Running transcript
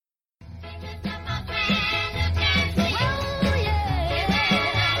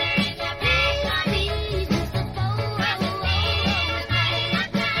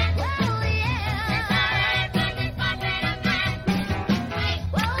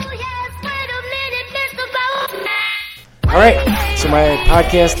All right, so my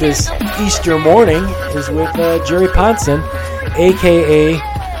podcast this Easter morning is with Jerry Ponson, a.k.a.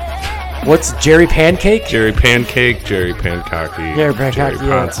 what's Jerry Pancake? Jerry Pancake, Jerry Pancocky, Jerry Pancake,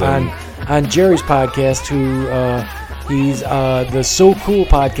 Ponson. On Jerry's podcast, he's the So Cool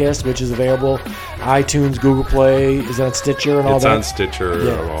podcast, which is available iTunes, Google Play, is that on Stitcher and all it's that? It's on Stitcher,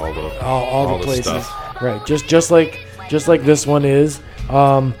 yeah. all the places. Stuff. Right, just like this one is.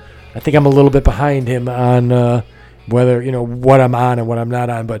 I think I'm a little bit behind him on whether, what I'm on and what I'm not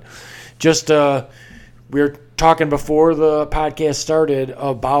on. But just we were talking before the podcast started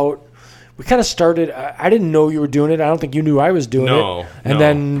about, we kind of started, I didn't know you were doing it. I don't think you knew I was doing it. And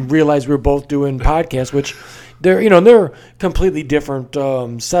then realized we were both doing podcasts, which they're completely different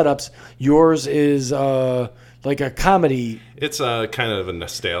setups. Yours is like a comedy. It's a kind of a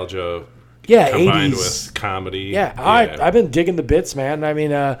nostalgia. Yeah, combined 80s. With comedy. Yeah, I've been digging the bits, man. I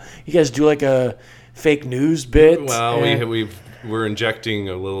mean, you guys do like a fake news bit. Well, we're injecting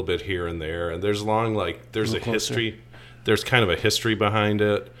a little bit here and there, and there's a history. There's kind of a history behind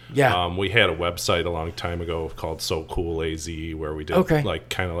it. Yeah. We had a website a long time ago called So Cool AZ where we did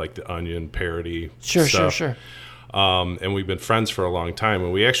kind of like the Onion parody stuff. Sure. And we've been friends for a long time,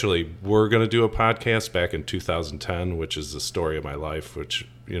 and we actually were going to do a podcast back in 2010, which is the story of my life, which,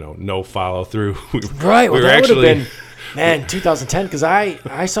 no follow through. Right. Well, that would have been, 2010, because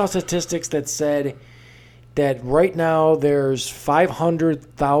I saw statistics that said that right now there's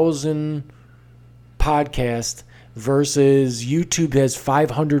 500,000 podcasts versus YouTube has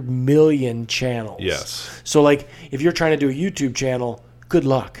 500 million channels. Yes. So, if you're trying to do a YouTube channel, good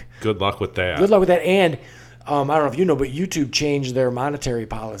luck. Good luck with that. And I don't know if you know, but YouTube changed their monetary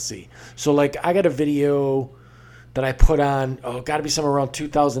policy. So, I got a video that I put on, got to be somewhere around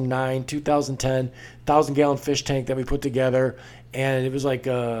 2009, 2010, 1,000-gallon fish tank that we put together. And it was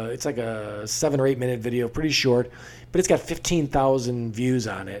it's like a 7 or 8 minute video, pretty short, but it's got 15,000 views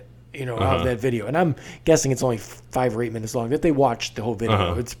on it, of that video. And I'm guessing it's only 5 or 8 minutes long. If they watch the whole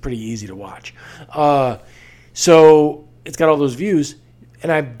video, it's pretty easy to watch. So it's got all those views.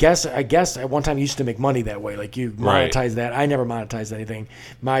 And I guess at one time you used to make money that way. Like you monetize that. I never monetized anything.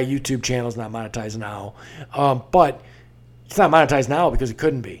 My YouTube channel is not monetized now. But it's not monetized now because it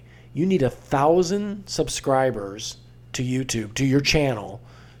couldn't be. You need 1,000 subscribers to YouTube, to your channel,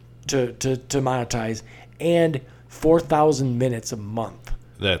 to monetize, and 4,000 minutes a month.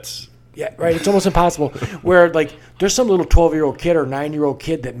 Yeah, right. It's almost impossible. Where there's some little 12-year-old kid or 9-year-old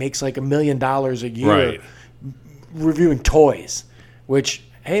kid that makes $1 million a year reviewing toys. Which,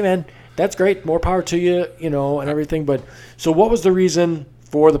 hey man, that's great. More power to you, and everything. But so, what was the reason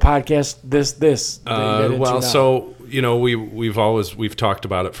for the podcast? We've talked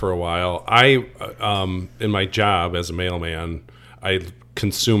about it for a while. I, in my job as a mailman, I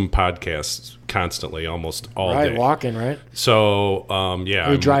consume podcasts constantly, almost all day. Right, walking, right? So, Are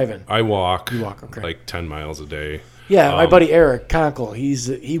you driving? I walk. You walk, okay. 10 miles a day. Yeah, my buddy Eric Conkle,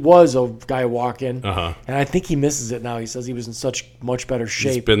 he was a guy walking, and I think he misses it now. He says he was in much better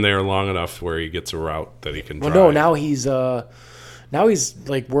shape. He's been there long enough where he gets a route that he can drive. Well, no, now he's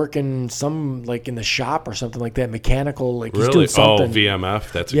working some in the shop or something like that, mechanical. He's doing something. Oh,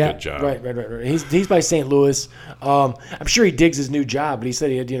 VMF, that's a good job. Right. He's by St. Louis. I'm sure he digs his new job, but he said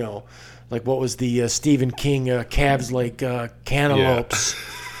he had what was the Stephen King calves cantaloupes,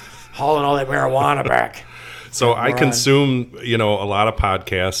 hauling all that marijuana back. So I consume, a lot of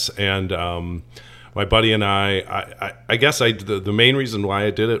podcasts, and my buddy and I guess the main reason why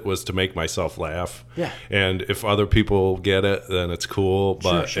I did it was to make myself laugh. Yeah. And if other people get it, then it's cool.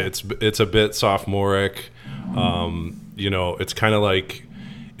 But sure. It's a bit sophomoric. It's kind of like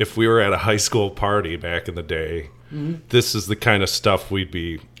if we were at a high school party back in the day. Mm-hmm. This is the kind of stuff we'd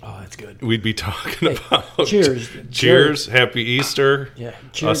be. Oh, that's good. We'd be talking about. Cheers! Happy Easter! Yeah,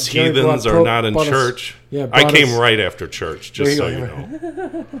 cheers. Us heathens are not in church. I came right after church, just so you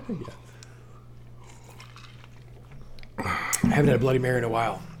know. I haven't had a Bloody Mary in a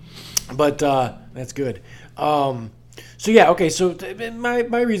while, but that's good. So my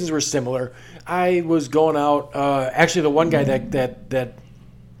reasons were similar. I was going out. Actually, the one guy that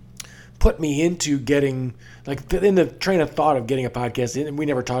put me into getting in the train of thought of getting a podcast, and we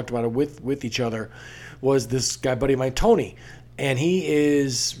never talked about it with each other, was this guy buddy of mine, Tony, and he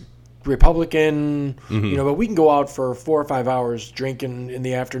is Republican, but we can go out for 4 or 5 hours drinking in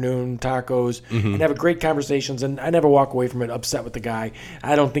the afternoon, tacos, and have great conversations, and I never walk away from it upset with the guy.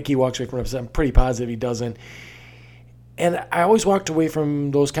 I don't think he walks away from it upset. I'm pretty positive he doesn't. And I always walked away from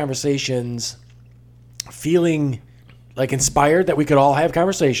those conversations feeling like inspired that we could all have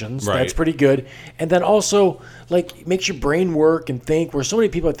conversations. Right. That's pretty good. And then also like makes your brain work and think, where so many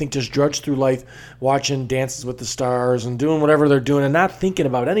people I think just drudge through life watching Dances with the Stars and doing whatever they're doing and not thinking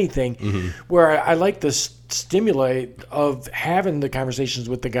about anything. Where I like the stimulate of having the conversations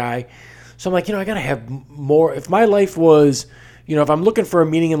with the guy. So I'm like, I got to have more. If my life was, if I'm looking for a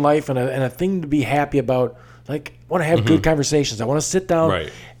meaning in life and a thing to be happy about, like I want to have good conversations. I want to sit down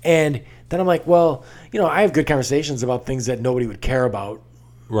and then I'm like, well, I have good conversations about things that nobody would care about.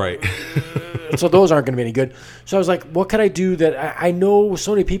 Right. So those aren't going to be any good. So I was like, what can I do that I know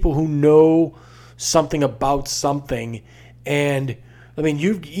so many people who know something about something. And I mean,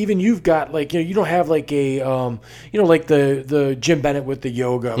 you've got like, you don't have like a, like the Jim Bennett with the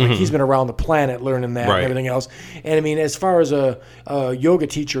yoga, like he's been around the planet learning that and everything else. And I mean, as far as a yoga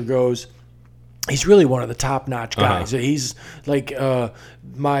teacher goes, he's really one of the top-notch guys. He's like,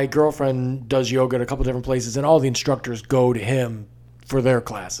 my girlfriend does yoga at a couple different places, and all the instructors go to him for their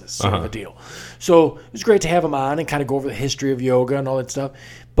classes, sort of a deal. So it was great to have him on and kind of go over the history of yoga and all that stuff.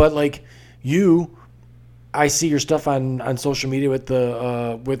 But like I see your stuff on social media with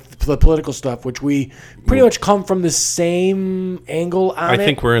the political stuff, which we pretty much come from the same angle on it. I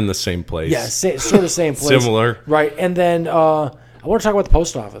think we're in the same place. Yeah, sort of same place. Similar. Right, and then I want to talk about the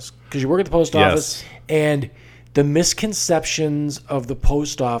post office, because you work at the post office, and the misconceptions of the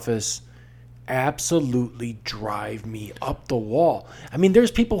post office absolutely drive me up the wall. I mean,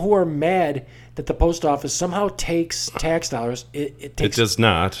 there's people who are mad that the post office somehow takes tax dollars. It does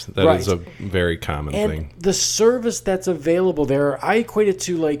not. That is a very common thing. The service that's available there, I equate it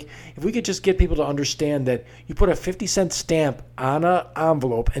to like, if we could just get people to understand that you put a 50-cent stamp on an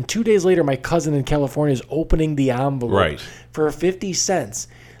envelope, and 2 days later my cousin in California is opening the envelope for 50 cents.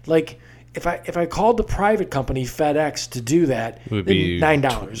 Like, if I called the private company FedEx to do that, it would be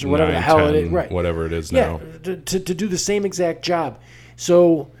 $9 or whatever the hell it is. Whatever it is now. To do the same exact job.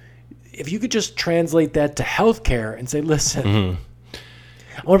 So if you could just translate that to healthcare and say, listen,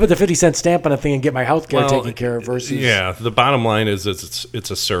 I want to put the 50-cent stamp on a thing and get my healthcare taken care of versus... Yeah, the bottom line is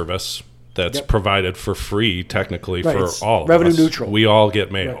it's a service that's provided for free, technically, for all of us. Revenue neutral. We all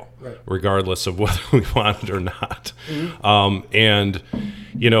get mail, regardless of whether we want it or not. And,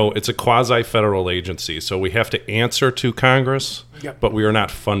 it's a quasi-federal agency, so we have to answer to Congress, but we are not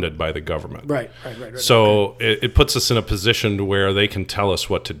funded by the government. Right. So it puts us in a position to where they can tell us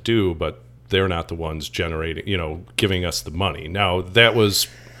what to do, but they're not the ones generating, giving us the money. Now,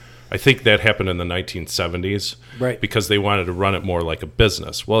 I think that happened in the 1970s, because they wanted to run it more like a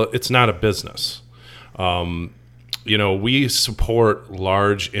business. Well, it's not a business. We support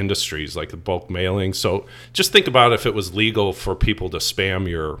large industries like the bulk mailing. So just think about if it was legal for people to spam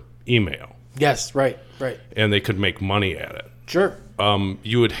your email. Yes, right. And they could make money at it. Sure.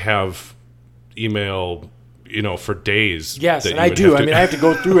 You would have email, for days. Yes, and I do. I mean, I have to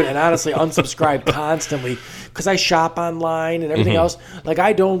go through it and honestly unsubscribe constantly because I shop online and everything else. Like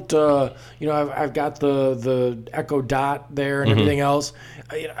I don't, I've got the Echo Dot there and everything else.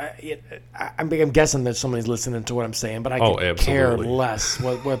 I'm guessing that somebody's listening to what I'm saying, but I can care less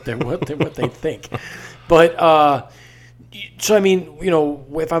what they think. But so I mean,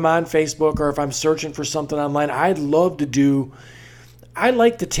 if I'm on Facebook or if I'm searching for something online, I'd love to do. I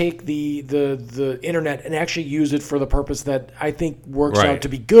like to take the internet and actually use it for the purpose that I think works out to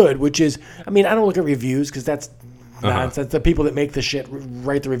be good, which is, I mean, I don't look at reviews because that's nonsense. The people that make the shit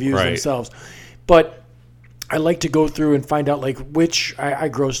write the reviews themselves. But I like to go through and find out like which I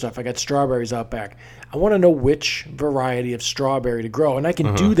grow stuff. I got strawberries out back. I want to know which variety of strawberry to grow, and I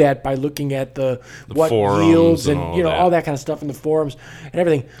can do that by looking at the what yields and all that kind of stuff in the forums and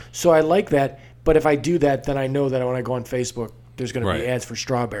everything. So I like that. But if I do that, then I know that when I go on Facebook, there's going to be ads for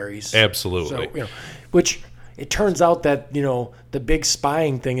strawberries. Absolutely. So, which it turns out that, the big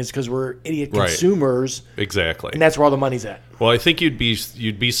spying thing is because we're idiot consumers. Exactly. And that's where all the money's at. Well, I think you'd be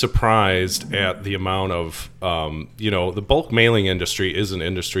surprised at the amount of, the bulk mailing industry is an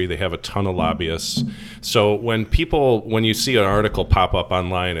industry. They have a ton of lobbyists. So when you see an article pop up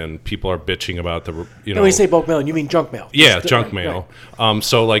online and people are bitching about the, when you say bulk mailing, you mean junk mail. Yeah, junk mail. Right.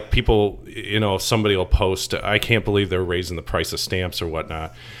 So like people, somebody will post, I can't believe they're raising the price of stamps or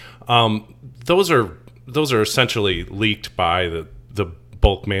whatnot. Those are essentially leaked by the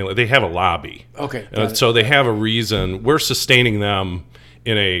bulk mailing. They have a lobby. Okay. So they have a reason. We're sustaining them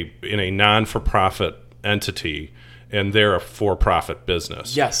in a non-for-profit entity, and they're a for-profit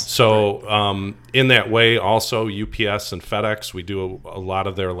business. Yes. So in that way, also UPS and FedEx, we do a lot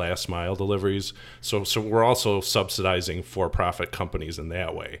of their last mile deliveries. So we're also subsidizing for-profit companies in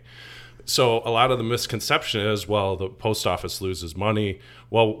that way. So a lot of the misconception is, well, the post office loses money.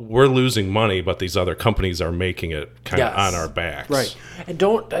 Well, we're losing money, but these other companies are making it kind of on our backs. Right. And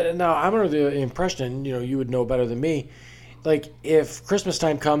now I'm under the impression, you would know better than me, like if Christmas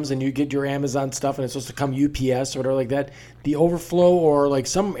time comes and you get your Amazon stuff and it's supposed to come UPS or whatever like that, the overflow or like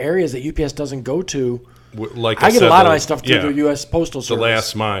some areas that UPS doesn't go to, like I get a lot of my stuff through the U.S. Postal Service. The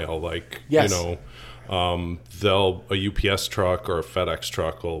last mile, like, a UPS truck or a FedEx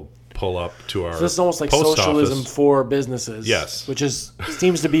truck will pull up to our this is almost like post socialism office. For businesses. Yes. Which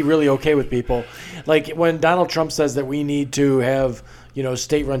seems to be really okay with people. Like when Donald Trump says that we need to have,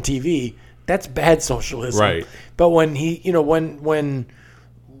 state-run TV, that's bad socialism. Right. But when he, when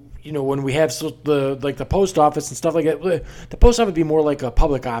we have the post office and stuff like that, the post office would be more like a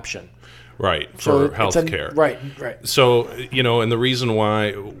public option. Right, for healthcare. Right. So, and the reason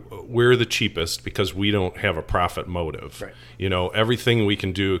why we're the cheapest because we don't have a profit motive. Right. Everything we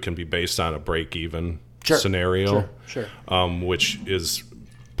can do can be based on a break-even scenario, Sure. Which is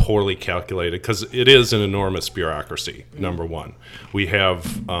poorly calculated because it is an enormous bureaucracy, number one. We have,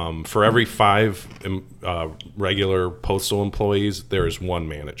 for every 5 regular postal employees, there is 1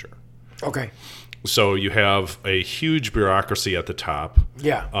 manager. Okay. So you have a huge bureaucracy at the top,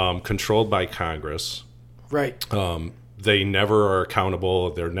 controlled by Congress. Right. They never are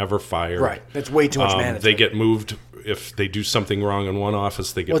accountable. They're never fired. Right. That's way too much management. They get moved if they do something wrong in one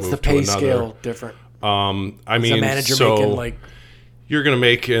office. They get What's moved the pay to another. scale different? I mean, a manager so making like you're going to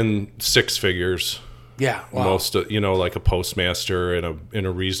make in 6 figures. Yeah, wow. Most like a postmaster in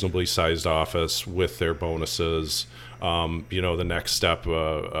a reasonably sized office with their bonuses. The next step,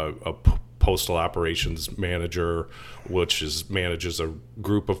 a postal operations manager, which manages a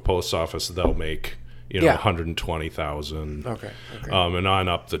group of post office, they'll make $120,000. Okay. And on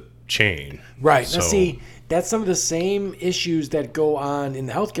up the chain. Right. So, now, see, that's some of the same issues that go on in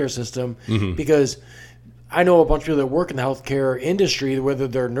the healthcare system because I know a bunch of people that work in the healthcare industry, whether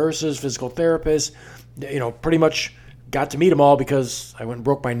they're nurses, physical therapists, pretty much got to meet them all because I went and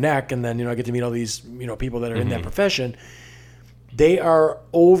broke my neck, and then I get to meet all these people that are in that profession. They are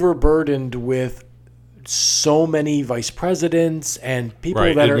overburdened with so many vice presidents and people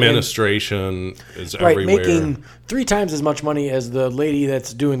that are administration is everywhere, making 3 times as much money as the lady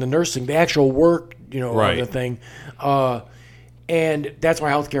that's doing the nursing, the actual work, of the thing. And that's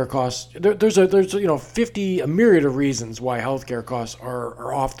why healthcare costs. There's a myriad of reasons why healthcare costs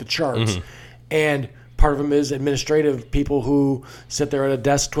are off the charts, and part of them is administrative people who sit there at a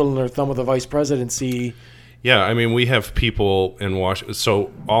desk twiddling their thumb with the vice presidency. Yeah, I mean, we have people in Washington.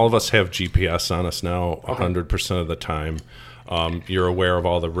 So all of us have GPS on us now 100% of the time. You're aware of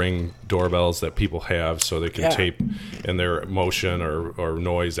all the Ring doorbells that people have so they can tape in their motion or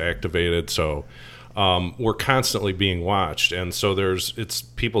noise activated. So we're constantly being watched. And so it's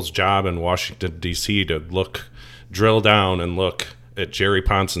people's job in Washington, D.C. to drill down and look at Jerry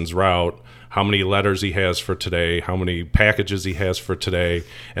Ponson's route, how many letters he has for today, how many packages he has for today,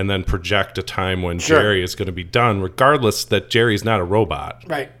 and then project a time when Jerry is going to be done, regardless that Jerry's not a robot.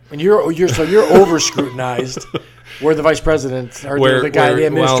 Right. And you're over scrutinized, where the vice president or the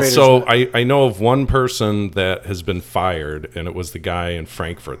administrator. Well, so I know of one person that has been fired, and it was the guy in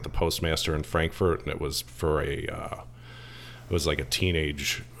Frankfurt, the postmaster in Frankfurt, and it was for it was like a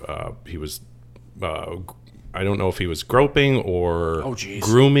teenage. He was. I don't know if he was groping or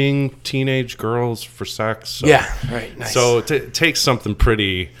grooming teenage girls for sex. So, right. Nice. So it takes something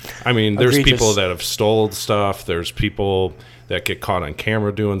pretty. I mean, there's people that have stole stuff. There's people that get caught on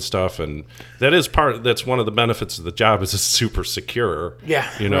camera doing stuff, and that's one of the benefits of the job is it's super secure. Yeah.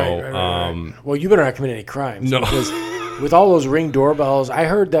 Right. Well, you better not commit any crimes. No. Because with all those Ring doorbells, I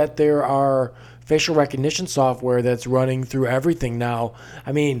heard that there are facial recognition software that's running through everything now.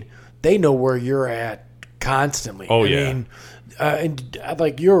 I mean, they know where you're at constantly. Oh, I mean, and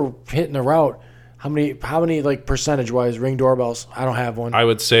like you're hitting the route. How many like percentage wise Ring doorbells? I don't have one. I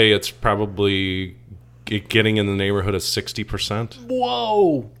would say it's probably getting in the neighborhood of 60%.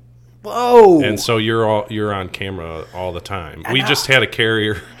 Whoa. And so you're on camera all the time. We just had a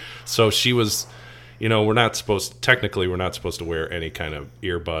carrier, so she was. We're not supposed to wear any kind of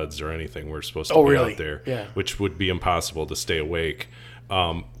earbuds or anything. We're supposed to be out there, which would be impossible to stay awake.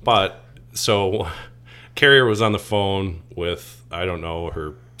 But so. Carrier was on the phone with, I don't know,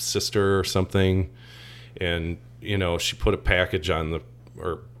 her sister or something, and she put a package on the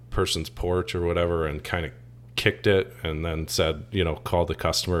person's porch or whatever, and kind of kicked it, and then said, called the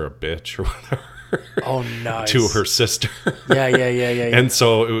customer a bitch or whatever. Oh, nice. to her sister. Yeah. And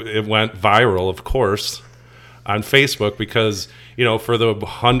so it went viral, of course, on Facebook because, for the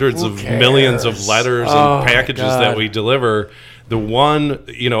hundreds of millions of letters and packages that we deliver, the one,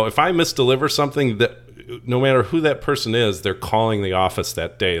 if I misdeliver something, that no matter who that person is, they're calling the office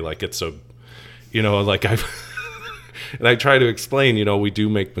that day like it's a, like I've... And I try to explain, we do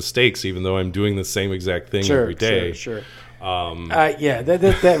make mistakes, even though I'm doing the same exact thing every day. Sure.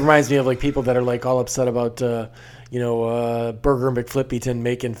 That reminds me of like people that are like all upset about, Burger McFlippyton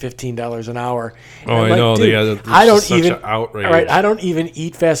making $15 an hour. And I like, know. Dude, I don't even outrage. All right, I don't even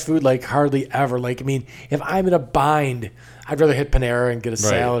eat fast food like hardly ever. Like, I mean, if I'm in a bind, I'd rather hit Panera and get a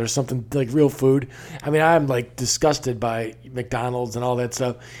salad or something like real food. I mean, I'm like disgusted by McDonald's and all that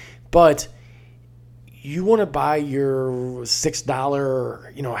stuff, but. You want to buy your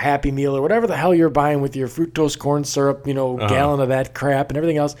 $6, Happy Meal or whatever the hell you're buying with your fructose corn syrup, gallon of that crap and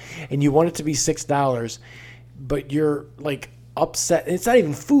everything else, and you want it to be $6, but you're like upset. It's not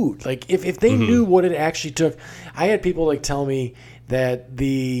even food. Like if they knew what it actually took, I had people like tell me that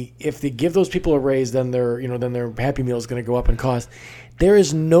if they give those people a raise, then their Happy Meal is going to go up in cost. There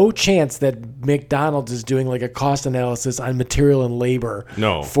is no chance that McDonald's is doing like a cost analysis on material and labor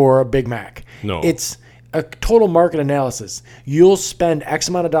for a Big Mac. No. It's a total market analysis. You'll spend X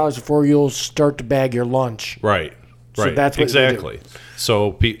amount of dollars before you'll start to bag your lunch. Right. So that's what exactly.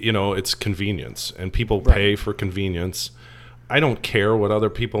 So, it's convenience, and people pay for convenience. I don't care what other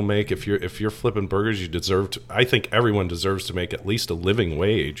people make. If you're flipping burgers, you deserve to. I think everyone deserves to make at least a living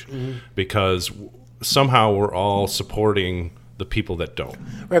wage, because somehow we're all supporting the people that don't.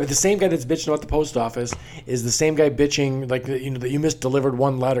 Right, but the same guy that's bitching about the post office is the same guy bitching like that you misdelivered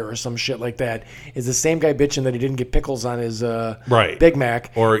one letter or some shit like that. Is the same guy bitching that he didn't get pickles on his Big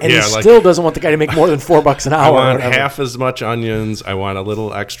Mac, and he still doesn't want the guy to make more than $4 an hour. I want half as much onions. I want a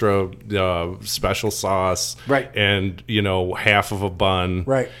little extra special sauce. Right, and half of a bun.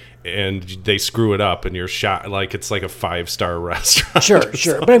 Right. And they screw it up, and you're shot like it's like a 5-star restaurant.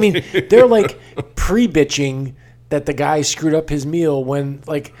 Sure. But I mean, they're like pre-bitching that the guy screwed up his meal when,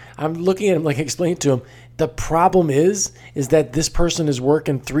 like, I'm looking at him, like, explaining to him, the problem is that this person is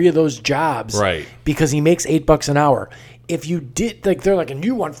working 3 of those jobs, right? Because he makes $8 an hour. If you did, like, they're like, and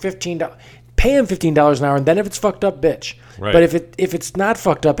you want $15, pay him $15 an hour, and then if it's fucked up, bitch. Right. But if it's not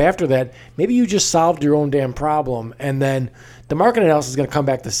fucked up after that, maybe you just solved your own damn problem, and then the market analysis is going to come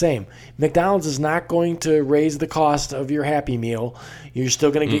back the same. McDonald's is not going to raise the cost of your Happy Meal. You're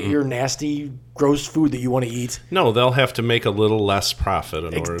still going to get your nasty, gross food that you want to eat. No, they'll have to make a little less profit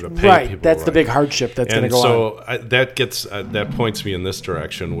in order to pay people. Right, that's the big hardship that's going to go on. And so that points me in this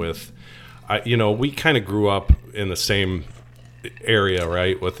direction with, we kind of grew up in the same area,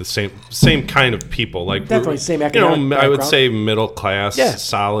 right, with the same kind of people, like definitely same economic background. I would say middle class,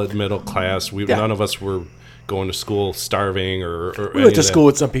 solid middle class. None of us were going to school starving or we went to school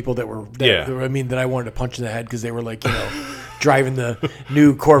with some people that I wanted to punch in the head because they were like, driving the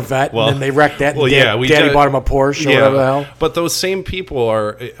new Corvette, and then they wrecked that. Daddy bought him a Porsche or whatever the hell. But those same people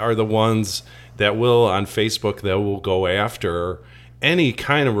are the ones that will on Facebook that will go after any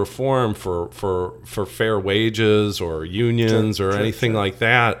kind of reform for fair wages or unions or anything like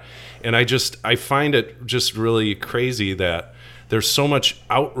that. And I find it just really crazy that there's so much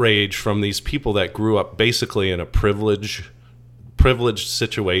outrage from these people that grew up basically in a privileged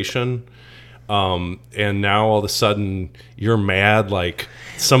situation. And now all of a sudden you're mad like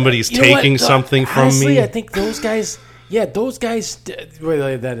somebody's taking something from honestly, me. I think those guys, the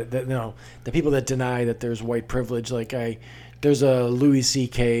people that deny that there's white privilege, there's a Louis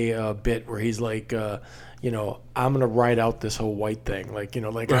C.K. Bit where he's like, I'm gonna ride out this whole white thing, I'm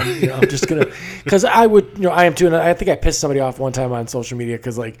just gonna, because I would, I am too, and I think I pissed somebody off one time on social media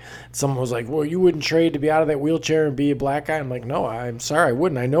because someone was like, well, you wouldn't trade to be out of that wheelchair and be a black guy. I'm like, no, I'm sorry, I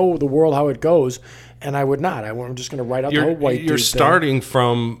wouldn't. I know the world how it goes, and I would not. I'm just gonna ride out the whole white. You're starting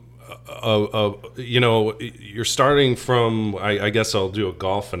from, you're starting from. I guess I'll do a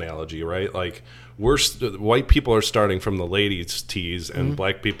golf analogy, right? Like white people are starting from the ladies' tees, and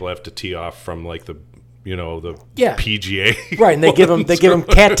black people have to tee off from like the PGA, right? And they give them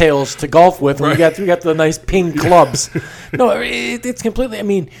cattails to golf with, and we got the nice pink clubs. No, it's completely. I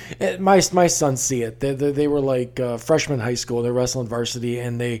mean, my sons see it. They were like freshmen in high school. They're wrestling varsity,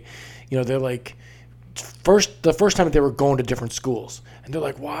 and they're like the first time they were going to different schools, and they're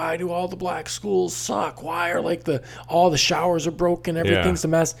like, why do all the black schools suck? Why are all the showers are broken, everything's a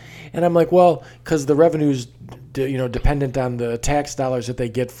mess? And I'm like, well, because the revenue's dependent on the tax dollars that they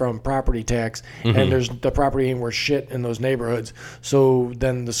get from property tax, and there's the property ain't worth shit in those neighborhoods. So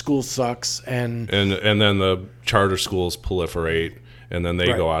then the school sucks, and then the charter schools proliferate, and then they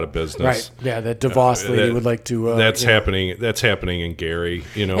Right. go out of business. Right. Yeah, that DeVos lady that- would like to. That's you know. happening. That's happening in Gary.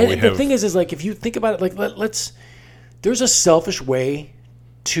 You know, And we the have. thing is like if you think about it, like let's. There's a selfish way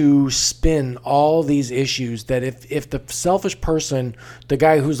to spin all these issues that if the selfish person, the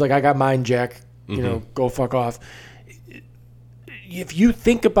guy who's like, I got mine, Jack, you know, go fuck off. If you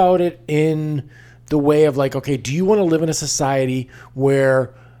think about it in the way of like, okay, do you want to live in a society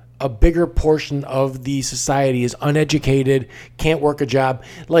where a bigger portion of the society is uneducated, can't work a job?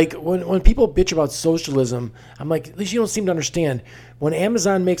 Like when people bitch about socialism, I'm like, at least you don't seem to understand. When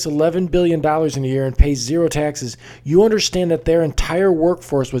Amazon makes $11 billion in a year and pays zero taxes, you understand that their entire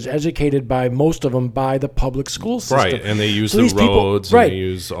workforce was educated by most of them by the public school system. Right, and they use So the these people- roads, and they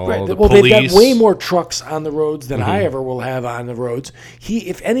use all the well, police. they've got way more trucks on the roads than I ever will have on the roads.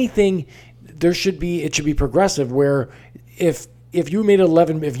 If anything, it should be progressive. Where if you made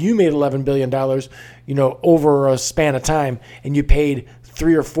 $11 billion, you know, over a span of time, and you paid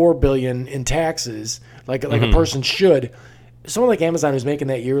 $3 or $4 billion in taxes, like a person should. Someone like Amazon who's making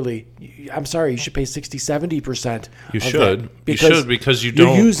that yearly, I'm sorry, you should pay 60-70%. You should. Because you're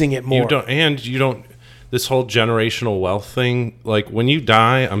don't using it more. You don't. This whole generational wealth thing, like when you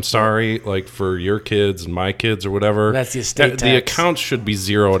die, I'm sorry, like for your kids and my kids or whatever. That's the estate The tax. accounts should be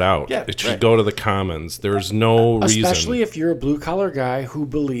zeroed out. Yeah, it should right. go to the commons. There's no reason. Especially if you're a blue collar guy who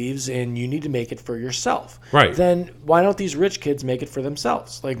believes in you need to make it for yourself. Right. Then why don't these rich kids make it for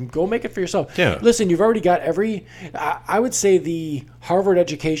themselves? Like, go make it for yourself. Yeah. Listen, you've already got I would say the Harvard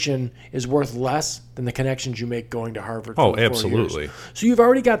education is worth less than the connections you make going to Harvard. For Oh, the 4 absolutely. years. So you've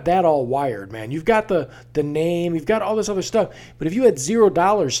already got that all wired, man. You've got the name, you've got all this other stuff. But if you had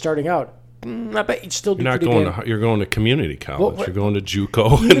 $0 starting out, I bet you'd still do You're not pretty going damn- to. You're going to community college. Well, you're going to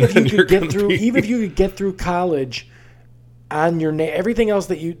JUCO. even and if then you you're could get gonna through, be- even if you could get through college on your name, everything else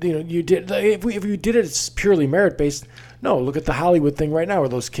that you did, if you did it, it's purely merit based. No, look at the Hollywood thing right now, where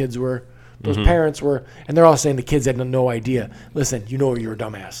those kids were, those parents were, and they're all saying the kids had no idea. Listen, you know you're a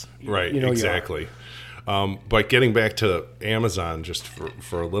dumbass, Right, You know exactly. But getting back to Amazon just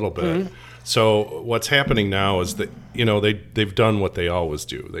for a little bit. Mm-hmm. So what's happening now is that, you know, they've done what they always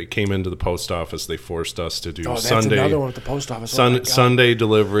do. They came into the post office. They forced us to do Oh, that's Sunday another one at the post office. Oh my God. Sunday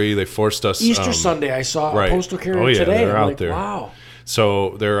delivery. They forced us Easter Sunday. I saw right. a postal carrier Oh, yeah, today. they're I'm out like, there. wow.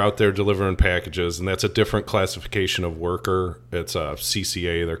 So they're out there delivering packages, and that's a different classification of worker. It's a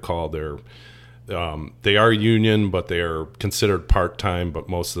CCA. They're called. They are union, but they are considered part-time. But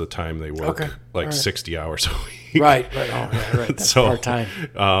most of the time, they work Okay. like All right. 60 hours a week. Right. Oh, yeah, right. That's So, part time.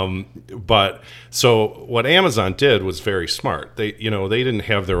 But so what Amazon did was very smart. They didn't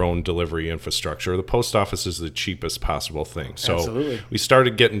have their own delivery infrastructure. The post office is the cheapest possible thing. So Absolutely. we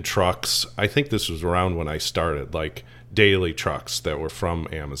started getting trucks. I think this was around when I started, like daily trucks that were from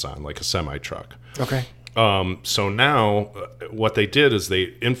Amazon, like a semi truck. Okay. So now what they did is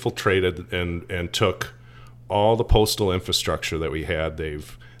they infiltrated and took all the postal infrastructure that we had.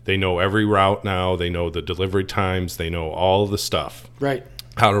 They know every route now. They know the delivery times. They know all the stuff, Right.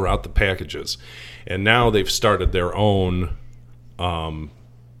 how to route the packages. And now they've started their own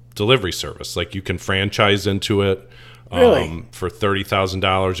delivery service. Like you can franchise into it. Really? For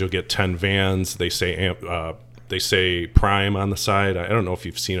 $30,000, you'll get 10 vans. They say Prime on the side. I don't know if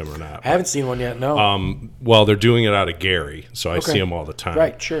you've seen them or not. I haven't seen one yet. No. Well, they're doing it out of Gary, so I Okay. see them all the time.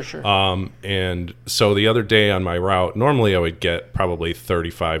 Right. Sure. And so the other day on my route, normally I would get probably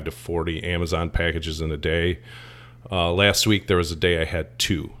 35 to 40 Amazon packages in a day. Last week there was a day I had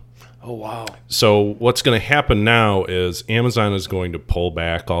 2. Oh wow. So what's going to happen now is Amazon is going to pull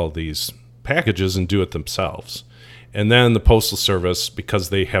back all these packages and do it themselves. And then the Postal Service, because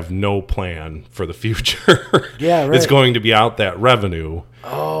they have no plan for the future, Yeah, right. is going to be out that revenue.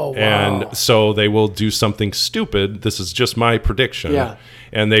 Oh wow. And so they will do something stupid. This is just my prediction. Yeah.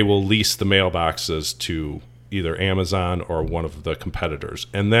 And they will lease the mailboxes to either Amazon or one of the competitors.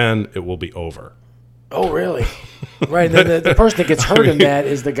 And then it will be over. Oh, really? Right. Then the person that gets hurt in that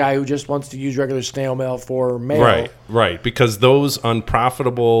is the guy who just wants to use regular snail mail for mail. Right. Because those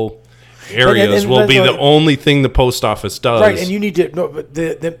unprofitable areas And will be that's the only thing the post office does. Right, and you need to. No, but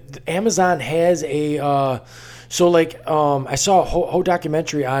the Amazon has a. I saw a whole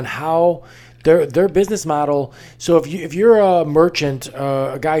documentary on how their business model. So if you're a merchant,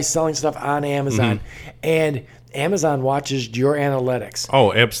 a guy selling stuff on Amazon, and Amazon watches your analytics.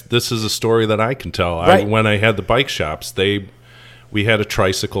 Oh, this is a story that I can tell. Right. When I had the bike shops, we had a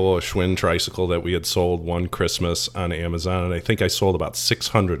tricycle, a Schwinn tricycle that we had sold one Christmas on Amazon, and I think I sold about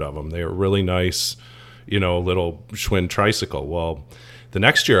 600 of them. They were really nice, little Schwinn tricycle. Well, the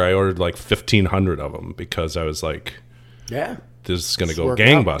next year I ordered like 1,500 of them because I was like, Yeah, this is going to It's go working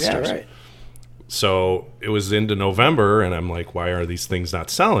out. gangbusters. Yeah, right. So it was into November, and I'm like, why are these things not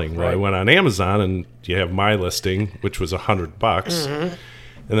selling? Well, Right. I went on Amazon, and you have my listing, which was $100,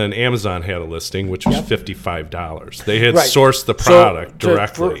 and then Amazon had a listing, which was $55. They had Right. sourced the product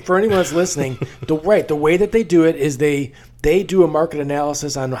directly. For anyone that's listening, the way that they do it is they do a market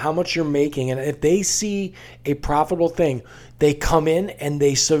analysis on how much you're making, and if they see a profitable thing, they come in and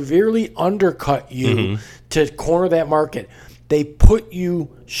they severely undercut you to corner that market. They put you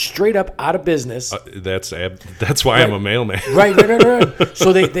straight up out of business. That's why I'm a mailman. Right.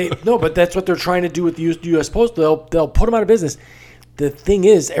 So they no, but that's what they're trying to do with the U.S. Postal. They'll put them out of business. The thing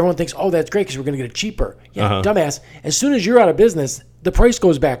is, everyone thinks, oh, that's great because we're going to get it cheaper. Yeah, dumbass. As soon as you're out of business, the price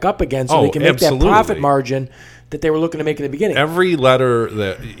goes back up again, so they can make that profit margin that they were looking to make in the beginning. Every letter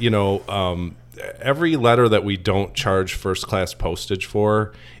that every letter that we don't charge first class postage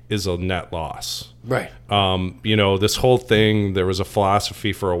for is a net loss. Right. This whole thing, there was a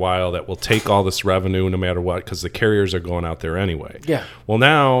philosophy for a while that we'll take all this revenue no matter what because the carriers are going out there anyway. Yeah. Well,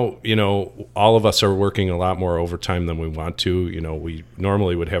 now, all of us are working a lot more overtime than we want to. We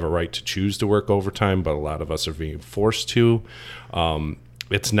normally would have a right to choose to work overtime, but a lot of us are being forced to.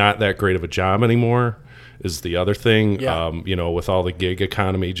 It's not that great of a job anymore is the other thing. Yeah. With all the gig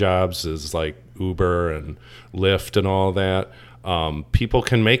economy jobs is like Uber and Lyft and all that. People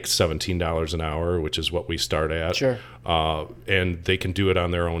can make $17 an hour, which is what we start at. Sure. And they can do it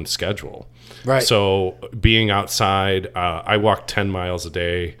on their own schedule. Right. So being outside, I walk 10 miles a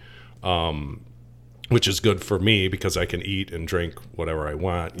day, which is good for me because I can eat and drink whatever I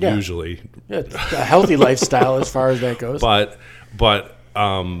want, usually. Yeah, it's a healthy lifestyle as far as that goes. But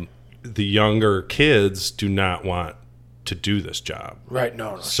the younger kids do not want to do this job. Right.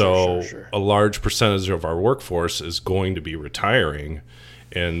 No. So sure. a large percentage of our workforce is going to be retiring,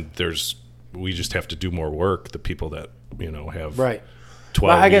 and we just have to do more work. The people that have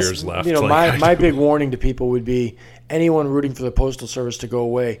 12 years left. My big warning to people would be anyone rooting for the Postal Service to go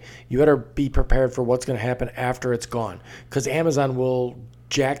away. You better be prepared for what's going to happen after it's gone, because Amazon will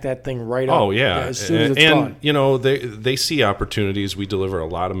jack that thing right up. Oh yeah, as soon as it's gone. They see opportunities. We deliver a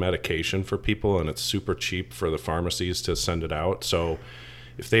lot of medication for people, and it's super cheap for the pharmacies to send it out. So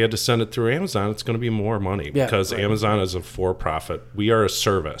if they had to send it through Amazon, it's going to be more money because Amazon is a for-profit. We are a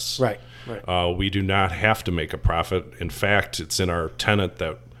service. Right. We do not have to make a profit. In fact, it's in our tenet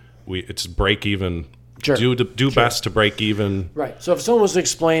that it's break even. Sure. Do best to break even. Right. So if someone was to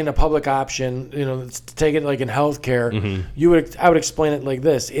explain a public option, to take it like in healthcare, I would explain it like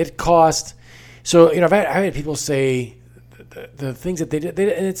this. It costs. So I've had people say the things that they did,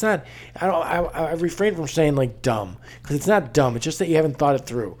 and it's not. I refrain from saying like dumb because it's not dumb. It's just that you haven't thought it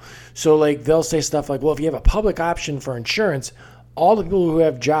through. So like they'll say stuff like, well, if you have a public option for insurance, all the people who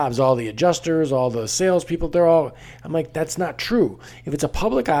have jobs, all the adjusters, all the salespeople, I'm like, that's not true. If it's a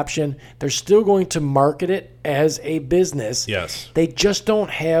public option, they're still going to market it as a business. Yes. They just don't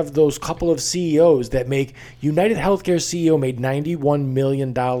have those couple of CEOs that make. United Healthcare CEO made $91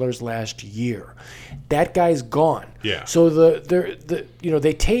 million last year. That guy's gone. Yeah. So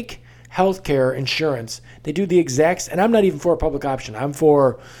they take healthcare insurance. They do the exact, and I'm not even for a public option. I'm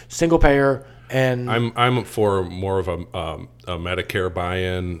for single payer. And I'm for more of a Medicare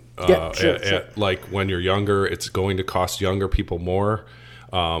buy-in. Sure. Like when you're younger, it's going to cost younger people more,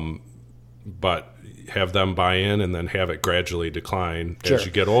 but have them buy in and then have it gradually decline as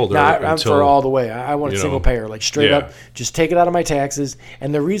you get older. No, I'm for all the way. I want a single payer, like straight up, just take it out of my taxes.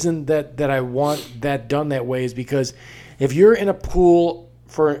 And the reason that I want that done that way is because if you're in a pool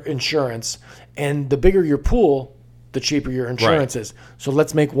for insurance, and the bigger your pool, the cheaper your insurance is. So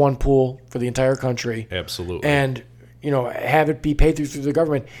let's make one pool for the entire country. Absolutely. And, have it be paid through the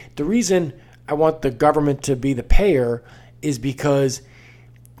government. The reason I want the government to be the payer is because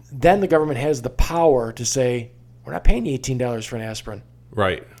then the government has the power to say, we're not paying you $18 for an aspirin.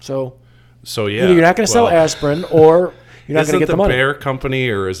 Right. So yeah. Either you're not going to sell aspirin or you're not going to get the money. Is it the Bayer company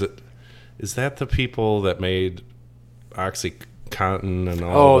or is that the people that made OxyContin and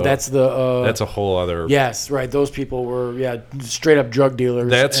all that's a whole other. Yes, right. Those people were straight up drug dealers.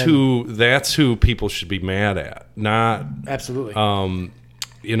 That's who people should be mad at, not absolutely.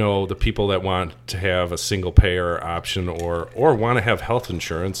 The people that want to have a single payer option or want to have health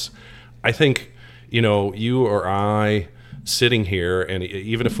insurance. I think you or I sitting here, and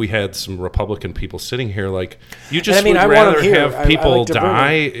even if we had some Republican people sitting here, like you just would rather have people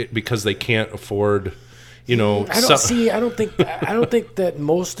die because they can't afford. I don't think that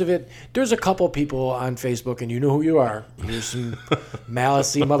most of it. There's a couple people on Facebook, and you know who you are. There's some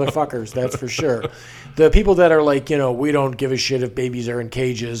malicey motherfuckers, that's for sure. The people that are like, we don't give a shit if babies are in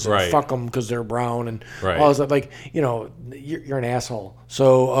cages, and fuck them because they're brown, and all this stuff. Like, you're an asshole.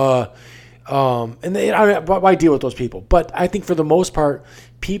 So And why deal with those people? But I think for the most part,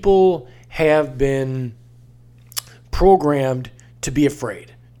 people have been programmed to be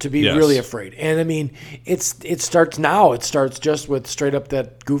afraid, to be really afraid. And I mean, it starts now. It starts just with straight up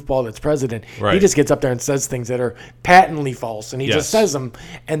that goofball that's president. Right. He just gets up there and says things that are patently false, and he just says them.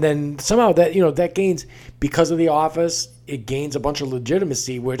 And then somehow that gains, because of the office, it gains a bunch of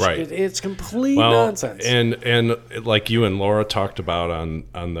legitimacy, which it's complete nonsense. And like you and Laura talked about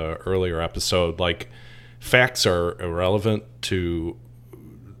on the earlier episode, like facts are irrelevant to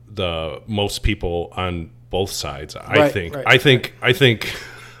the most people on both sides. I think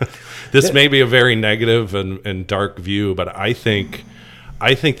this may be a very negative and dark view, but I think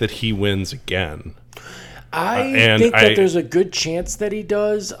that he wins again. I think that there's a good chance that he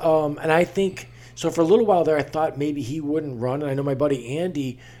does, and I think. So for a little while there, I thought maybe he wouldn't run. And I know my buddy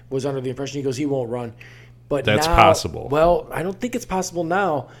Andy was under the impression he goes, he won't run. But that's now, possible. Well, I don't think it's possible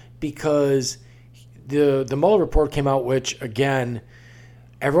now because the Mueller report came out, which, again,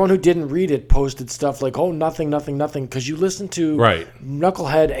 everyone who didn't read it posted stuff like, oh, nothing, because you listen to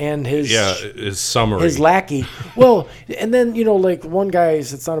Knucklehead and his summary, his lackey. Well, and then, like one guy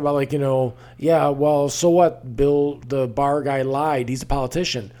said something about like, well, so what? Bill, the Barr guy lied. He's a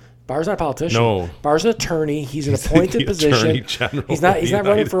politician. Barr's not a politician. No. Barr's an attorney. He's an appointed position. He's not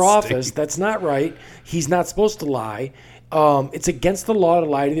running for office. That's not right. He's not supposed to lie. It's against the law to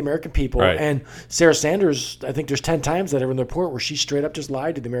lie to the American people. Right. And Sarah Sanders, I think there's 10 times that are in the report where she straight up just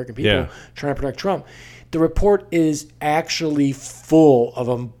lied to the American people trying to protect Trump. The report is actually full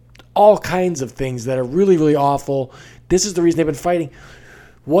of all kinds of things that are really, really awful. This is the reason they've been fighting.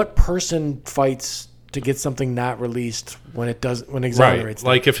 What person fights to get something not released when it exonerates them?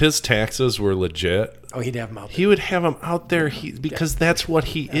 Like if his taxes were legit, he'd have them out there. He would have them out there because that's what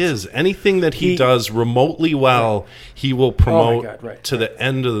he is. Anything that he does remotely well, he will promote to the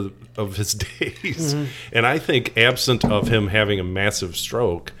end of his days. Mm-hmm. And I think absent of him having a massive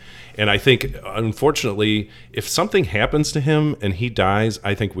stroke, and I think, unfortunately, if something happens to him and he dies,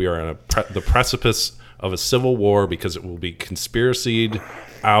 I think we are on the precipice of a civil war because it will be conspiracied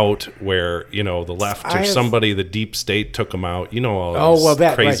out where the left or somebody, the deep state took them out. All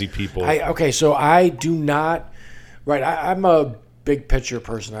these crazy people. So I do not. Right, I'm a big picture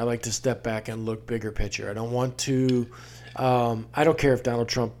person. I like to step back and look bigger picture. I don't want to. I don't care if Donald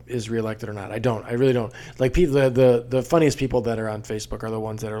Trump is reelected or not. I don't. I really don't. Like people, the funniest people that are on Facebook are the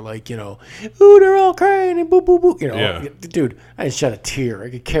ones that are like, ooh, they're all crying and boo boo boo. Dude, I didn't shed a tear. I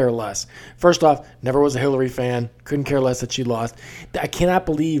could care less. First off, never was a Hillary fan. Couldn't care less that she lost. I cannot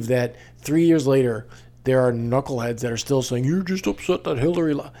believe that 3 years later there are knuckleheads that are still saying you're just upset that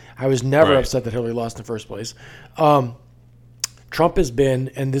Hillary lost. I was never upset that Hillary lost in the first place. Trump has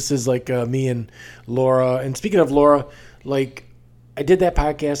been, and this is like me and Laura. And speaking of Laura. Like, I did that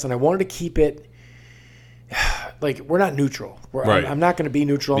podcast, and I wanted to keep it like we're not neutral. I'm not going to be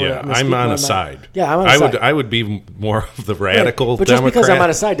neutral. Yeah, I'm on a side. Yeah, I'm on a side. I would be more of the radical but Democrat. Just because I'm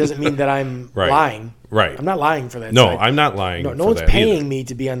on a side doesn't mean that I'm lying. Right. I'm not lying for that side. No, I'm not lying No one's paying me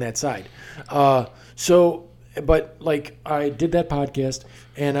to be on that side. But like, I did that podcast,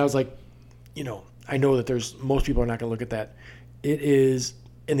 and I was like, I know that most people are not going to look at that. It is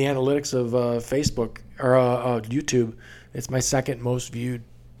in the analytics of Facebook or YouTube. It's my second most viewed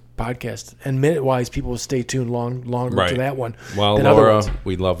podcast, and minute-wise, people will stay tuned longer to that one. Well, Laura,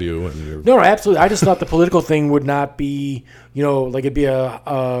 we love you. And no, absolutely. I just thought the political thing would not be, like it'd be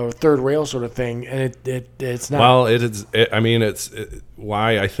a third rail sort of thing, and it's not. Well, it is. It's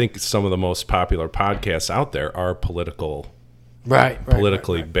why I think some of the most popular podcasts out there are politically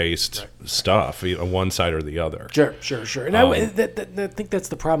based stuff, on one side or the other. Sure. And I think that's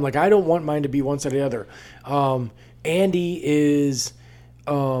the problem. Like, I don't want mine to be one side or the other. Andy is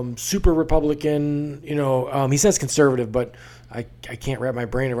super Republican. He says conservative, but I can't wrap my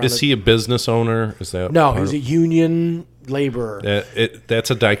brain around it. Is he a business owner? Is that no? He's a union laborer.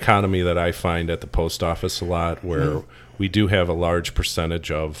 That's a dichotomy that I find at the post office a lot, where we do have a large percentage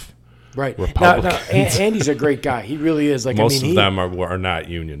of Republicans. Now, Andy's a great guy. He really is. Like, most of them are not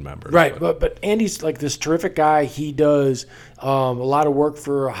union members. Right, but Andy's like this terrific guy. He does a lot of work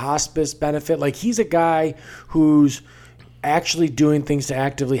for a hospice benefit. Like, he's a guy who's actually doing things to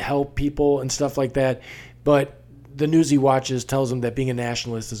actively help people and stuff like that. But the news he watches tells him that being a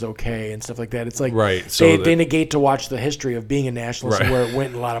nationalist is okay and stuff like that. It's like they negate to watch the history of being a nationalist and where it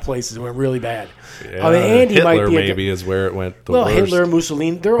went in a lot of places. It went really bad. Yeah, Andy Hitler might be maybe is where it went the worst. Hitler,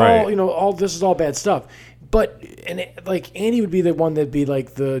 Mussolini, they're all this is all bad stuff. But like Andy would be the one that'd be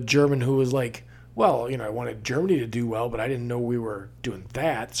like the German who was like, well, I wanted Germany to do well, but I didn't know we were doing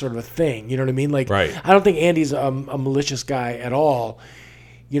that sort of a thing. You know what I mean? Like, I don't think Andy's a malicious guy at all.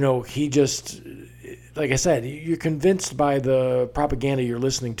 he just, like I said, you're convinced by the propaganda you're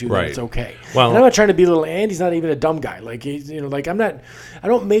listening to that Right. it's okay. Well- and I'm not trying to belittle Andy's not even a dumb guy. Like he's, like I don't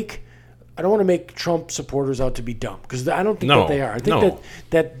want to make Trump supporters out to be dumb because I don't think No, that they are. I think no.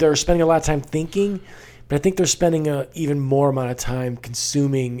 that they're spending a lot of time thinking, but I think they're spending a even more amount of time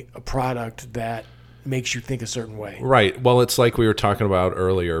consuming a product that makes you think a certain way. Right. Well, it's like we were talking about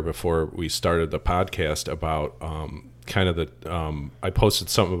earlier before we started the podcast about kind of I posted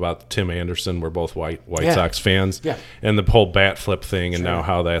something about Tim Anderson. We're both White Yeah. Sox fans. Yeah. And the whole bat flip thing, and Sure. now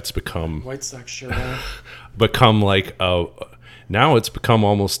how that's become White Sox shirt like now it's become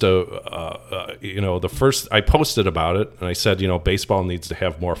almost the first I posted about it and I said, baseball needs to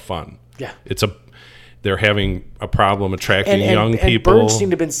have more fun. Yeah. They're having a problem attracting and young and people. Bernstein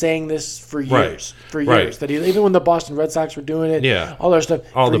had been saying this for years. Right. That even when the Boston Red Sox were doing it, Yeah. all their stuff,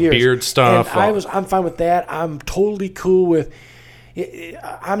 All for the years. beard stuff. And I'm fine with that. I'm totally cool with.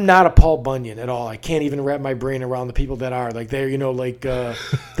 I'm not a Paul Bunyan at all. I can't even wrap my brain around the people that are like they're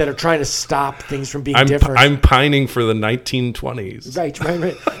that are trying to stop things from being different. I'm pining for the 1920s. Right.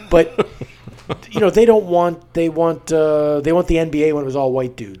 But they want the NBA when it was all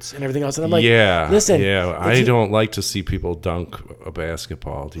white dudes and everything else. And I'm like, listen, I don't like to see people dunk a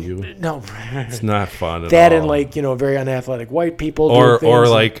basketball. Do you? No, It's not fun at that all. and very unathletic white people or doing things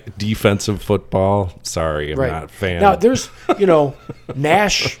like defensive football. Sorry, I'm not a fan. Now there's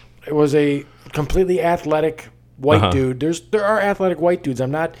Nash was a completely athletic white dude. There are athletic white dudes.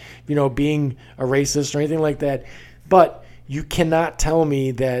 I'm not being a racist or anything like that, but you cannot tell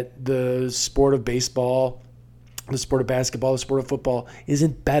me that the sport of baseball, the sport of basketball, the sport of football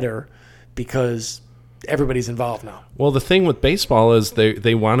isn't better because everybody's involved now. Well, the thing with baseball is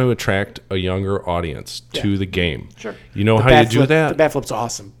they want to attract a younger audience to the game. Sure. You know The how bat you do flip- that? The bat flip's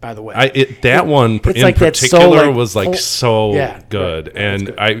awesome, by the way. One it's in like that so, particular like, was like so good. Right. And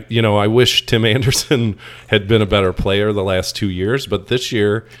Good. I wish Tim Anderson had been a better player the last 2 years, but this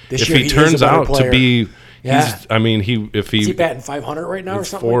year This if year he he is turns a better out to player. be Yeah. is Is he batting 500 right now or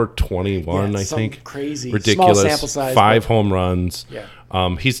something? 421, Yeah, I some think. crazy. Ridiculous. Small sample size, 5 but- home runs. Yeah.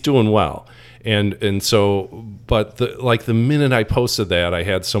 He's doing well. And so, but the minute I posted that, I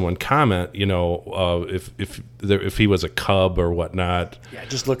had someone comment, if he was a Cub or whatnot. Yeah,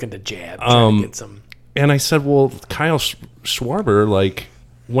 just looking to jab, trying to get some. And I said, well, Kyle Schwarber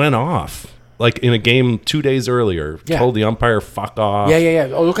went off in a game 2 days earlier. Yeah. Told the umpire fuck off. Yeah.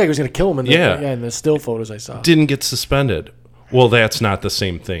 Oh, it looked like he was going to kill him in the Yeah. in the still photos I saw. Didn't get suspended. Well, that's not the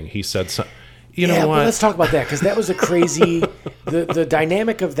same thing. He said something. You know what? But let's talk about that because that was a crazy. the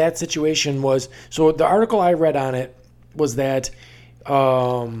dynamic of that situation was so. The article I read on it was that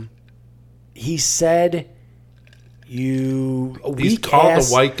he said He's called the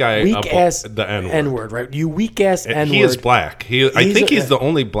white guy the N-word. N-word, right? You weak ass N-word. He is black. I think he's the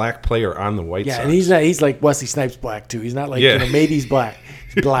only black player on the White Sox. Yeah, and he's not. He's like Wesley Snipes black too. He's not like maybe he's black.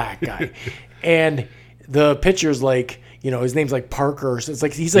 He's black guy, and the pitcher's like. His name's like Parker. So it's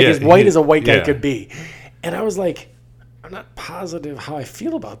like he's like as white as a white guy could be. And I was like, I'm not positive how I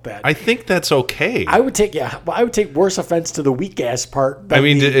feel about that. I think that's okay. I would take worse offense to the weak ass part. I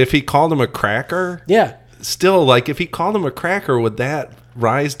mean, if he called him a cracker, still if he called him a cracker, would that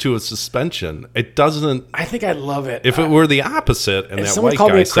rise to a suspension? It doesn't. I think I'd love it. If it were the opposite, and if that someone white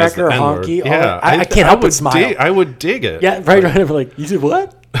called guy me a says cracker the or N-word, honky, I can't help but smile. I would dig it. Yeah, right. I'm like, you did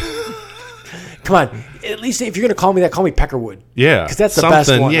what? Come on. At least if you're going to call me that, call me Peckerwood. Yeah. Because that's the best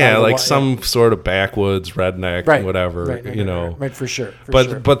one. Yeah, like some sort of backwoods, redneck, whatever, Right, for sure.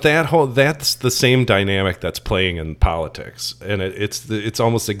 But that's the same dynamic that's playing in politics. And it's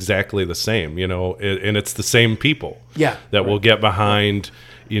almost exactly the same, and it's the same people that will get behind,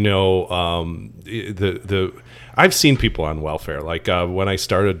 I've seen people on welfare. Like when I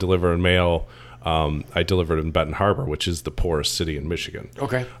started delivering mail, I delivered in Benton Harbor, which is the poorest city in Michigan.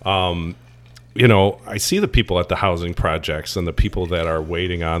 Okay. I see the people at the housing projects and the people that are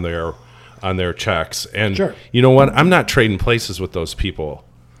waiting on their checks. And you know what? I'm not trading places with those people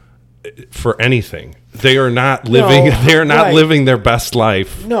for anything. They are not living. They are not living their best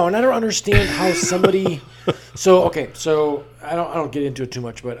life. No, and I don't understand how somebody. So I don't get into it too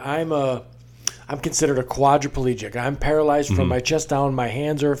much, but I'm considered a quadriplegic. I'm paralyzed from my chest down. My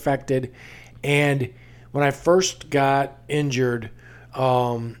hands are affected, and when I first got injured.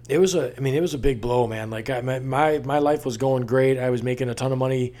 It was a big blow, man. Like my life was going great. I was making a ton of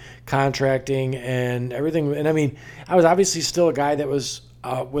money contracting and everything. And I was obviously still a guy that was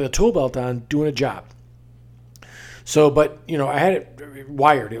with a tool belt on doing a job. So, but I had it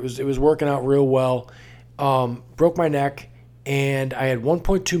wired. It was working out real well. Broke my neck and I had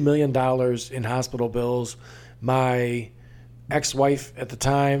 $1.2 million in hospital bills. My ex-wife at the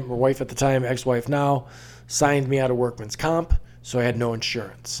time, or wife at the time, ex-wife now, signed me out of workman's comp, so I had no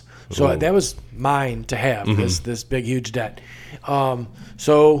insurance. So that was mine to have, this big, huge debt.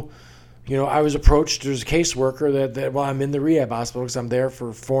 So, I was approached. There's a caseworker that while I'm in the rehab hospital, because I'm there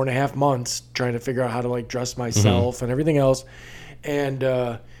for 4.5 months trying to figure out how to, like, dress myself and everything else. And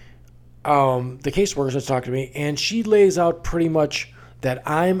the caseworker starts talking to me, and she lays out pretty much that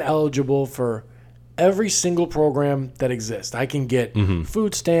I'm eligible for every single program that exists. I can get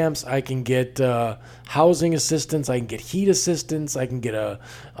food stamps. I can get housing assistance. I can get heat assistance. I can get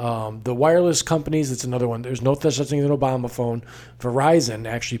the wireless companies. It's another one. There's no such thing as an Obama phone. Verizon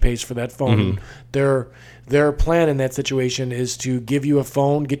actually pays for that phone. Their plan in that situation is to give you a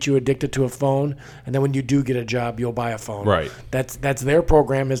phone, get you addicted to a phone, and then when you do get a job, you'll buy a phone. Right. That's their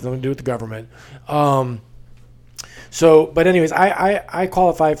program. It has nothing to do with the government. But anyways, I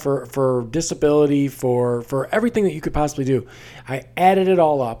qualify for disability, for everything that you could possibly do. I added it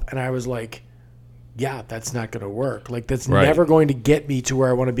all up, and I was like, yeah, that's not going to work. Like, that's never going to get me to where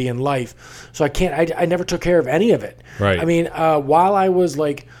I want to be in life. So I never took care of any of it. Right. I mean, while I was,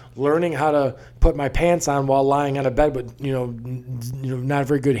 like, learning how to put my pants on while lying on a bed with, not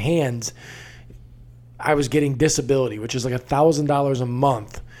very good hands, I was getting disability, which is like $1,000 a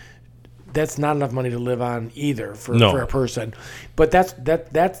month. That's not enough money to live on either for a person. But that's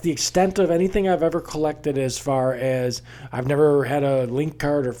the extent of anything I've ever collected, as far as I've never had a link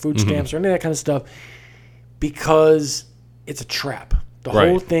card or food stamps or any of that kind of stuff, because it's a trap. The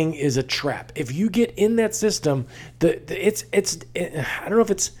whole thing is a trap. If you get in that system, I don't know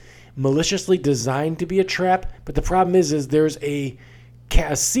if it's maliciously designed to be a trap, but the problem is there's a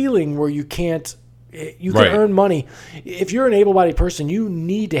ceiling where you can't. You can earn money. If you're an able-bodied person, you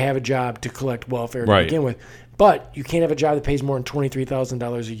need to have a job to collect welfare to begin with. But you can't have a job that pays more than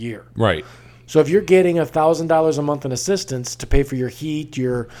 $23,000 a year. Right. So if you're getting $1,000 a month in assistance to pay for your heat,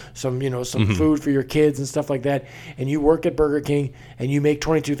 some food for your kids and stuff like that, and you work at Burger King and you make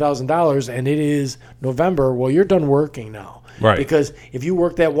 $22,000 and it is November, well, you're done working now. Right. Because if you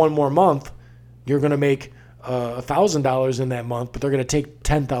work that one more month, you're going to make $1,000 in that month, but they're going to take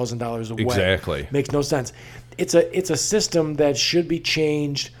 $10,000 away. Exactly. Makes no sense. It's a system that should be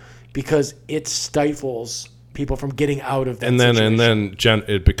changed because it stifles people from getting out of that situation. And then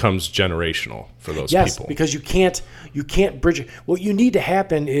it becomes generational for those people. Yes, because you can't bridge it. What you need to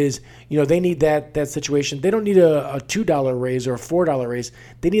happen is, they need that situation. They don't need a $2 raise or a $4 raise.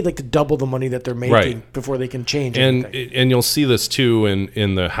 They need like to double the money that they're making before they can change anything. And you'll see this too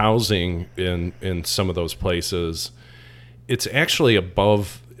in the housing in some of those places. It's actually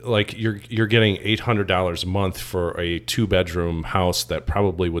above. Like you're getting $800 a month for a 2-bedroom house that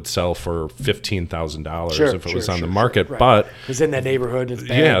probably would sell for $15,000 if it was on the market. Right. But because in that neighborhood, it's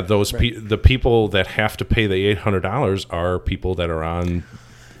bad. Yeah, the people that have to pay the $800 are people that are on.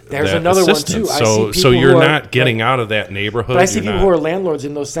 There's another assistance. one too. So you're not getting out of that neighborhood. But I see people who are landlords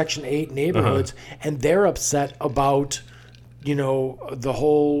in those Section 8 neighborhoods, and they're upset about the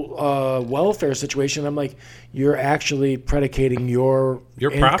whole welfare situation. I'm like, you're actually predicating you're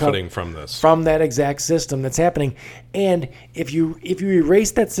profiting from this, from that exact system that's happening. And if you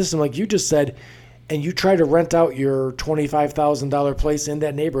erase that system, like you just said, and you try to rent out your $25,000 place in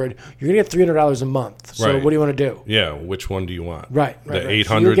that neighborhood, you're gonna get $300 a month. So what do you want to do? Yeah, which one do you want? Right. The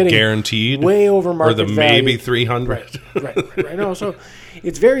 800 so guaranteed, way over market or the value. maybe 300. Right. No, so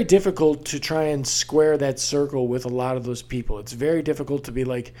it's very difficult to try and square that circle with a lot of those people. It's very difficult to be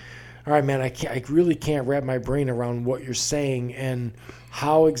like, all right, man, I really can't wrap my brain around what you're saying and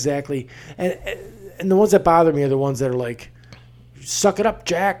how exactly. And the ones that bother me are the ones that are like, suck it up,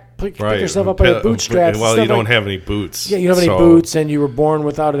 Jack. Pick yourself up by your bootstraps. Well, you don't have any boots. Yeah, you don't have any boots, and you were born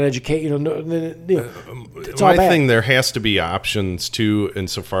without an education. It's all my bad. thing, there has to be options too,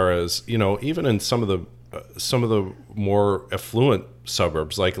 insofar as even in some of the more affluent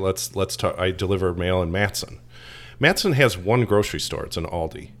suburbs. Like let's talk. I deliver mail in Matson. Matson has one grocery store. It's an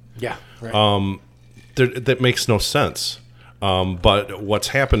Aldi. Yeah. Right. That makes no sense. But what's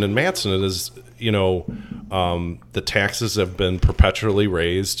happened in Matson is, the taxes have been perpetually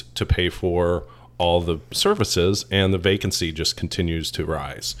raised to pay for all the services, and the vacancy just continues to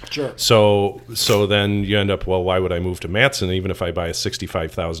rise. Sure. So then you end up, well, why would I move to Matson? Even if I buy a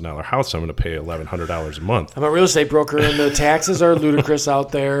 $65,000 house, I'm going to pay $1,100 a month. I'm a real estate broker, and the taxes are ludicrous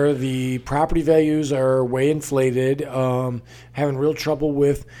out there. The property values are way inflated. Having real trouble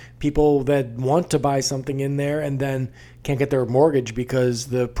with people that want to buy something in there and then can't get their mortgage because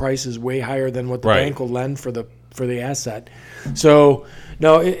the price is way higher than what the bank will lend for the asset. So,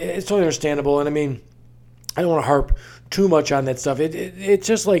 no, it's totally understandable. And I mean, I don't want to harp too much on that stuff. It's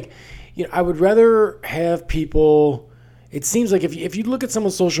just like, I would rather have people, it seems like if you look at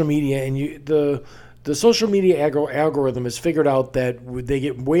someone's social media and the social media algorithm has figured out that they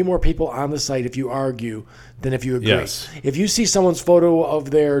get way more people on the site if you argue than if you agree. Yes. If you see someone's photo of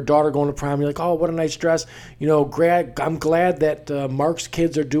their daughter going to prom, you're like, oh, what a nice dress. I'm glad that Mark's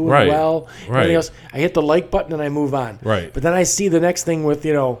kids are doing well. Right. Else. I hit the like button and I move on. Right. But then I see the next thing with,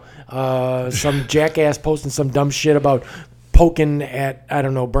 some jackass posting some dumb shit about poking at, I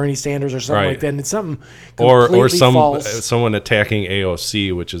don't know, Bernie Sanders or something like that, and it's something completely or false. someone attacking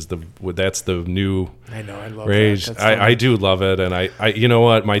AOC, which is that's the new I know, I love rage. that. I do love it, and I you know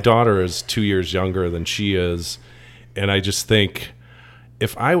what, my daughter is 2 years younger than she is, and I just think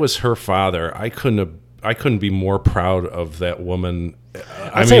if I was her father, I couldn't be more proud of that woman.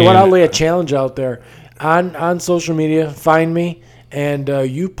 I'll tell you what, I'll lay a challenge out there on social media. Find me and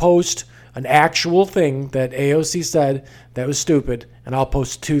you post an actual thing that AOC said that was stupid, and I'll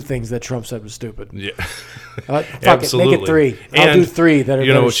post 2 things that Trump said was stupid. Yeah, fuck absolutely. It, make it 3. I'll do 3 that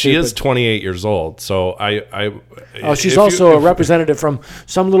are she stupid. is 28 years old, so she's also a representative from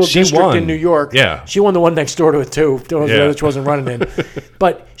some little district in New York. Yeah, she won the one next door to it too. Which wasn't running in,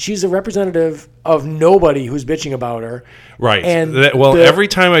 but she's a representative of nobody who's bitching about her. Right. And every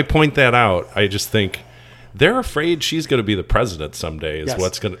time I point that out, I just think they're afraid she's going to be the president someday. It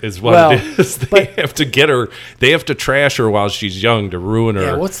is. They have to get her. They have to trash her while she's young to ruin her.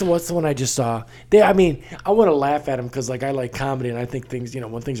 Yeah. What's the one I just saw? I want to laugh at him because I like comedy and I think things.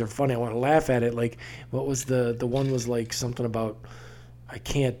 When things are funny, I want to laugh at it. Like, what was the one was like something about, I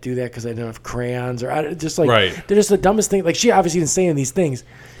can't do that because I don't have crayons, or they're just the dumbest thing. Like, she obviously isn't saying these things,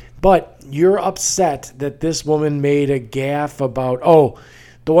 but you're upset that this woman made a gaffe about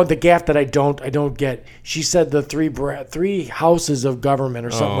the gaffe that I don't get. She said the three houses of government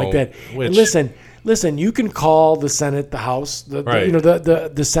or something like that. And listen, you can call the Senate the House,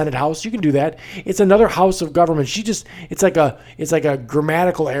 the Senate House. You can do that. It's another house of government. It's like a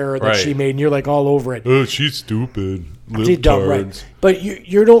grammatical error that she made, and you're like all over it. Oh, she's stupid. She's dumb, right? But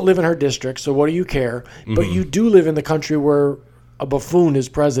you don't live in her district, so what do you care? Mm-hmm. But you do live in the country where a buffoon is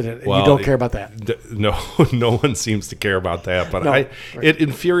president, and you don't care about that. No one seems to care about that. But it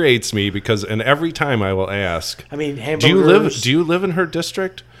infuriates me because, and every time I will ask, hamburgers. Do you live in her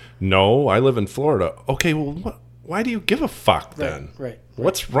district? No, I live in Florida. Okay, well, why do you give a fuck then? Right.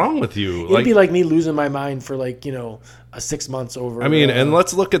 What's wrong with you? It'd be like me losing my mind for 6 months over. And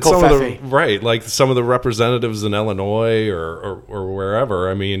let's look at some of the representatives in Illinois or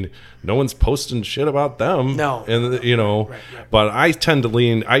wherever. No one's posting shit about them. No, and but I tend to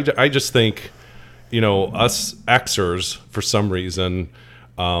lean. I just think, us Xers for some reason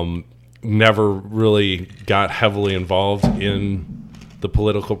never really got heavily involved in the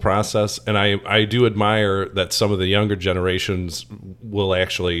political process, and I do admire that some of the younger generations will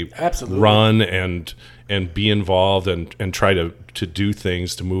actually run and be involved and try to do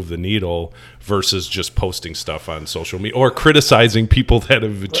things to move the needle versus just posting stuff on social media or criticizing people that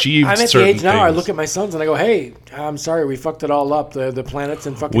have achieved certain things. I'm at the age now, I look at my sons and I go, hey, I'm sorry, we fucked it all up. The planet's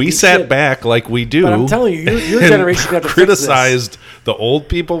in fucking We sat back like we do. But I'm telling you, your generation got to criticized the old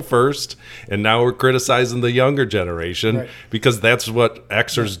people first, and now we're criticizing the younger generation because that's what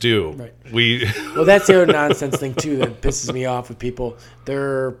Xers do. Right. Well, that's the other nonsense thing too that pisses me off with people.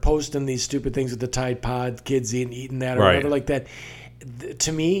 They're posting these stupid things with the Tide Pod, kids eating that or whatever like that.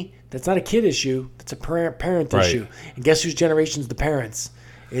 To me, that's not a kid issue. That's a parent issue. And guess whose generation's the parents?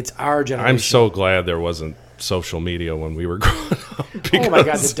 It's our generation. I'm so glad there wasn't social media when we were growing up. Oh my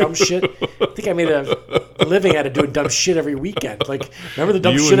God, the dumb shit. I think I made a living out of doing dumb shit every weekend. Like, remember the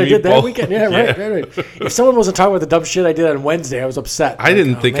dumb shit I did that weekend? Yeah, right. If someone wasn't talking about the dumb shit I did on Wednesday, I was upset. I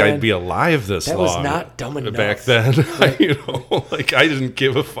didn't think I'd be alive this long. That was not dumb enough. Back then. Right. I didn't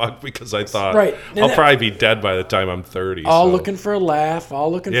give a fuck because I thought I'll probably be dead by the time I'm 30. All looking for a laugh,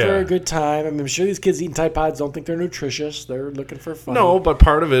 all looking for a good time. I'm sure these kids eating Tide Pods don't think they're nutritious. They're looking for fun. No, but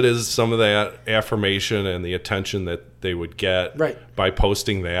part of it is some of that affirmation and the attention that they would get by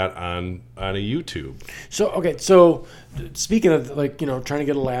posting that on a YouTube. So speaking of trying to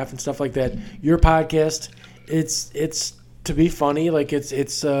get a laugh and stuff like that, your podcast, it's to be funny. Like it's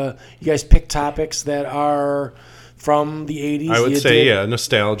you guys pick topics that are from the 80s. I would say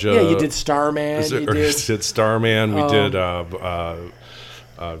nostalgia. Yeah, you did Starman. Did Starman. We did the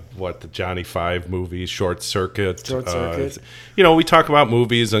Johnny Five movies, Short Circuit. We talk about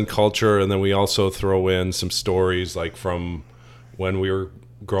movies and culture, and then we also throw in some stories like from when we were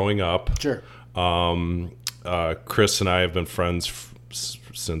growing up. Sure. Chris and I have been friends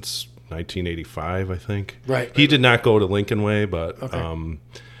since 1985, I think. Right. He did not go to Lincoln Way, but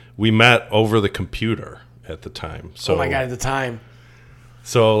we met over the computer at the time. So, oh my God, at the time.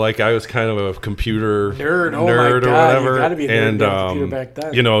 So like I was kind of a computer Nerd. Oh nerd my or God, whatever, you gotta be a nerd and to have a computer back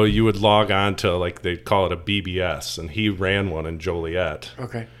then. you know, you would log on to like they'd call it a BBS, and he ran one in Joliet,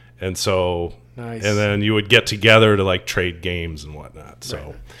 Okay. and so Nice. and then you would get together to like trade games and whatnot. So.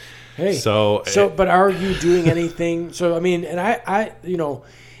 Right. Hey. So, But are you doing anything? So I mean, and I you know,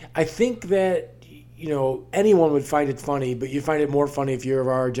 I think that. You know, anyone would find it funny, but you find it more funny if you're of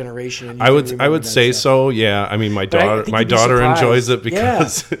our generation. And you I can would remember that say stuff. so. Yeah, I mean, my But I daughter think you'd be surprised. enjoys it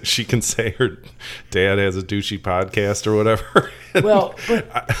because Yeah. she can say her dad has a douchey podcast or whatever. Well,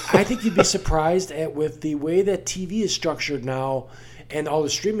 but I think you'd be surprised at with the way that TV is structured now, and all the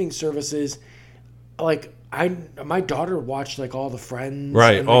streaming services. Like my daughter watched like all the Friends,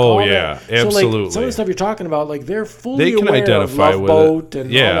 Right. and, like, Oh, all yeah. that. So, like, Absolutely. some of the stuff you're talking about, like they're fully They can aware identify of Love with Boat it. and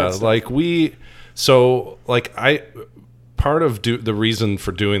all Yeah, that stuff. like part of the reason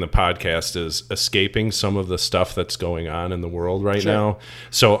for doing the podcast is escaping some of the stuff that's going on in the world right Sure. now.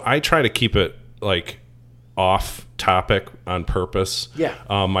 So I try to keep it like off topic on purpose. Yeah.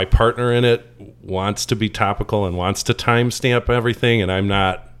 My partner in it wants to be topical and wants to timestamp everything, and I'm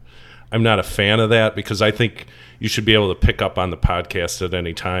not a fan of that because I think you should be able to pick up on the podcast at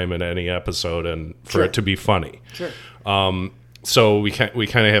any time in any episode and for Sure. it to be funny. Sure. So we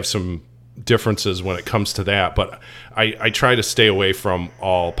kind of have some differences when it comes to that, but I try to stay away from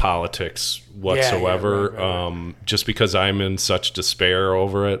all politics whatsoever, right. just because I'm in such despair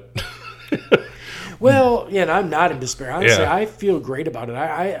over it. Well, yeah, and I'm not in despair. Honestly, Yeah. I feel great about it.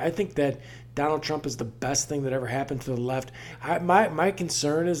 I think that Donald Trump is the best thing that ever happened to the left. My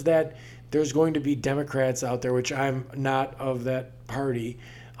concern is that there's going to be Democrats out there, which I'm not of that party,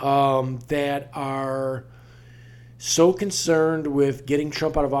 that are so concerned with getting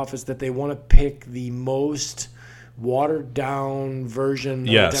Trump out of office that they want to pick the most watered down version of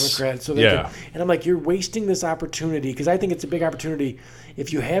Yes. a Democrat. So they Yeah. can, and I'm like, you're wasting this opportunity because I think it's a big opportunity.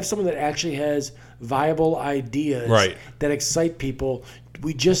 If you have someone that actually has viable ideas Right. that excite people,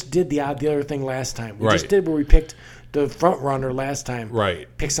 we just did the other thing last time. We Right. just did where we picked the front runner last time. Right.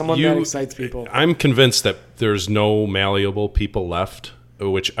 Pick someone that excites people. I'm convinced that there's no malleable people left,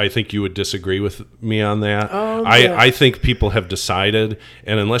 which I think you would disagree with me on that. Yeah. I think people have decided,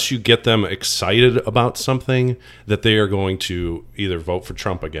 and unless you get them excited about something, that they are going to either vote for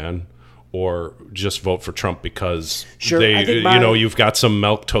Trump again or just vote for Trump because Sure, I think you've got some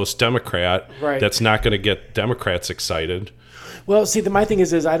milquetoast Democrat Right. that's not going to get Democrats excited. Well, see, my thing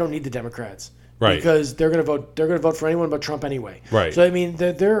is I don't need the Democrats, Right. Because they're going to vote. They're going to vote for anyone but Trump anyway. Right. So I mean,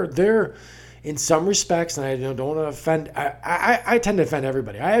 they're in some respects, and I don't want to offend. I tend to offend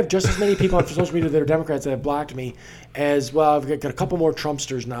everybody. I have just as many people on social media that are Democrats that have blocked me, as well. I've got a couple more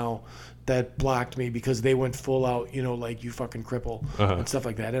Trumpsters now that blocked me because they went full out, like you fucking cripple and stuff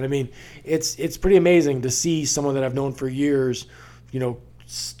like that. And I mean, it's pretty amazing to see someone that I've known for years,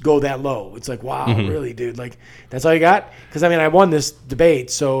 go that low. It's like, wow, really, dude? Like, that's all you got? Because I mean, I won this debate,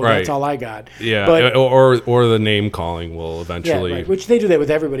 so Right. that's all I got. Yeah, but or the name calling will eventually. right, which they do that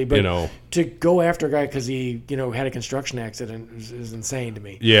with everybody. But You know. to go after a guy because he, had a construction accident is insane to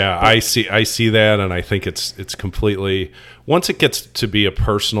me. Yeah, I see that, and I think it's completely. Once it gets to be a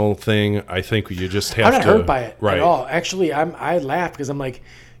personal thing, I think you just have I'm not to. hurt by it right. at all. Actually, I laughed because I'm like,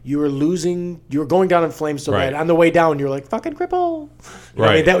 you were going down in flames so Right. bad. On the way down, you're like, fucking cripple. You know what I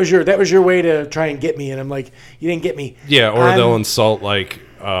Right. mean, that was your way to try and get me, and I'm like, you didn't get me. Yeah, or I'm- they'll insult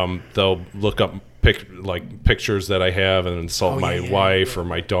they'll look up pictures that I have and insult my wife or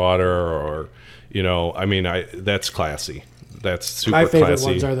my daughter or I mean that's classy. That's super My favorite classy.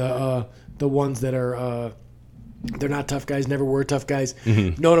 ones are the ones that are they're not tough guys, never were tough guys.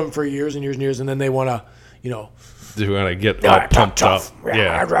 Mm-hmm. Known them for years and years and years, and then they want to, Do want to get all pumped up?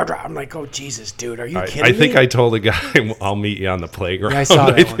 Yeah. I'm like, oh Jesus, dude, are you kidding I think me? I told a guy I'll meet you on the playground. Yeah, I saw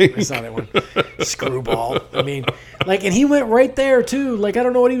that one. think. I saw that one. Screwball. I mean, and he went right there too. Like, I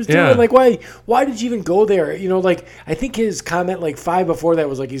don't know what he was doing. Yeah. Like, why did you even go there? I think his comment 5 before that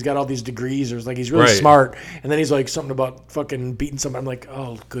was like he's got all these degrees or it's like he's really Right. smart. And then he's like something about fucking beating somebody. I'm like,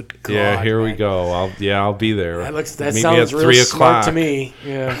 oh, good God. Yeah, here we man. go. I'll be there. That Meet sounds me real at 3 smart o'clock. to me.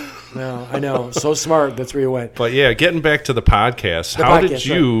 Yeah. No, I know. So smart. That's where you went. But yeah, getting back to the podcast, how did podcast,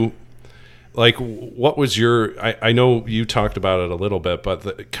 you what was your I know you talked about it a little bit,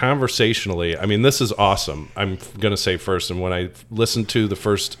 but conversationally, I mean, this is awesome. I'm going to say first, and when I listened to the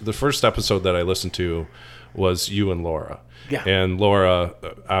first episode that I listened to was you and Laura. Yeah. And Laura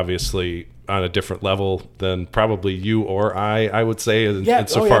obviously on a different level than probably you or I would say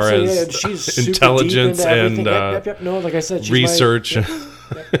insofar absolutely, as yeah. She's super intelligence deep into everything. and Yep. No, like I said, she's research.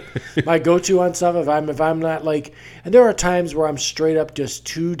 My go-to on stuff if I'm not like, and there are times where I'm straight up just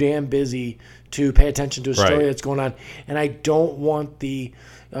too damn busy to pay attention to a story that's going on, and I don't want the.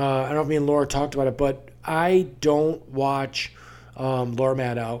 I don't know if me and Laura talked about it, but I don't watch Laura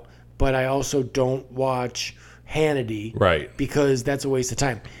Maddow, but I also don't watch Hannity, Right. Because that's a waste of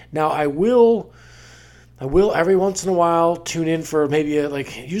time. Now I will every once in a while tune in for maybe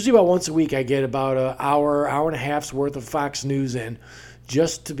usually about once a week I get about an hour and a half's worth of Fox News in,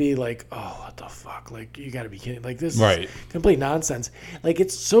 just to be like, oh, what the fuck? Like, you got to be kidding! Like, this is complete nonsense. Like,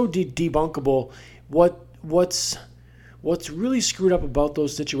 it's so debunkable. What's really screwed up about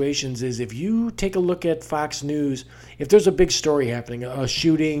those situations is if you take a look at Fox News, if there's a big story happening, a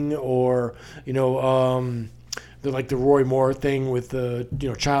shooting or the Roy Moore thing with the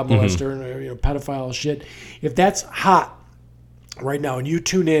child molester and pedophile shit, if that's hot right now and you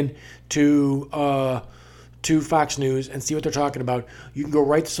tune in to Fox News and see what they're talking about, you can go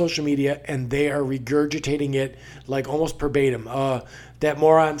right to social media and they are regurgitating it like almost verbatim. That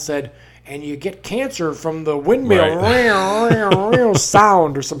moron said, and you get cancer from the windmill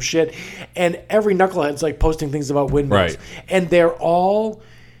sound or some shit. And every knucklehead's like posting things about windmills. Right. And they're all,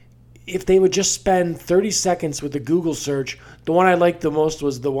 if they would just spend 30 seconds with the Google search, the one I liked the most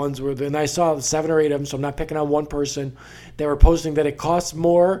was the ones where, and I saw 7 or 8 of them, so I'm not picking on one person, they were posting that it costs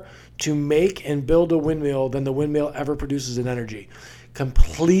more to make and build a windmill than the windmill ever produces in energy.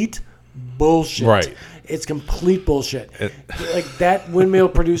 Complete bullshit. Right. It's complete bullshit. Like, that windmill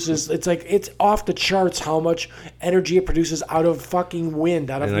produces, it's off the charts how much energy it produces out of fucking wind,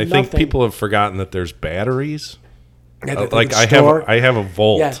 out of nothing. And I think people have forgotten that there's batteries. Yeah, I have a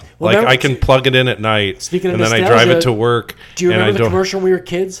Volt. Yeah. Well, I can plug it in at night, Speaking of and then I nostalgia, drive it to work. Do you remember the commercial when we were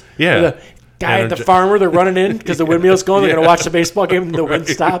kids? Yeah. Where the guy at the farmer, they're running in because the windmill's going. They're going to watch the baseball game and the wind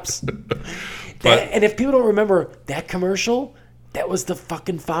stops. And if people don't remember that commercial, that was the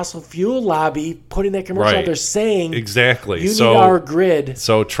fucking fossil fuel lobby putting that commercial out there saying, exactly. You need our grid.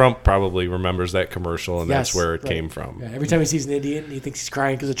 So Trump probably remembers that commercial, and that's where it came from. Yeah, every time he sees an Indian, he thinks he's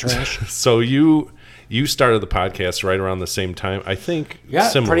crying because of trash. So you started the podcast right around the same time, I think. Yeah,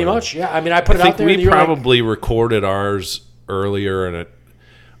 similar. Pretty much. Yeah, I mean, I put it out there. We probably recorded ours earlier, and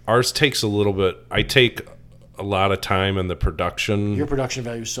ours takes a little bit. I take a lot of time in the production. Your production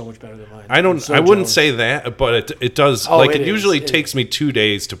value is so much better than mine. I wouldn't say that, but it does. It usually is. takes me 2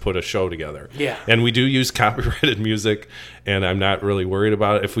 days to put a show together. Yeah. And we do use copyrighted music, and I'm not really worried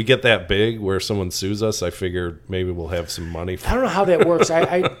about it. If we get that big where someone sues us, I figure maybe we'll have some money. I don't know how that works.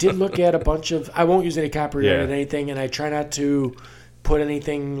 I did look at a bunch of, I won't use any copyrighted anything, and I try not to put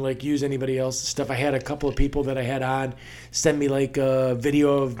anything, use anybody else's stuff. I had a couple of people that I had on send me a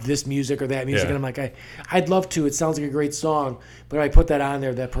video of this music or that music, and I'm like, I'd love to. It sounds like a great song, but if I put that on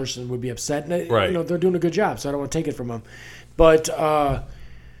there, that person would be upset. And they're doing a good job, so I don't want to take it from them. But I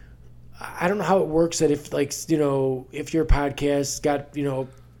don't know how it works that if if your podcast got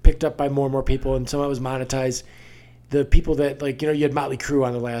picked up by more and more people and somehow it was monetized, the people that you had Motley Crue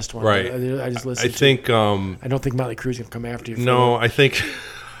on the last one, right? I just listened. I don't think Motley Crue's gonna come after you. No, I think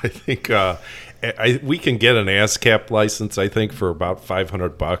we can get an ASCAP license. I think for about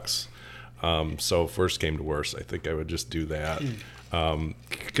 $500. So if worst came to worst, I think I would just do that.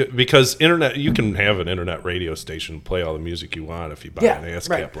 Because internet, you can have an internet radio station play all the music you want if you buy an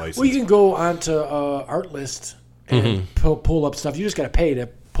ASCAP license. Well, you can go onto Artlist and pull up stuff. You just got to pay to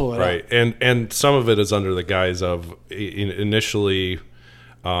pull it up. Right, and some of it is under the guise of initially,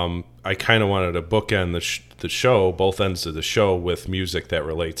 I kind of wanted to bookend the show, both ends of the show, with music that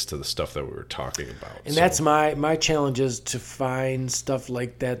relates to the stuff that we were talking about. And that's my challenge, is to find stuff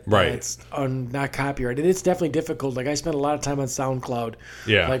like that that's not copyrighted. It's definitely difficult. I spend a lot of time on SoundCloud,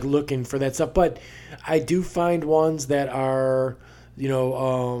 looking for that stuff. But I do find ones that are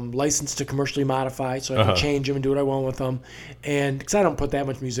licensed to commercially modify, so I can change them and do what I want with them. And because I don't put that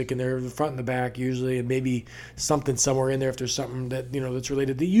much music in there, the front and the back usually, and maybe something somewhere in there if there's something that that's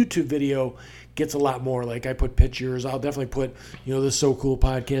related. The YouTube video gets a lot more. I put pictures. I'll definitely put the So Cool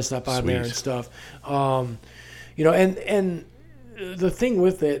podcast up on there and stuff. And the thing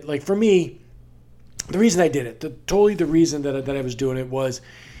with it, for me, the reason I did it, the reason that I was doing it was,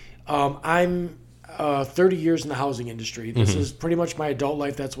 I'm 30 years in the housing industry. This is pretty much my adult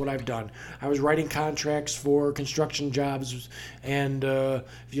life. That's what I've done. I was writing contracts for construction jobs and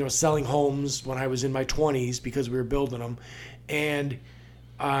selling homes when I was in my 20s because we were building them. And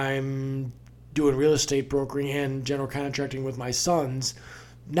I'm doing real estate brokering and general contracting with my sons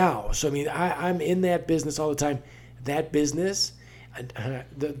now. So, I'm in that business all the time. That business,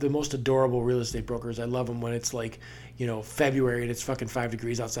 the most adorable real estate brokers. I love them when it's like, February and it's fucking 5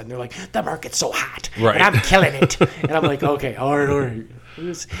 degrees outside, and they're like, the market's so hot, Right. and I'm killing it. And I'm like, okay, all right.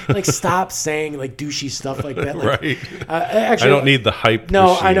 Just, like, stop saying like douchey stuff like that. Like, Right. Actually, I don't need the hype. No,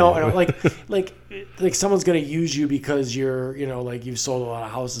 machine. I know. Like someone's gonna use you because you're, like you've sold a lot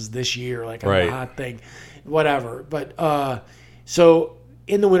of houses this year, like on Right. a hot thing, whatever. But so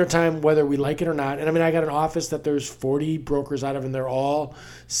in the wintertime, whether we like it or not, and I mean, I got an office that there's 40 brokers out of, and they're all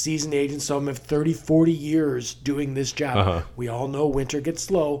seasoned agents. Some have 30, 40 years doing this job. We all know winter gets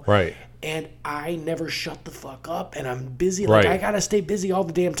slow. Right. And I never shut the fuck up, and I'm busy. Like, Right. I gotta stay busy all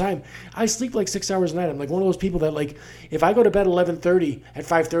the damn time. I sleep like 6 hours a night. I'm like one of those people that, like, if I go to bed 11:30, at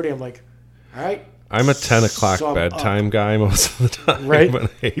 5:30, I'm like, all right. I'm a 10 o'clock So I'm bedtime guy most of the time. Right. But I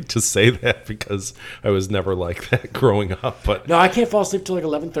hate to say that because I was never like that growing up. But No, I can't fall asleep till like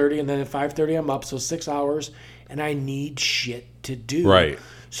 11:30, and then at 5:30 I'm up, so 6 hours, and I need shit to do. Right.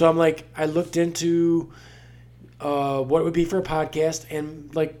 So I'm like, I looked into what it would be for a podcast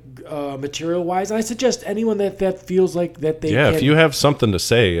and like material wise, and I suggest anyone that feels like that they yeah, can if you have something to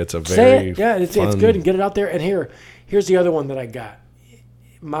say, it's a say very it. Yeah, it's fun- good, and get it out there. And here's the other one that I got.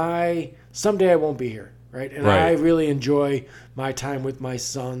 Someday I won't be here, right? And Right. I really enjoy my time with my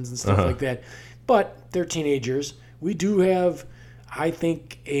sons and stuff like that. But they're teenagers. We do have, I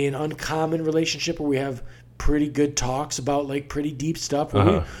think, an uncommon relationship where we have pretty good talks about like pretty deep stuff.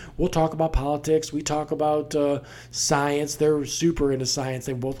 Where we'll talk about politics. We talk about science. They're super into science.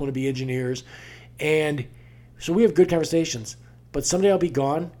 They both want to be engineers. And so we have good conversations. But someday I'll be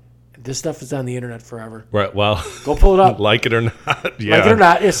gone. This stuff is on the internet forever. Right. Well, Go pull it up. like it or not. Yeah. Like it or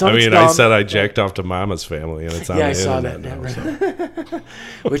not, if I something's mean, I dumb- said I jacked off to Mama's family, and it's on Yeah, the I saw internet that. now,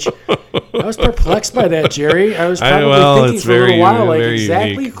 so. Which I was perplexed by that, Jerry. I was probably thinking it's for a very, little while, like very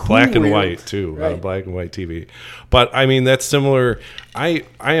exactly unique. who Black and we're- white too, Right. black and white TV. But I mean, that's similar. I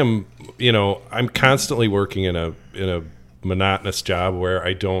am, I'm constantly working in a monotonous job where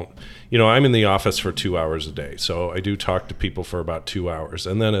I don't, I'm in the office for 2 hours a day, so I do talk to people for about 2 hours,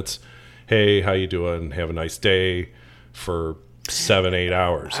 and then it's, hey, how you doing? Have a nice day, for 7-8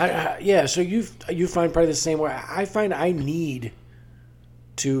 hours. Yeah, so you find probably the same way. I find I need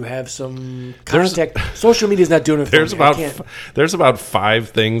to have some contact. Social media's not doing it for There's me. I about can't. there's about 5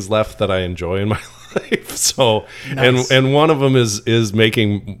 things left that I enjoy in my life. So Nice. and one of them is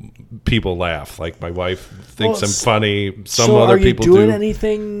making people laugh. Like my wife thinks Well, I'm funny. Some so other are you people doing do.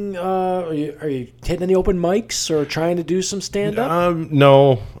 anything? Are you hitting any open mics or trying to do some stand up?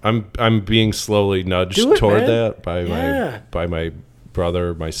 No, I'm being slowly nudged Do it, toward man. that by Yeah. my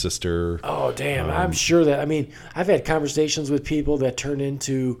brother, my sister. Oh, damn. I'm sure that, I've had conversations with people that turn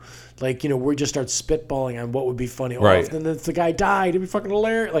into, like, we just start spitballing on what would be funny. Oh, Right. if then the guy died, it'd be fucking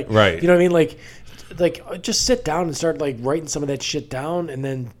hilarious. Like, Right. You know what I mean? Like just sit down and start, like, writing some of that shit down and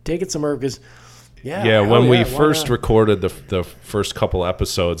then take it somewhere because, Yeah, hell when we why first not? recorded the first couple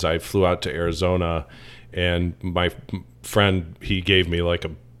episodes, I flew out to Arizona, and my friend, he gave me like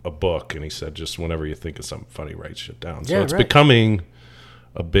a book, and he said, just whenever you think of something funny, write shit down. So Yeah, it's right. becoming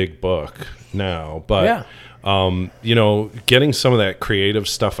a big book now, but Yeah. getting some of that creative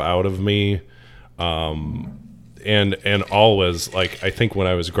stuff out of me, and always, like, I think when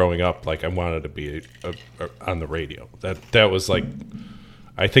I was growing up, like, I wanted to be on the radio. That was like,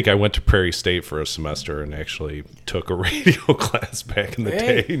 I think I went to Prairie State for a semester and actually took a radio class back in the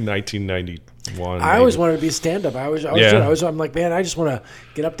Hey. day, 1991. I always wanted to be a stand-up. Yeah. I'm like, man, I just want to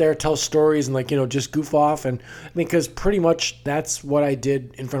get up there, tell stories, and just goof off. And because pretty much that's what I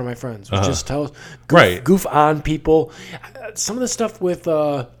did in front of my friends, was just goof on people. Some of the stuff with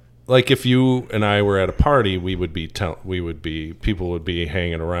like if you and I were at a party, people would be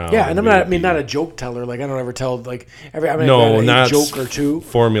hanging around. yeah, and I'm we not. would Not a joke teller. Like I don't ever tell like every. I no, a not joke or two.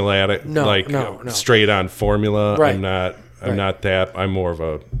 formulatic. No, like no. straight on formula. Right. I'm not. I'm Right. not that. I'm more of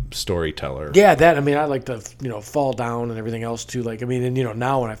a storyteller. Yeah, that. I like to fall down and everything else too. Like and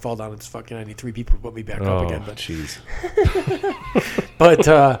now when I fall down, it's fucking I need 3 people to put me back up Oh, again. But jeez.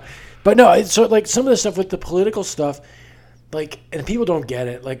 but no. So like some of the stuff with the political stuff. Like, and people don't get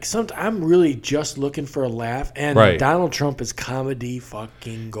it. Like, I'm really just looking for a laugh, and Right. Donald Trump is comedy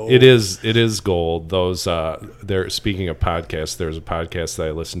fucking gold. It is gold. Those they're speaking of podcasts, there's a podcast that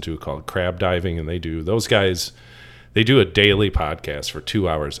I listen to called Crab Diving, and those guys do a daily podcast for 2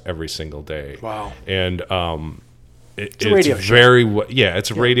 hours every single day. Wow. And it's a radio show.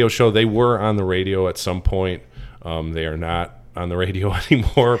 it's a radio show. They were on the radio at some point. They are not on the radio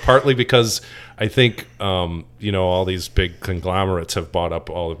anymore, partly because I think all these big conglomerates have bought up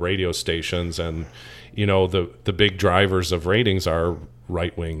all the radio stations, and the big drivers of ratings are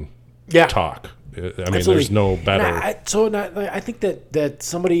right-wing talk. I mean, Absolutely. there's no better. I think that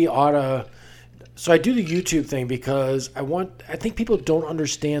somebody ought to. So I do the YouTube thing because I think people don't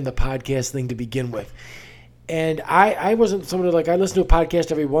understand the podcast thing to begin with. And I wasn't somebody like I listen to a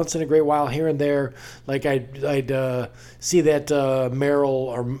podcast every once in a great while here and there. Like I'd see that Merrill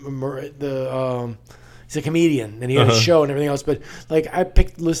or he's a comedian and he had a show and everything else. But like I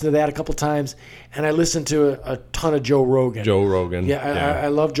listen to that a couple times, and I listen to a ton of Joe Rogan. I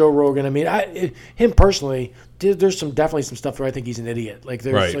love Joe Rogan. I mean, him personally, there's definitely some stuff where I think he's an idiot. Like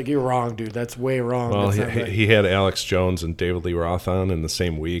there's like, you're wrong, dude. That's way wrong. Well, he had Alex Jones and David Lee Roth on in the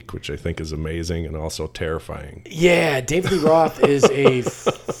same week, which I think is amazing and also terrifying. Yeah, David Lee Roth is a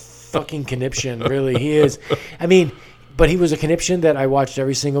fucking conniption. Really, he is. I mean. But he was a conniption that I watched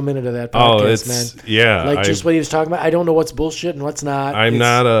every single minute of that podcast, man. Yeah. Like just what he was talking about. I don't know what's bullshit and what's not. I'm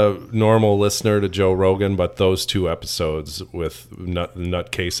not a normal listener to Joe Rogan, but those two episodes with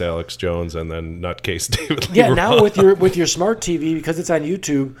Nutcase Alex Jones and then Nutcase David Lee Roth. Now with your smart TV, because it's on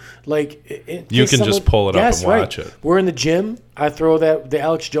YouTube, like you can just pull it up and watch it. We're in the gym. I throw the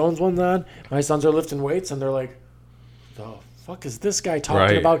Alex Jones ones on. My sons are lifting weights, and they're like, oh, fuck is this guy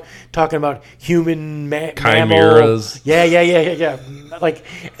talking about? Talking about human chimeras. Yeah. Like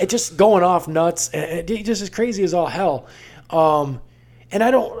it just going off nuts. And it just as crazy as all hell. And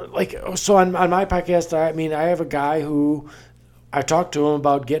I don't like. So on my podcast, I mean, I have a guy who I talked to him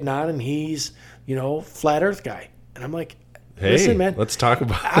about getting on, and he's flat Earth guy, and I'm like, hey, listen, man, let's talk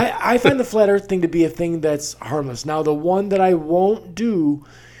about. I find the flat Earth thing to be a thing that's harmless. Now, the one that I won't do.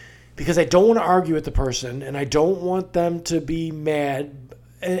 Because I don't want to argue with the person, and I don't want them to be mad.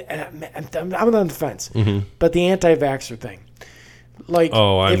 I'm on the fence. Mm-hmm. But the anti-vaxxer thing. Like,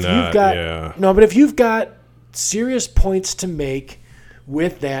 but if you've got serious points to make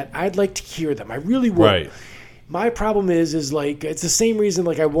with that, I'd like to hear them. I really would. Right. My problem is like, it's the same reason,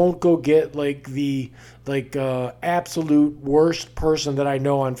 like, I won't go get, like, the, like, absolute worst person that I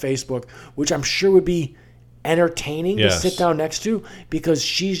know on Facebook, which I'm sure would be entertaining to sit down next to, because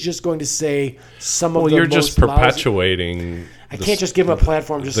she's just going to say some of the most you're just perpetuating. I can't just give them a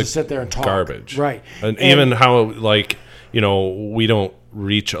platform just to sit there and talk. Garbage. Right. And even how, like, we don't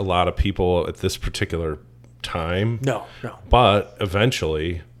reach a lot of people at this particular time. No. But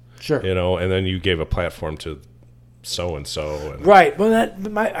eventually, sure. And then you gave a platform to so-and-so. Right. Well,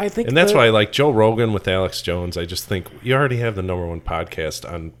 I think... And that's why, like, Joe Rogan with Alex Jones, I just think you already have the number one podcast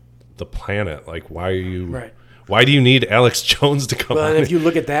on the planet. Like, why are you... Right. Why do you need Alex Jones to come on? Well, and if you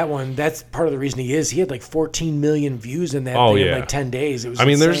look at that one, that's part of the reason he is. He had like 14 million views in that thing in like 10 days. It was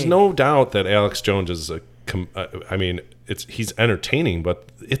insane. There's no doubt that Alex Jones is he's entertaining, but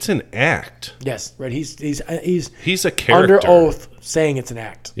it's an act. Yes, right. He's a character. Under oath saying it's an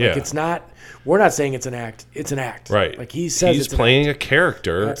act. Yeah. Like it's not... We're not saying it's an act. It's an act. Right. Like he says he's playing a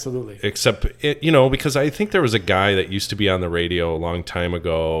character. Absolutely. Except, because I think there was a guy that used to be on the radio a long time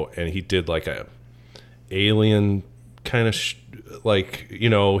ago, and he did like a alien kind of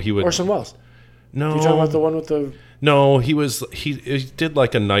he would... Orson Welles. No. You talking about the one with the... No, he did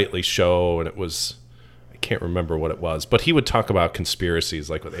like a nightly show, and it was... Can't remember what it was, but he would talk about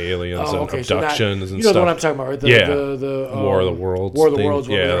conspiracies like with aliens and abductions and stuff. The one I'm talking about, right? The War of the Worlds. War of the Worlds.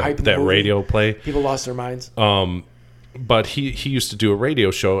 That radio play. People lost their minds. But he used to do a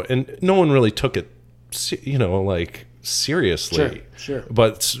radio show, and no one really took it, seriously. Sure.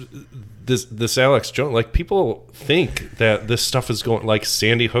 But this Alex Jones, like, people think that this stuff is going, like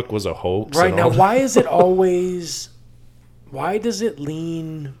Sandy Hook was a hoax. Right now, why is it always? Why does it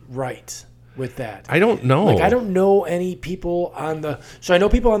lean right? With that, I don't know. Like, I don't know any people on the... So I know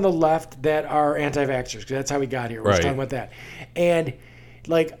people on the left that are anti-vaxxers, because that's how we got here. We're just talking about that. And,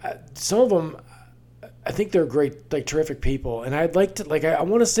 like, some of them, I think they're great, like, terrific people. And I'd like to, like, I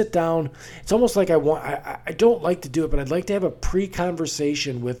want to sit down. It's almost like I don't like to do it, but I'd like to have a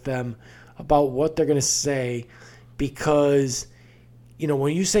pre-conversation with them about what they're going to say. Because,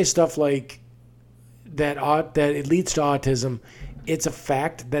 when you say stuff like that it leads to autism... It's a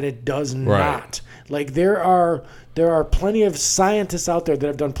fact that it does not. Like, there are plenty of scientists out there that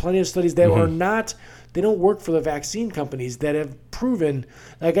have done plenty of studies that are not... They don't work for the vaccine companies that have proven...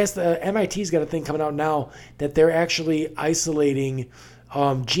 I guess the MIT's got a thing coming out now that they're actually isolating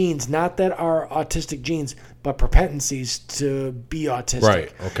genes, not that are autistic genes, but propensities to be autistic.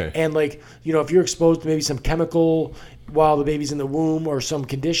 Right, okay. And, like, if you're exposed to maybe some chemical while the baby's in the womb or some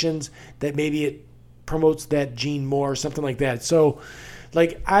conditions that maybe it promotes that gene more or something like that. So,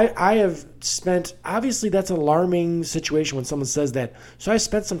 like, I have spent... Obviously, that's an alarming situation when someone says that. So I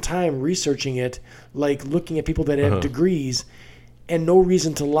spent some time researching it, like, looking at people that have degrees and no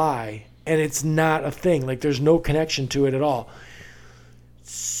reason to lie. And it's not a thing. Like, there's no connection to it at all.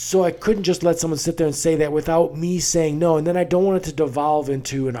 So I couldn't just let someone sit there and say that without me saying no. And then I don't want it to devolve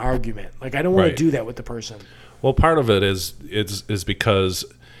into an argument. Like, I don't want to do that with the person. Well, part of it is because,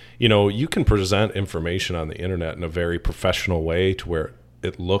 you can present information on the internet in a very professional way to where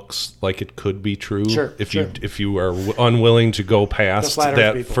it looks like it could be true. Sure, if you are unwilling to go past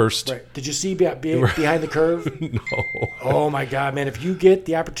that people. First. Right. Did you see Behind the Curve? No. Oh my God, man! If you get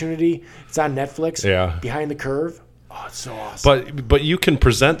the opportunity, it's on Netflix. Yeah. Behind the Curve. Oh, it's so awesome. But you can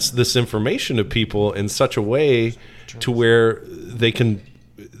present this information to people in such a way to where they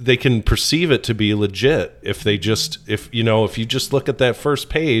can perceive it to be legit if you just look at that first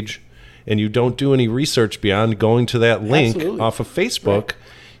page and you don't do any research beyond going to that link off of Facebook, right.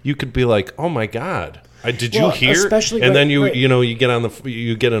 You could be like, "Oh my God, did you hear?" And then you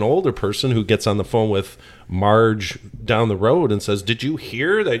get an older person who gets on the phone with Marge down the road and says, "Did you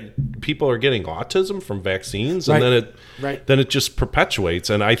hear that people are getting autism from vaccines?" And then it just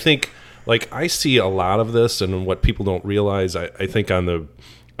perpetuates. And I think, like, I see a lot of this, and what people don't realize, I think on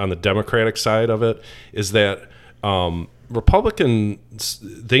the Democratic side of it, is that Republicans,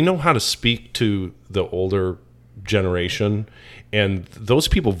 they know how to speak to the older generation, and those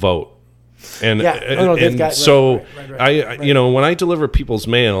people vote. And when I deliver people's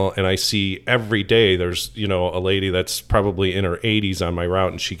mail and I see every day there's a lady that's probably in her 80s on my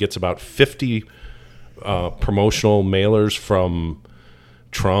route, and she gets about 50 promotional mailers from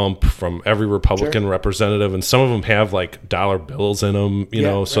Trump, from every Republican representative, and some of them have like dollar bills in them,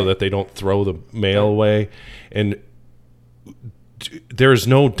 so that they don't throw the mail away. And there's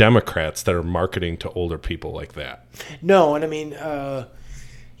no Democrats that are marketing to older people like that. No, and I mean, don't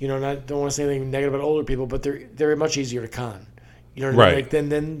want to say anything negative about older people, but they're much easier to con. You know what I mean? Like,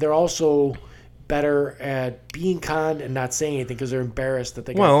 then they're also better at being conned and not saying anything because they're embarrassed that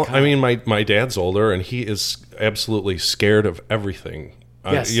they got conned. I mean, my dad's older, and he is absolutely scared of everything.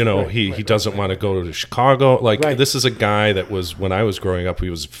 Yes, he doesn't want to go to Chicago. This is a guy that was, when I was growing up, he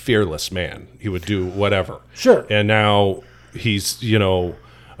was a fearless man. He would do whatever. Sure. And now he's, you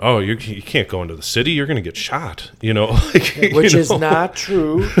can't go into the city. You're going to get shot, Which is not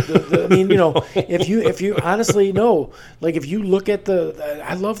true. If you honestly know, like, if you look at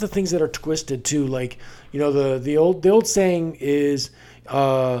I love the things that are twisted too. Like, the old saying is,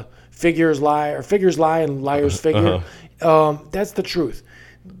 figures lie and liars figure. That's the truth.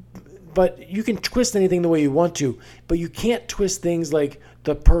 But you can twist anything the way you want to, but you can't twist things like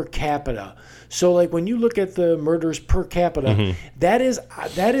the per capita. So, like, when you look at the murders per capita, that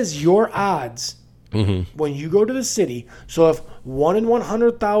is your odds when you go to the city. So if 1 in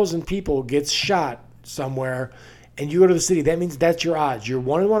 100,000 people gets shot somewhere and you go to the city, that means that's your odds. You're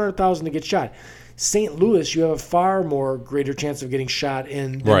 1 in 100,000 to get shot. St. Louis, you have a far more greater chance of getting shot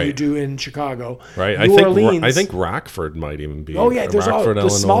than you do in Chicago. Right. Orleans, I think Rockford might even be. Oh yeah, there's Rockford, the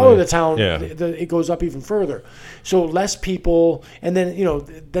smaller the town, it goes up even further. So less people, and then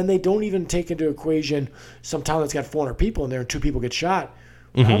then they don't even take into equation some town that's got 400 people in there and 2 people get shot.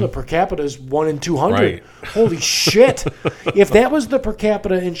 Now the per capita is 1 in 200. Right. Holy shit! If that was the per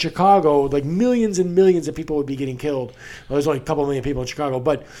capita in Chicago, like, millions and millions of people would be getting killed. Well, there's only a couple million people in Chicago,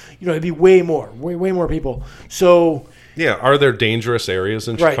 but it'd be way more people. So yeah, are there dangerous areas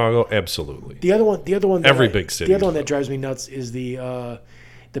in Chicago? Absolutely. The other one. Every big city. The other one that drives me nuts is the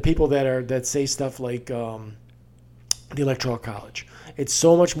people that say stuff like the Electoral College. It's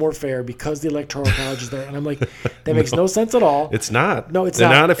so much more fair because the Electoral College is there, and I'm like, that makes no sense at all. It's not. No, it's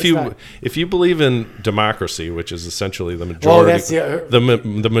not. If you believe in democracy, which is essentially the majority,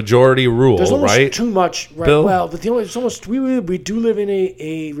 the majority rule, there's almost right? Too much, right? Bill? Well, it's almost we do live in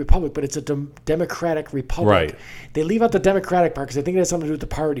a republic, but it's a democratic republic. Right. They leave out the democratic part because I think it has something to do with the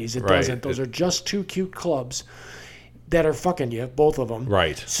parties. It right. doesn't. Those are just 2 cute clubs that are fucking you, both of them.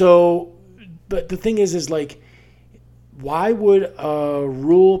 Right. So, but the thing is like, why would a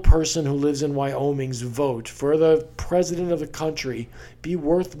rural person who lives in Wyoming's vote for the president of the country be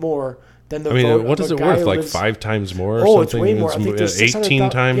worth more than the vote what of does a it guy worth? who Like lives, 5 times more or something? something? Oh, it's way more. I think there's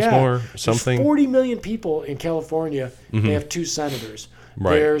 18 times more, something. There's 40 million people in California. They have 2 senators.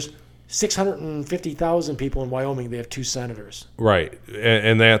 Right. There's 650,000 people in Wyoming. They have 2 senators. Right,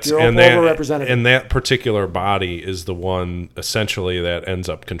 and that particular body is the one essentially that ends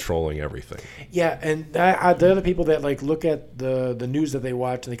up controlling everything. Yeah, and the other people that like look at the news that they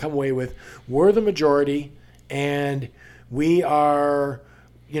watch and they come away with, we're the majority, and we are,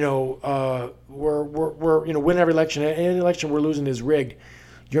 we're win every election. Any election we're losing is rigged.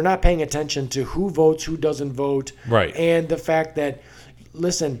 You're not paying attention to who votes, who doesn't vote, right? And the fact that,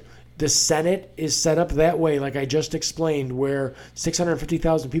 listen, the Senate is set up that way, like I just explained, where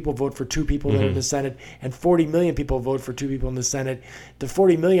 650,000 people vote for two people that are in the Senate, and 40 million people vote for two people in the Senate. The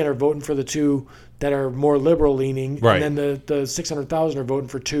 40 million are voting for the two that are more liberal leaning, right. and then the 600,000 are voting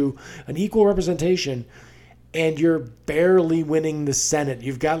for two. An equal representation, and you're barely winning the Senate.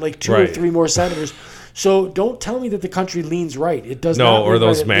 You've got like two or three more senators. So don't tell me that the country leans right. It does not. No, or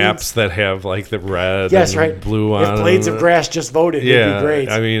those right. maps that have like the red and blue on them. If Blades of Grass just voted, it'd be great.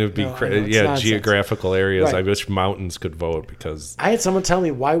 I mean, it'd be nonsense. Geographical areas. Right. I wish mountains could vote because... I had someone tell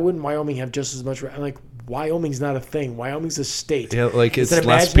me, why wouldn't Wyoming have just as much... I'm like, Wyoming's not a thing. Wyoming's a state. Yeah, like it's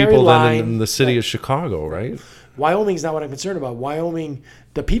less people than in the city of Chicago, right? Wyoming's not what I'm concerned about. Wyoming,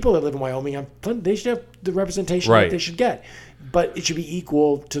 the people that live in Wyoming, they should have the representation that they should get. But it should be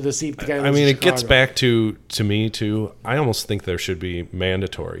equal to the seat. The guy who lives in Chicago. It gets back to me too. I almost think there should be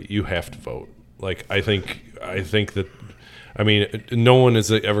mandatory. You have to vote. Like I think that. I mean, no one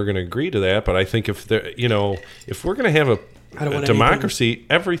is ever going to agree to that. But I think if we're going to have a democracy,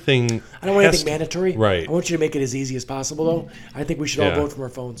 everything. I don't want anything mandatory. Right. I want you to make it as easy as possible, though. I think we should all vote from our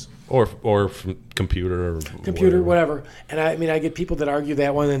phones. Or from computer. Whatever. And I get people that argue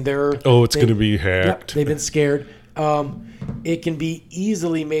that one, and it's going to be hacked. Yep, they've been scared. It can be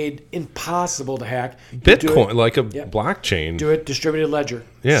easily made impossible to hack. Bitcoin, like a blockchain. Do it distributed ledger.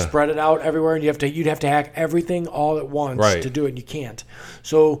 Yeah. Spread it out everywhere, and you'd have to hack everything all at once to do it, and you can't.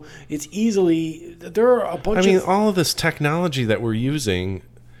 So it's easily... There are a bunch of... all of this technology that we're using...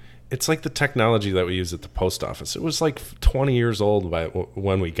 It's like the technology that we use at the post office. It was like 20 years old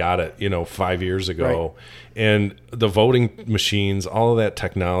when we got it, 5 years ago. Right. And the voting machines, all of that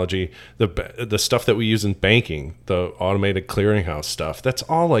technology, the stuff that we use in banking, the automated clearinghouse stuff, that's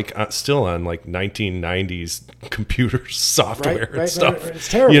all like still on like 1990s computer software and stuff. Right. It's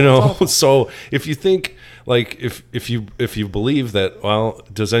terrible. So if you think like if you believe that, well,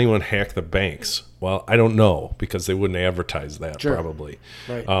 does anyone hack the banks? Well, I don't know because they wouldn't advertise that probably.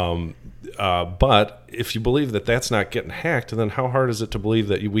 Right. But if you believe that that's not getting hacked, then how hard is it to believe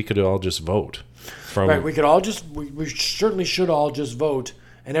that we could all just vote? We could all just we certainly should all just vote,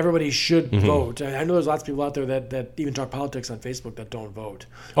 and everybody should vote. I know there's lots of people out there that even talk politics on Facebook that don't vote.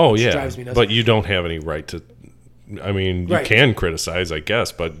 Oh yeah, drives me nuts. But you don't have any right to. I mean, you can criticize, I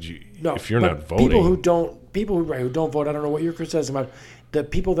guess, but if you're not voting, people who don't vote, I don't know what you're criticizing about. The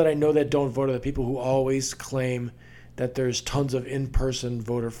people that I know that don't vote are the people who always claim that there's tons of in-person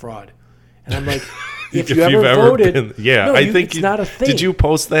voter fraud. And I'm like, if you ever voted... I think it's not a thing. Did you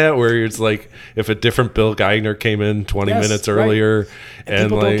post that where it's like if a different Bill Geithner came in 20 minutes earlier? And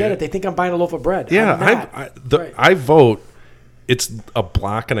people don't get it. They think I'm buying a loaf of bread. Yeah, I vote. It's a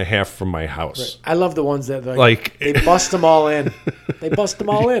block and a half from my house. Right. I love the ones that they bust them all in. They bust them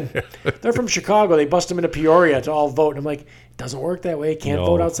all in. They're from Chicago. They bust them into Peoria to all vote. And I'm like, it doesn't work that way. Can't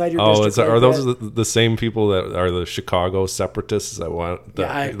vote outside your district. Are those the same people that are the Chicago separatists that want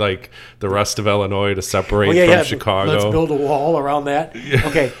like the rest of Illinois to separate from Chicago? Let's build a wall around that. Yeah.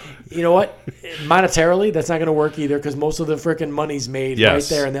 Okay. You know what? Monetarily, that's not going to work either because most of the freaking money's made right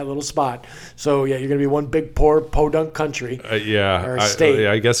there in that little spot. So, you're going to be one big poor podunk country. Or state.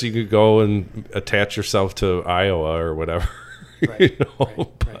 I guess you could go and attach yourself to Iowa or whatever. Right.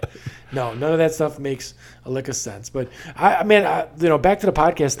 Right. No, none of that stuff makes a lick of sense. But, back to the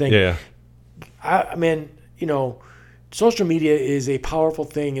podcast thing. Yeah. Social media is a powerful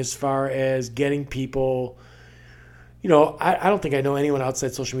thing as far as getting people... I don't think I know anyone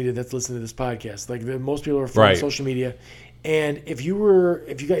outside social media that's listening to this podcast. Like most people are from social media, and if you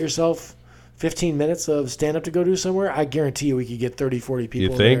got yourself 15 minutes of stand-up to go do somewhere, I guarantee you we could get 30, 40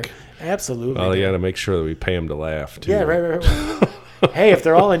 people. You think? There. Absolutely. Well, you got to make sure that we pay them to laugh too. Yeah, right. Hey, if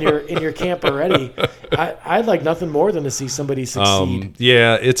they're all in your camp already, I'd like nothing more than to see somebody succeed.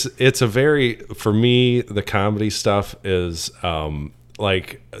 It's a very, for me, the comedy stuff is.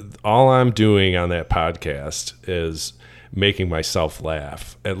 Like all I'm doing on that podcast is making myself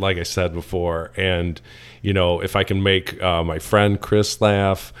laugh. And like I said before, and if I can make my friend Chris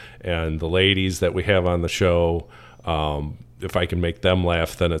laugh and the ladies that we have on the show, if I can make them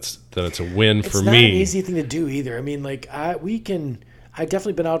laugh, then it's a win for me. It's not an easy thing to do either. I mean, like I've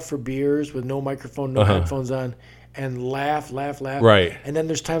definitely been out for beers with no microphone, no headphones on. And laugh. Right. And then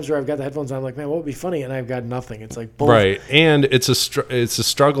there's times where I've got the headphones on. I'm like, man, what would be funny? And I've got nothing. It's like both. Right. And it's a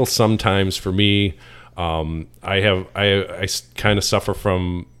struggle sometimes for me. I kind of suffer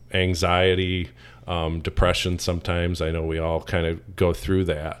from anxiety, depression sometimes. I know we all kind of go through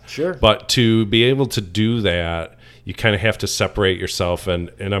that. Sure. But to be able to do that, you kind of have to separate yourself.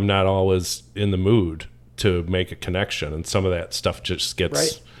 And I'm not always in the mood to make a connection. And some of that stuff just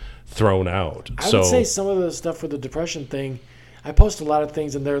gets... thrown out. I would say some of the stuff with the depression thing, I post a lot of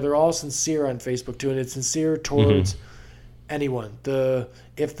things, and they're all sincere on Facebook too, and it's sincere towards anyone. The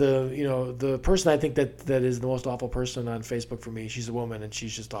person I think that is the most awful person on Facebook for me, she's a woman and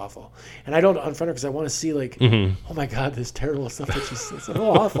she's just awful. And I don't unfriend her because I want to see like, oh my God, this terrible stuff that she's so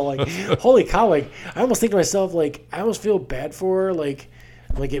awful. Like, holy cow! Like, I almost think to myself, like, I almost feel bad for her. Like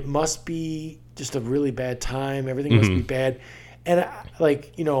it must be just a really bad time. Everything must be bad. And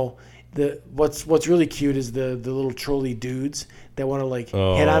what's really cute is the little trolley dudes that want to like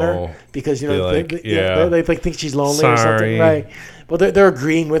hit on her because they think she's lonely or something, right? Well, they're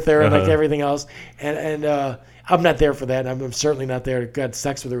agreeing with her and like everything else, and I'm not there for that. I'm certainly not there. God,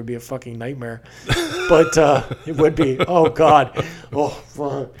 sex with her would be a fucking nightmare, but it would be. Oh God,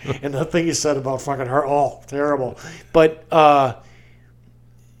 and the thing you said about fucking her, terrible. But I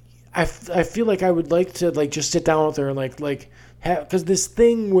feel like I would like to like just sit down with her and like. Because this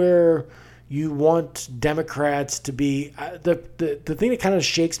thing where you want Democrats to be the thing that kind of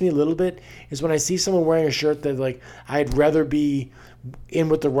shakes me a little bit is when I see someone wearing a shirt that like I'd rather be in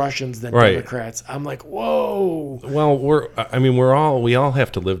with the Russians than Democrats. I'm like, whoa. Well, we all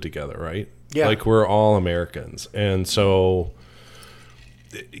have to live together, right? Yeah. Like we're all Americans, and so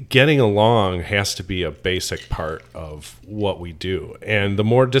getting along has to be a basic part of what we do. And the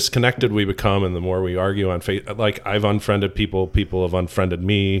more disconnected we become and the more we argue on Facebook, like I've unfriended people have unfriended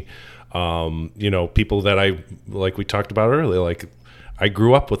me. People that like we talked about earlier, like I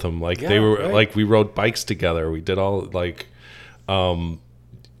grew up with them. Like they were like, we rode bikes together. We did all like,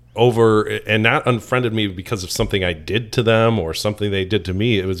 over and not unfriended me because of something I did to them or something they did to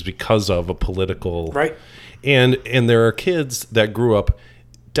me. It was because of a political, right. And there are kids that grew up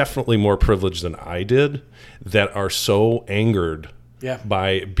definitely more privileged than I did that are so angered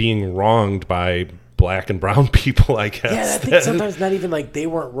by being wronged by black and brown people, I guess. Yeah, I think sometimes not even like they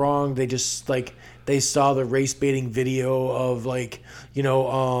weren't wrong. They just like they saw the race baiting video of like,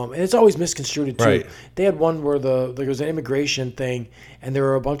 and it's always misconstrued too. Right. They had one where there was an immigration thing and there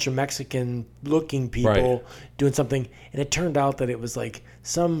were a bunch of Mexican looking people doing something, and it turned out that it was like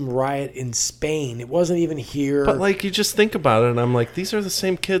some riot in Spain. It wasn't even here. But like you just think about it, and I'm like, these are the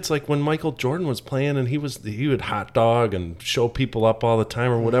same kids like when Michael Jordan was playing, and he would hot dog and show people up all the time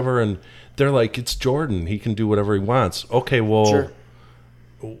or whatever, and they're like, it's Jordan, he can do whatever he wants. Okay, well, sure.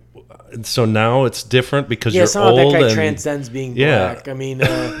 So now it's different because you're somehow old. That guy and transcends being black. I mean,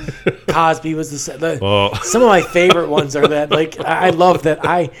 Cosby was some of my favorite ones are that. Like, I love that.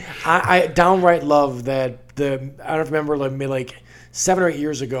 I downright love that. I don't remember like 7 or 8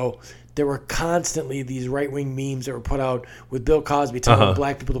 years ago, there were constantly these right-wing memes that were put out with Bill Cosby telling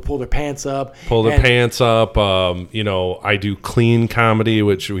black people to pull their pants up. I do clean comedy,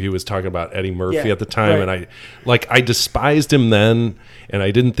 which he was talking about Eddie Murphy at the time. Right. And I despised him then, and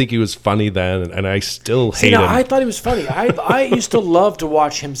I didn't think he was funny then, and I still hate him. I thought he was funny. I used to love to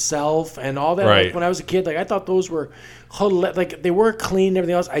watch himself and all that. Right. Like, when I was a kid, like I thought those were like they were clean and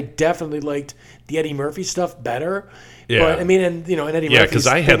everything else. I definitely liked the Eddie Murphy stuff better. Yeah, but I mean, and Eddie Murphy's because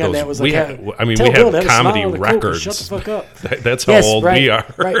I had those. Was we like, had comedy records. Shut the fuck up. That's how old we are.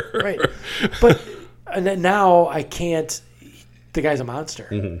 Right. But and then now I can't. The guy's a monster.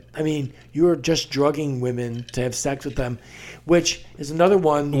 Mm-hmm. I mean, you are just drugging women to have sex with them, which is another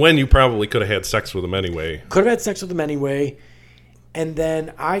one. When you probably could have had sex with them anyway. Could have had sex with them anyway, and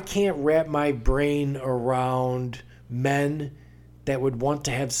then I can't wrap my brain around men that would want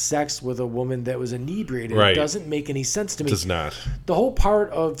to have sex with a woman that was inebriated. Right. It doesn't make any sense to me. It does not. The whole part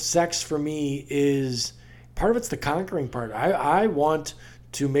of sex for me is, part of it's the conquering part. I want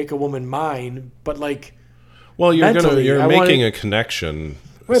to make a woman mine, but like, well, you're making a connection.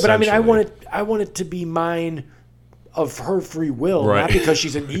 Right, but I mean, I want it to be mine of her free will, not because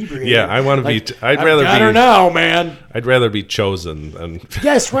she's inebriated. Yeah, I want to be. I'd rather be. I don't know, man. I'd rather be chosen than.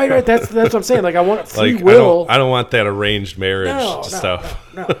 Yes, right. That's what I'm saying. Like, I want free will. I don't want that arranged marriage stuff.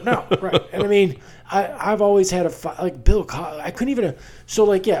 No, right. And I mean, I've always had like Bill Cosby. I couldn't even. So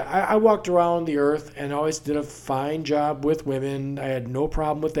like, I walked around the earth and always did a fine job with women. I had no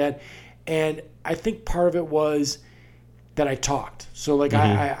problem with that, and I think part of it was that I talked. So like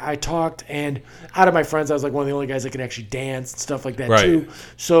I talked, and out of my friends, I was like one of the only guys that could actually dance and stuff like that too.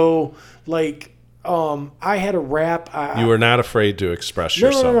 So like I had a rap. You were not afraid to express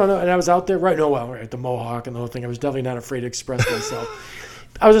yourself. No. And I was out there at the Mohawk and the whole thing. I was definitely not afraid to express myself.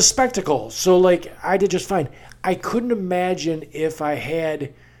 I was a spectacle. So like I did just fine. I couldn't imagine if I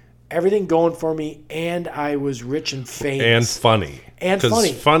had everything going for me and I was rich and famous. And funny.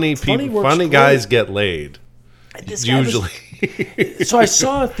 Because funny guys get laid. Usually. So I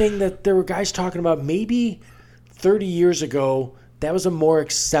saw a thing that there were guys talking about maybe 30 years ago, that was a more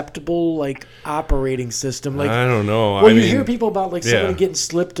acceptable like operating system. Like I don't know. Well, you hear people about like someone getting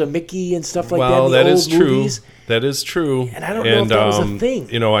slipped a Mickey and stuff like that. Well, in the that old is true. movies. That is true. And I don't know if that was a thing.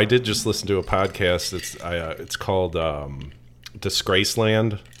 You know, I did just listen to a podcast. It's called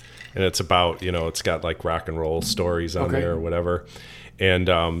Disgraceland, and it's about, you know, it's got like rock and roll stories on there or whatever. And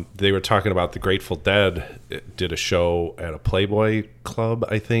they were talking about the Grateful Dead did a show at a Playboy Club,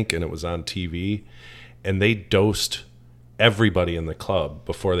 I think, and it was on TV, and they dosed everybody in the club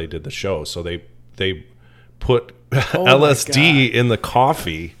before they did the show. So they put LSD in the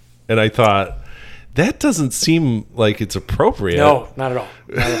coffee, and I thought, that doesn't seem like it's appropriate. No, not at all.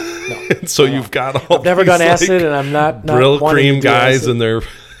 Not at all. No. So you've got all I've never done acid, and I'm not Brill Cream guys, and they're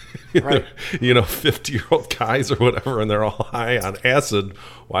right. 50-year-old guys or whatever, and they're all high on acid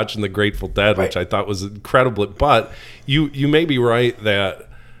watching the Grateful Dead, which I thought was incredible. But you may be right that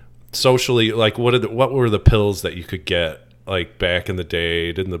socially, like what were the pills that you could get like back in the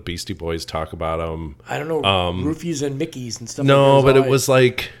day? Didn't the Beastie Boys talk about them? I don't know, Roofies and Mickeys and stuff. No, like that. but it was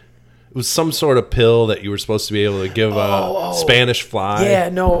like. It was some sort of pill that you were supposed to be able to give Spanish fly. Yeah,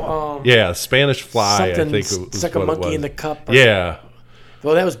 no. Spanish fly. I think it was stuck a monkey in the cup. Yeah.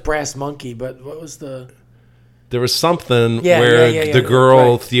 Well, that was Brass Monkey, but what was the? There was something where the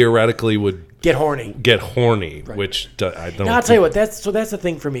girl theoretically would get horny, which I don't. Now, I'll tell you what. That's the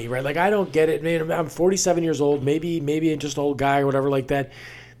thing for me, right? Like I don't get it. Man, I'm 47 years old. Maybe just an old guy or whatever like that.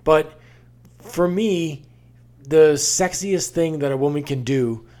 But for me, the sexiest thing that a woman can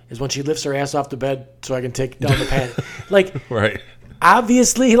do is when she lifts her ass off the bed so I can take down the pant. Like, right.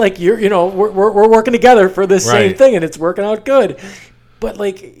 Obviously, like we're working together for this same thing, and it's working out good. But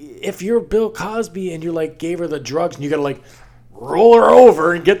like, if you're Bill Cosby and you like gave her the drugs and you gotta like roll her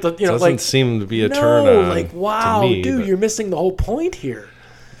over and get the doesn't seem to be a turn on. Like, wow, to me, dude, you're missing the whole point here.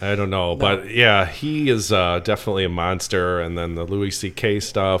 I don't know, but yeah, he is definitely a monster. And then the Louis C.K.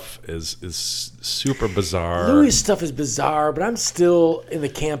 stuff is super bizarre. Louis stuff is bizarre, but I'm still in the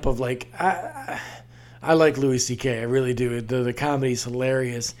camp of like I like Louis C.K. I really do. The comedy's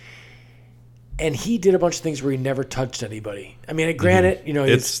hilarious, and he did a bunch of things where he never touched anybody. I mean, granted,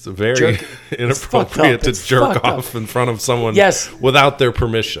 it's very inappropriate to jerk off in front of someone without their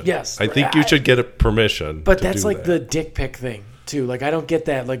permission. Yes, I think you should get a permission. But that's like the dick pic thing. Too. Like, I don't get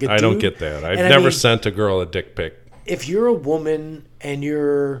that. Like, I don't get that. I've never sent a girl a dick pic. If you're a woman and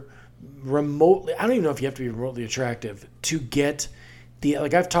you're remotely, I don't even know if you have to be remotely attractive to get the,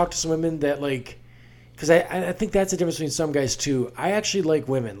 like, I've talked to some women that, like, because I think that's the difference between some guys, too. I actually like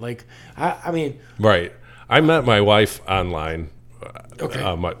women. Like, I mean. Right. I met my wife online.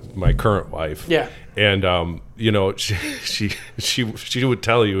 Okay. My current wife. Yeah. And, she would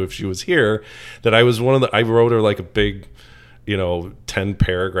tell you if she was here that I was I wrote her like a big, 10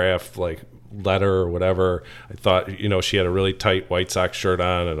 paragraph like letter or whatever. I thought, she had a really tight White Sox shirt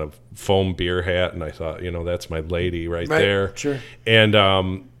on and a foam beer hat, and I thought, that's my lady right there. Sure.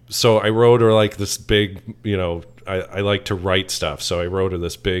 And so I wrote her like this big, I like to write stuff, so I wrote her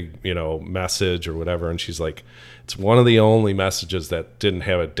this big, message or whatever, and she's like, it's one of the only messages that didn't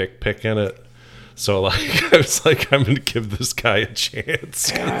have a dick pic in it. So, like, I was like, I'm going to give this guy a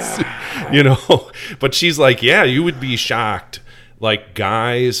chance, But she's like, yeah, you would be shocked. Like,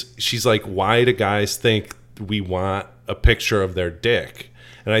 guys, she's like, why do guys think we want a picture of their dick?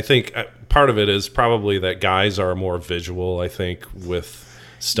 And I think part of it is probably that guys are more visual, I think, with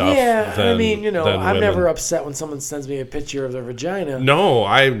stuff. Yeah, than, I mean, I'm women. never upset when someone sends me a picture of their vagina. No,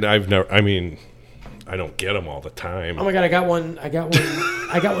 I've never, I mean, I don't get them all the time. Oh my God, I got one.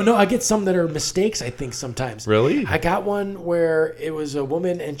 No, I get some that are mistakes, I think, sometimes. Really? I got one where it was a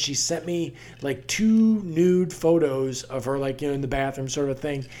woman and she sent me like 2 nude photos of her, like, in the bathroom sort of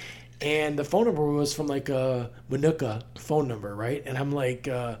thing. And the phone number was from like a Manuka phone number, right? And I'm like,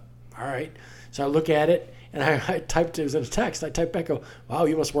 all right. So I look at it and I typed, it was in a text. I typed back, wow,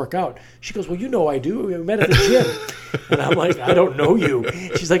 you must work out. She goes, well, I do. We met at the gym. And I'm like, I don't know you.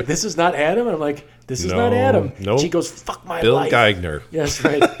 She's like, this is not Adam. And I'm like, this is not Adam. Nope. She goes, fuck my Bill life. Geigner. Yes,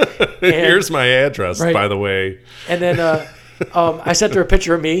 right. Here's my address, by the way. And then I sent her a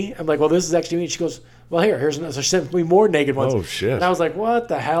picture of me. I'm like, well, this is actually me. She goes, well, here's another. So she sent me more naked ones. Oh, shit. And I was like, what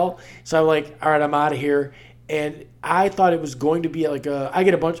the hell? So I'm like, all right, I'm out of here. And I thought it was going to be like I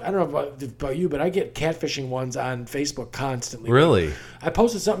get a bunch, I don't know about you, but I get catfishing ones on Facebook constantly. Really? I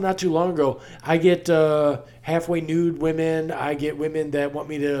posted something not too long ago. I get halfway nude women. I get women that want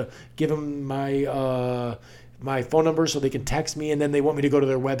me to give them my my phone number so they can text me, and then they want me to go to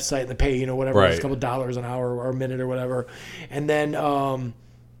their website and they pay, whatever, it's a couple $1 an hour or a minute or whatever. And then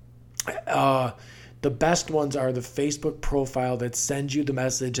the best ones are the Facebook profile that sends you the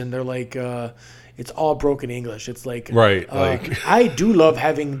message, and they're like, it's all broken English. It's like, Right, like- I do love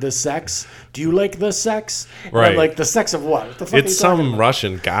having the sex. Do you like the sex? And Right. I'm like, the sex of what? What the fuck are It's you talking some about?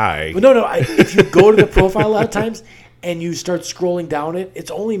 Russian guy. But no. If you go to the profile a lot of times and you start scrolling down it, it's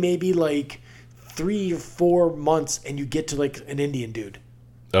only maybe like 3 or 4 months, and you get to like an Indian dude.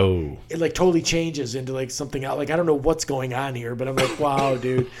 Oh, It like totally changes into like something else. Like, I don't know what's going on here, but I'm like, wow,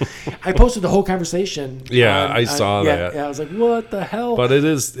 dude. I posted the whole conversation. Yeah, I saw that. Yeah, I was like, what the hell? but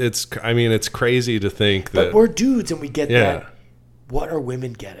it's crazy to think But that. we're dudes, and we get Yeah. that. What are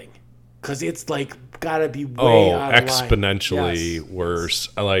women getting? Because it's like gotta be way Oh, out of line. exponentially Yes. worse.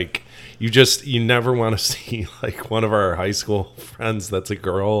 Like you never want to see like one of our high school friends that's a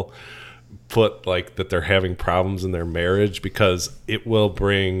girl put like that they're having problems in their marriage, because it will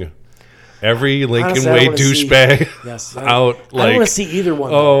bring every Lincoln Honestly, I Way don't wanna see- douchebag Yes, out. I don't Like, want to see either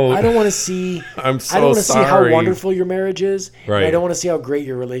one. oh, I don't want to see. I'm I so don't want to see how sorry. wonderful your marriage is. And I Right. don't want to see how great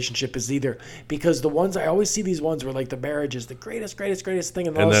your relationship is either. Because the ones I always see these ones where like the marriage is the greatest thing,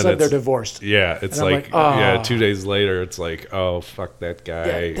 and all of a then sudden they're it's- divorced. Yeah, it's And I'm like, like, yeah, oh. 2 days later, it's like, oh fuck that guy.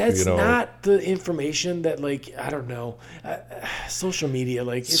 Yeah, that's you know. not the information that like I don't know, social media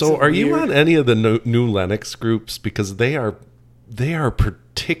like. It's So, a are you weird- on any of the new Lennox groups? Because they are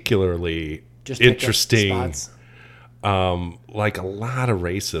particularly just pick up interesting. spots? Like a lot of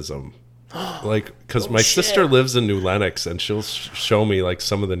racism. Like, because my shit. sister lives in New Lenox, and she'll show me like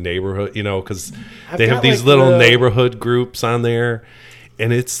some of the neighborhood, because I've they have got, these like, little the- neighborhood groups on there,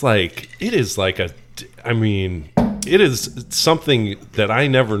 and it is like it is something that I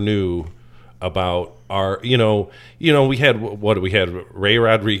never knew about our, we had Ray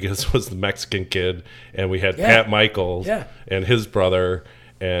Rodriguez was the Mexican kid, and we had Yeah. Pat Michaels Yeah. and his brother,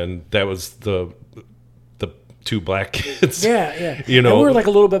 and that was the 2 black kids. Yeah. You And know, we're like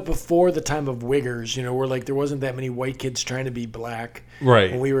a little bit before the time of wiggers. Where like there wasn't that many white kids trying to be black, Right.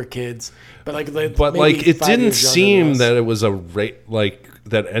 when we were kids. But like, but maybe like it 5 didn't years younger than seem us. that it was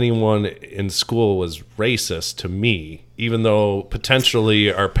that anyone in school was racist to me, even though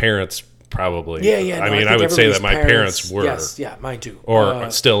potentially our parents probably. Yeah. No, I mean, I think would say that everybody's my parents were, Yes, yeah, mine too.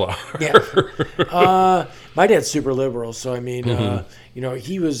 or still are. Yeah. My dad's super liberal, so I mean, Mm-hmm.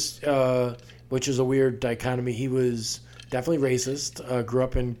 he was, which is a weird dichotomy. He was definitely racist. Grew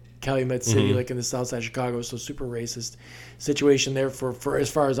up in Calumet City, Mm-hmm. like in the south side of Chicago, so super racist situation there for as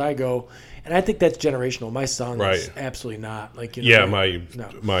far as I go. And I think that's generational. My son is Right. absolutely not. Like, Yeah, no.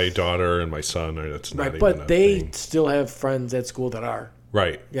 my daughter and my son are. That's not Right, even but a they thing. still have friends at school that are.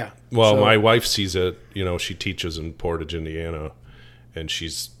 Right. Yeah. Well, So- my wife sees it. She teaches in Portage, Indiana, and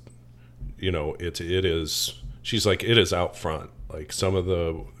she's, it is. She's like, it is out front. Like some of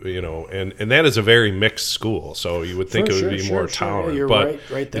the, and that is a very mixed school. So you would think For it would sure, be sure, more sure. tolerant, Yeah, you're but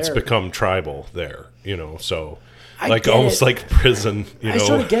right it's there. become tribal there. So I like get almost it. like prison. I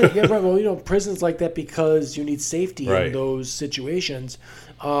sort of get it. Yeah, right. Well, prison's like that because you need safety in Right. those situations.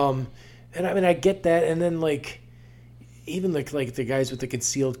 And I mean, I get that. And then like, even like the guys with the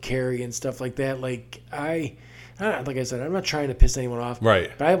concealed carry and stuff like that. Like like I said, I'm not trying to piss anyone off. Right.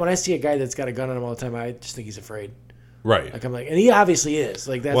 But when I see a guy that's got a gun on him all the time, I just think he's afraid. Right. Like I'm like, and he obviously is.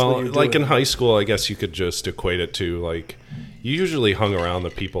 Like that's what Well, you're like doing. in high school, I guess you could just equate it to like you usually hung around the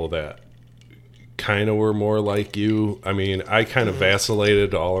people that kind of were more like you. I mean, I kind of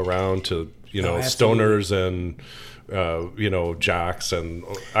vacillated all around to absolutely. stoners and jocks, and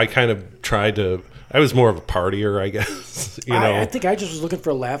I kind of tried to. I was more of a partier, I guess. I think I just was looking for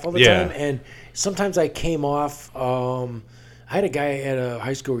a laugh all the Yeah. time, and sometimes I came off. I had a guy at a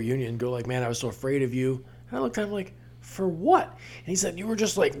high school reunion go like, "Man, I was so afraid of you." And I looked at him like, "For what?" And he said, "You were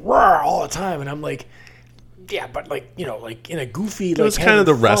just like roar all the time." And I'm like, "Yeah, but like like in a goofy." It was kind of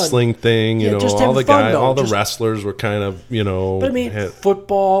the wrestling thing, Yeah, just all the having fun, though. all the Just- wrestlers were kind of, But I mean, had-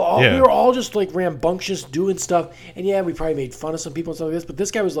 football. Yeah. We were all just like rambunctious doing stuff, and yeah, we probably made fun of some people and stuff like this. But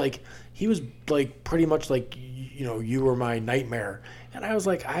this guy was like, he was like pretty much like, you were my nightmare, and I was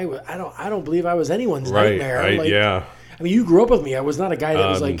like, I don't believe I was anyone's right, nightmare. Like, yeah. I mean, you grew up with me. I was not a guy that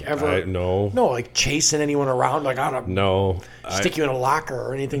was like ever no, like chasing anyone around, like on a no, stick you in a locker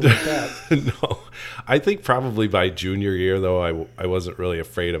or anything like that. no. I think probably by junior year though, I wasn't really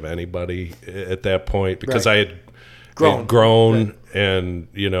afraid of anybody at that point because Right. I had Grown. grown, and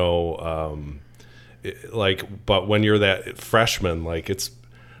but when you're that freshman, like it's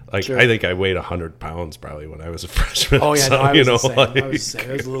Like Sure. I think I weighed 100 pounds probably when I was a freshman. Oh yeah, so, no, I was the same. like- I was the same.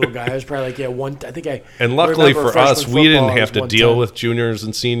 I was a little guy. I was probably like I think I. And luckily remember for us, freshman we didn't football, I have was to deal 110. with juniors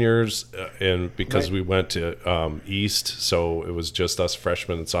and seniors, and because Right. we went to East, so it was just us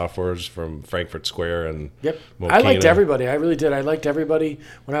freshmen and sophomores from Frankfurt Square and Yep. I liked Mokina. everybody. I really did. I liked everybody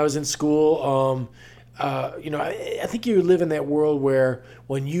when I was in school. I think you live in that world where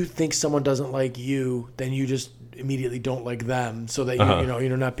when you think someone doesn't like you, then you just immediately don't like them, so that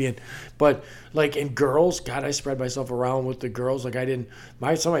you're not being. But like in girls, God, I spread myself around with the girls. Like I didn't.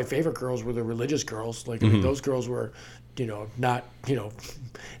 Some of my favorite girls were the religious girls. Like I mean, those girls were, not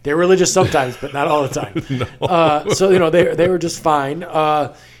they're religious sometimes, but not all the time. So they were just fine.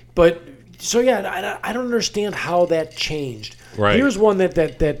 But so yeah, I don't understand how that changed. Right. Here's one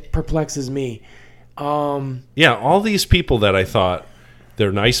that perplexes me. Yeah, all these people that I thought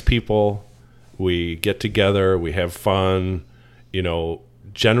they're nice people. We get together, we have fun.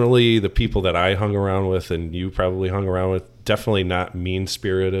 Generally the people that I hung around with and you probably hung around with, definitely not mean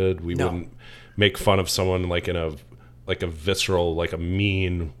spirited. We wouldn't make fun of someone like in a visceral, like a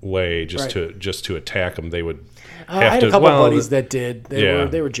mean way just Right. to attack them. They would I have had to. a couple well, buddies that did. Yeah.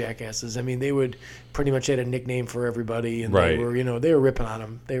 They were jackasses. I mean, they would pretty much had a nickname for everybody, and Right. they were ripping on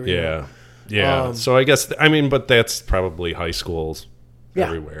them. They were Yeah. So I guess but that's probably high schools Yeah.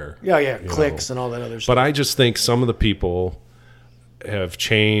 everywhere. Yeah, clicks and all that other stuff. But I just think some of the people have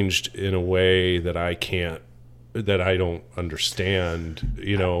changed in a way that I don't understand.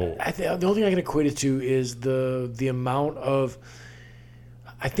 The only thing I can equate it to is the amount of.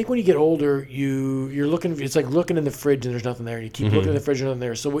 I think when you get older, you're looking. It's like looking in the fridge and there's nothing there. You keep looking in the fridge and nothing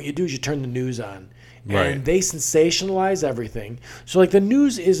there. So what you do is you turn the news on, and Right. they sensationalize everything. So like the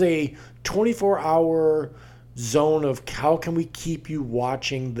news is a 24-hour zone of how can we keep you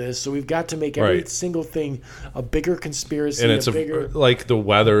watching this? So we've got to make every Right. single thing a bigger conspiracy. And it's bigger. like the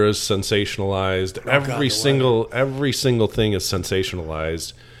weather is sensationalized. God, every single thing is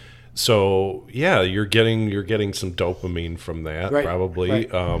sensationalized. So yeah, you're getting some dopamine from that, Right, probably.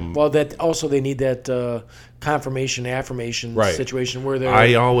 right. Well, that also they need that confirmation, affirmation Right. situation where they're.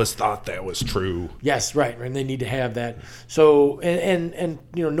 I always thought that was true. Yes, right, and they need to have that. So, and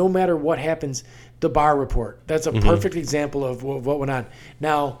no matter what happens, the Barr report. That's a perfect example of what went on.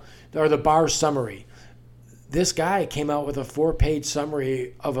 Now, or the Barr summary. This guy came out with a 4-page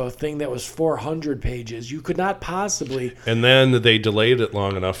summary of a thing that was 400 pages. You could not possibly. And then they delayed it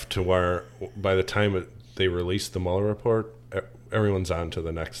long enough to where by the time they released the Mueller report, everyone's on to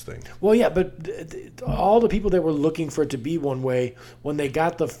the next thing. Well, yeah, but all the people that were looking for it to be one way, when they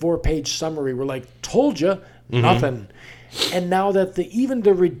got the 4-page summary, were like, "Told you, nothing." And now that even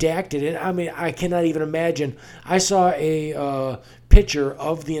the redacted, and I mean, I cannot even imagine. I saw a picture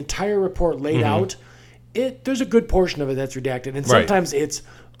of the entire report laid out. There's a good portion of it that's redacted, and sometimes it's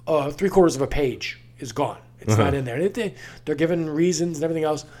 3/4 of a page is gone. It's not in there. And they're given reasons and everything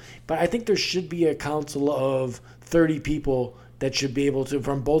else. But I think there should be a council of 30 people that should be able to,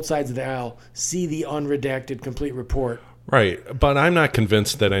 from both sides of the aisle, see the unredacted complete report. Right, but I'm not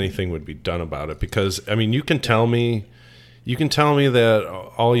convinced that anything would be done about it because I mean, you can tell me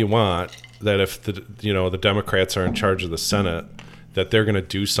that all you want, that if the Democrats are in charge of the Senate, that they're going to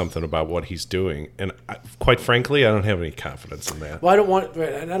do something about what he's doing, and quite frankly, I don't have any confidence in that. Well, I don't want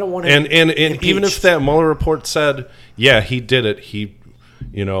him And impeached. even if that Mueller report said, yeah, he did it, he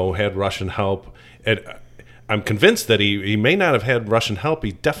had Russian help, and I'm convinced that he may not have had Russian help.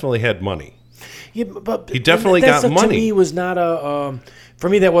 He definitely had money. Yeah, but He definitely that got money. To me, was not a. For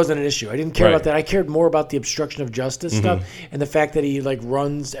me, that wasn't an issue. I didn't care Right. about that. I cared more about the obstruction of justice stuff and the fact that he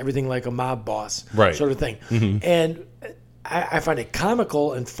runs everything like a mob boss, Right. sort of thing. And I find it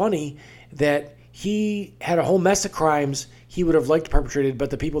comical and funny that he had a whole mess of crimes he would have liked perpetrated, but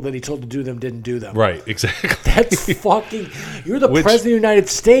the people that he told to do them didn't do them. Right, exactly. That's fucking. You're the president of the United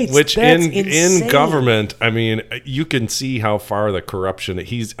States. Which That's in insane. government, I mean, you can see how far the corruption.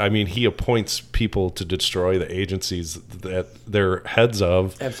 He appoints people to destroy the agencies that they're heads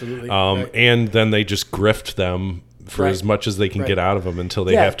of. Absolutely. Right. And then they just grift them for Right. as much as they can Right. get out of them until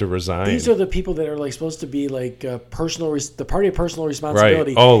they Yeah, have to resign. These are the people that are supposed to be the party of personal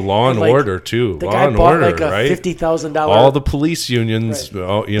responsibility. Right. Oh, Law and Order too. The Law guy and bought Order, a right? $50,000. All the police unions. Right.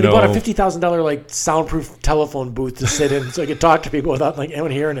 Oh, He bought a $50,000 soundproof telephone booth to sit in, so he could talk to people without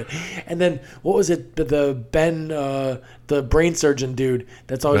anyone hearing it. And then what was it? The Ben, the brain surgeon dude.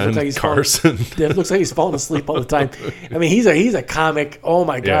 That's always Ben looks like he's Carson. It looks like he's falling asleep all the time. I mean, he's a comic. Oh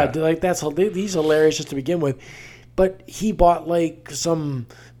my god, Yeah. he's hilarious just to begin with. but he bought like some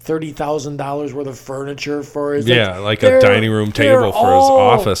 $30,000 worth of furniture for his like a dining room table for his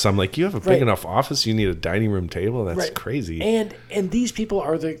office. I'm like, you have a big enough office, you need a dining room table? That's crazy. And these people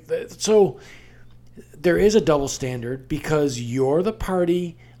are so there is a double standard because you're the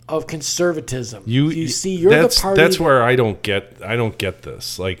party of conservatism. You see, you're the party. That's where I don't get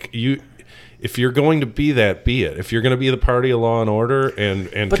this. Like if you're going to be that, be it. If you're going to be the party of law and order and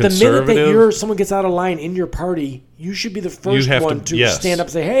but conservative, the minute that someone gets out of line in your party, you should be the first one to stand up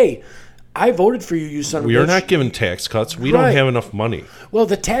and say, "Hey, I voted for you, you son of a bitch." We are not giving tax cuts. We don't have enough money. Well,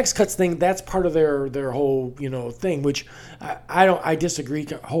 the tax cuts thing, that's part of their whole thing, which I disagree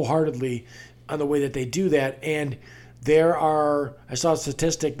wholeheartely on the way that they do that. And I saw a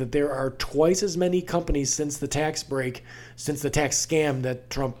statistic that there are twice as many companies since the tax scam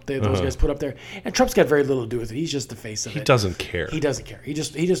that those guys put up there. And Trump's got very little to do with it. He's just the face of it. He doesn't care. He doesn't care. He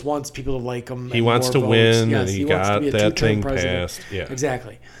just wants people to like him. He wants to win, yes, and he got that thing passed. Yeah,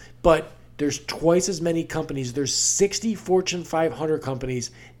 exactly. But there's twice as many companies. There's 60 Fortune 500 companies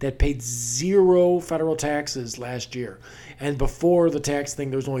that paid 0 federal taxes last year. And before the tax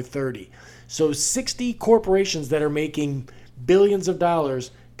thing, there was only 30. So 60 corporations that are making billions of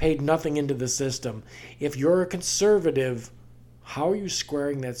dollars paid nothing into the system. If you're a conservative, how are you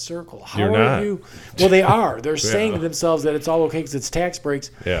squaring that circle? You're not. Well, they are. They're saying to themselves that it's all okay because it's tax breaks,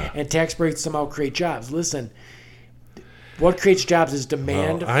 yeah. and tax breaks somehow create jobs. Listen, what creates jobs is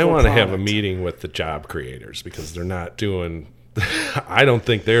demand. I want to have a meeting with the job creators because they're not doing. I don't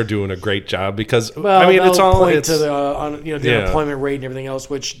think they're doing a great job because it's all to the unemployment rate and everything else,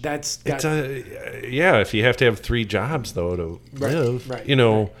 which if you have to have 3 jobs though to live, right.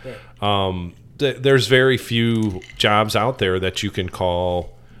 There's very few jobs out there that you can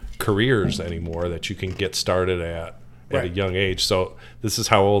call careers anymore that you can get started at a young age. So this is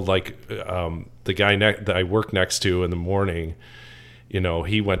how old the guy that I work next to in the morning.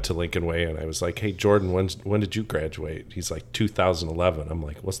 He went to Lincoln Way, and I was like, "Hey, Jordan, when did you graduate?" He's like, 2011. I'm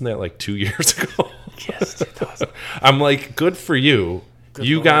like, wasn't that like 2 years ago? Yes, 2000. I'm like, good for you.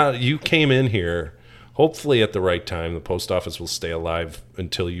 You came in here, hopefully at the right time. The post office will stay alive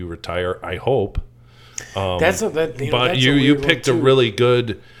until you retire. I hope. You picked a really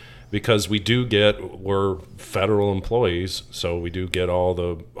good, because we're federal employees, so we do get all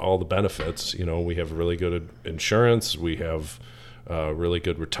the benefits. We have really good insurance. We have really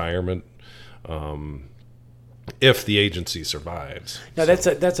good retirement if the agency survives. Now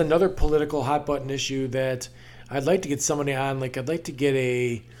that's another political hot button issue that I'd like to get somebody on. Like I'd like to get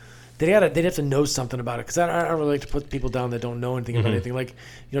they'd have to know something about it because I don't really like to put people down that don't know anything about anything. Like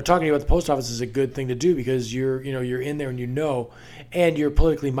talking about the post office is a good thing to do because you're in there and and you're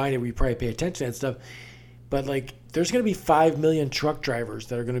politically minded where you probably pay attention to that stuff. But like there's going to be 5 million truck drivers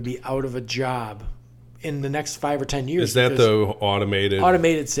that are going to be out of a job in the next 5 or 10 years. Is that the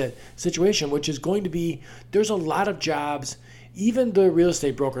automated situation, which is going to be, there's a lot of jobs, even the real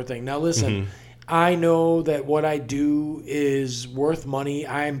estate broker thing. Now listen, I know that what I do is worth money.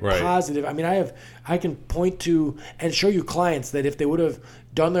 I'm positive. I mean, I can point to and show you clients that if they would have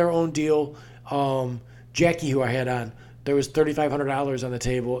done their own deal, Jackie, who I had on, there was $3,500 on the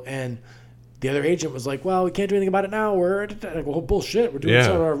table, and the other agent was like, "Well, we can't do anything about it now. We're like, well, bullshit. We're doing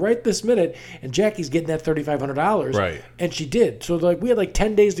something right this minute." And Jackie's getting that $3,500, right? And she did. So we had like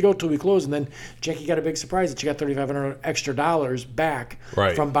 10 days to go till we closed, and then Jackie got a big surprise that she got $3,500 extra back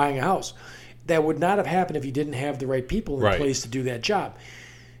from buying a house. That would not have happened if you didn't have the right people in place to do that job.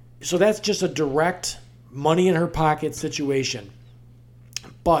 So that's just a direct money in her pocket situation.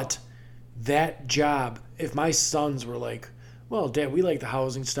 But that job, if my sons were like, "Well, Dad, we like the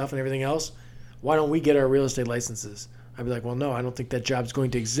housing stuff and everything else. Why don't we get our real estate licenses?" I'd be like, "Well, no, I don't think that job's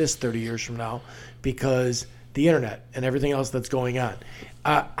going to exist 30 years from now because the internet and everything else that's going on.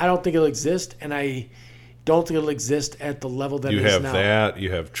 I don't think it'll exist, and I don't think it'll exist at the level that it is now." You have that.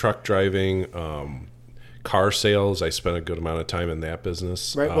 You have truck driving, car sales. I spent a good amount of time in that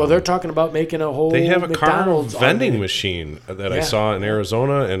business. Right. Well, they're talking about making a whole They have a McDonald's car vending machine that I saw in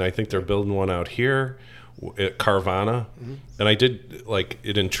Arizona, and I think they're building one out here at Carvana. And I did,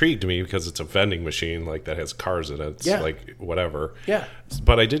 it intrigued me because it's a vending machine that has cars in it. It's whatever. Yeah.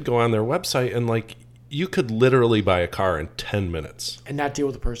 But I did go on their website, and you could literally buy a car in 10 minutes and not deal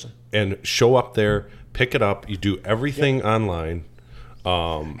with a person and show up there, pick it up. You do everything online.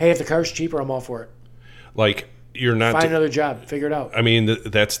 Hey, if the car's cheaper, I'm all for it. You're not find another job, figure it out. I mean,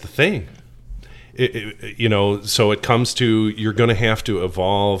 that's the thing. So it comes to, you're going to have to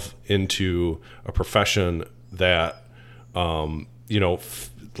evolve into a profession that,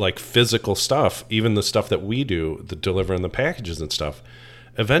 physical stuff, even the stuff that we do, the delivering the packages and stuff.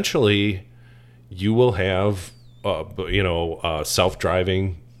 Eventually, you will have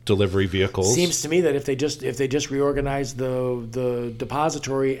self-driving delivery vehicles. Seems to me that if they just reorganize the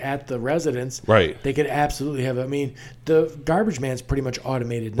depository at the residence, right, they could absolutely have. I mean, the garbage man's pretty much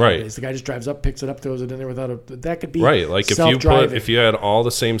automated nowadays. Right. The guy just drives up, picks it up, throws it in there without that could be right. Like if you had all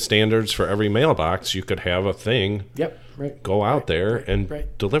the same standards for every mailbox, you could have a thing. Yep. Right. Go out there and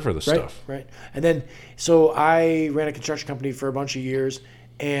deliver the stuff. Right. And then, so I ran a construction company for a bunch of years.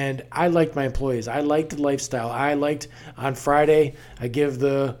 And I liked my employees. I liked the lifestyle. I liked on Friday, I give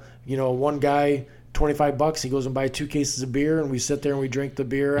the one guy $25. He goes and buys 2 cases of beer, and we sit there and we drink the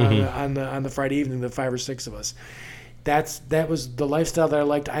beer on the Friday evening. The 5 or 6 of us. That was the lifestyle that I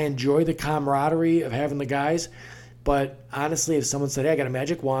liked. I enjoy the camaraderie of having the guys. But honestly, if someone said, "Hey, I got a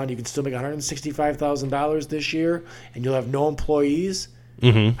magic wand, you can still make $165,000 this year, and you'll have no employees,"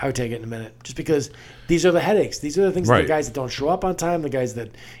 I would take it in a minute. Just because these are the headaches. These are the things, the guys that don't show up on time, the guys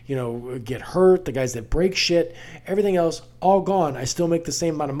that, get hurt, the guys that break shit, everything else, all gone. I still make the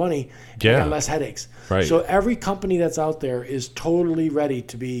same amount of money and I got less headaches. Right. So every company that's out there is totally ready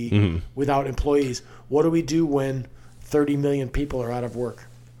to be without employees. What do we do when 30 million people are out of work?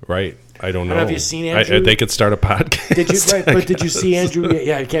 Right. I don't know. Have you seen Andrew? They could start a podcast. Did you? Right, but did you see Andrew?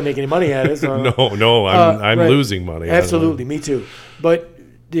 Yeah, you can't make any money at it. So. No, I'm losing money. Absolutely, me too. But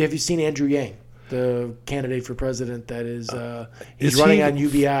have you seen Andrew Yang, the candidate for president that is he's running on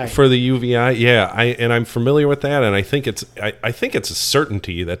UBI? For the UBI, yeah. I'm familiar with that, and I think it's a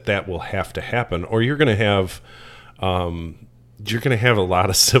certainty that will have to happen, or you're going to have a lot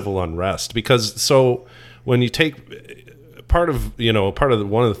of civil unrest because when you take one of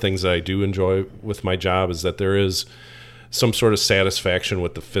the things that I do enjoy with my job is that there is some sort of satisfaction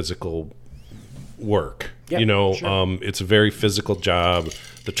with the physical work. Yep, sure. It's a very physical job.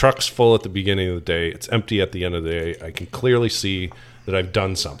 The truck's full at the beginning of the day. It's empty at the end of the day. I can clearly see that I've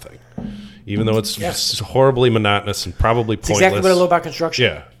done something, even though it's horribly monotonous and probably pointless. Exactly what I love about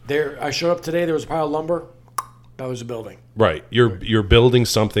construction. Yeah. I showed up today. There was a pile of lumber. That was a building. Right. You're building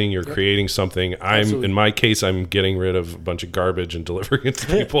something. You're creating something. In my case, I'm getting rid of a bunch of garbage and delivering it to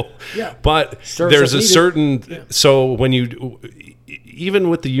people. Yeah. But there's a certain. So when even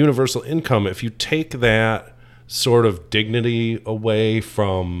with the universal income, if you take that sort of dignity away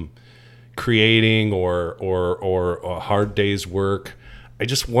from creating or a hard day's work, I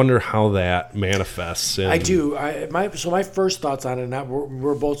just wonder how that manifests. I do. My first thoughts on it.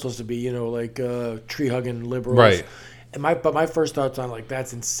 We're both supposed to be, tree hugging liberals, right? But my first thoughts on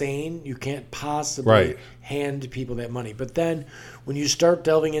that's insane. You can't possibly hand people that money. But then when you start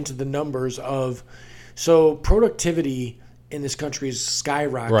delving into the numbers so productivity in this country has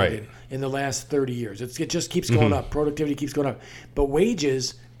skyrocketed in the last 30 years. It just keeps going up. Productivity keeps going up, but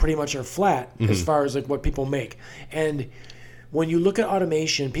wages pretty much are flat as far as what people make. And when you look at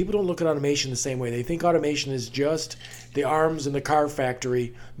automation, people don't look at automation the same way. They think automation is just the arms in the car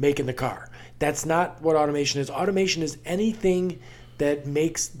factory making the car. That's not what automation is. Automation is anything that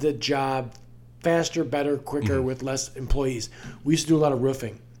makes the job faster, better, quicker with less employees. We used to do a lot of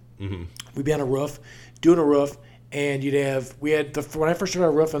roofing. We'd be on a roof, doing a roof, and when I first started a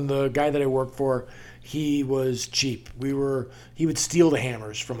roof, and the guy that I worked for, he was cheap. He would steal the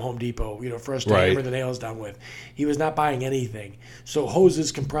hammers from Home Depot, for us to hammer the nails down with. He was not buying anything. So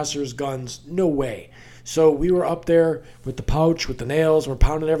hoses, compressors, guns, no way. So we were up there with the pouch, with the nails. We're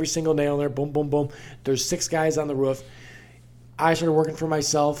pounding every single nail in there. Boom, boom, boom. There's 6 guys on the roof. I started working for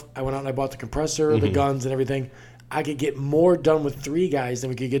myself. I went out and I bought the compressor, the guns, and everything. I could get more done with 3 guys than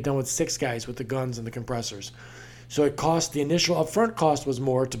we could get done with 6 guys with the guns and the compressors. So the initial upfront cost was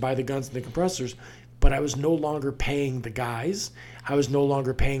more to buy the guns and the compressors, but I was no longer paying the guys. I was no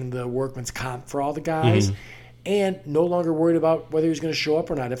longer paying the workman's comp for all the guys, and no longer worried about whether he was going to show up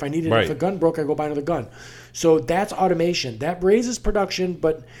or not. If I needed, if a gun broke, I go buy another gun. So that's automation. That raises production.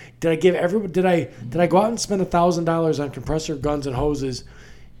 But did I go out and spend $1,000 on compressor, guns, and hoses,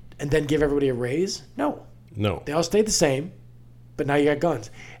 and then give everybody a raise? No. They all stayed the same, but now you got guns.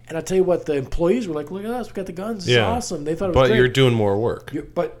 And I'll tell you what, the employees were like, look at us, we got the guns. It's awesome. They thought it was great. But you're doing more work.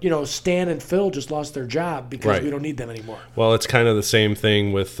 But Stan and Phil just lost their job because we don't need them anymore. Well, it's kind of the same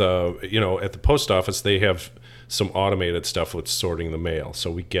thing with, at the post office, they have some automated stuff with sorting the mail. So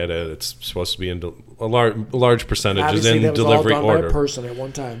we get it. It's supposed to be in a large percentage is in delivery order. Obviously, that was all done by a person at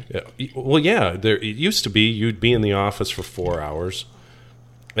one time. Yeah. Well, yeah. It used to be you'd be in the office for 4 hours,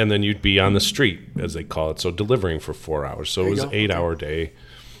 and then you'd be on the street, as they call it, so delivering for 4 hours. So it was an 8-hour day.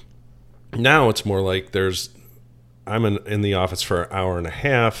 Now it's more like I'm in the office for an hour and a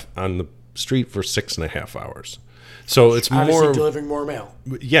half, on the street for 6.5 hours. So it's obviously more delivering more mail.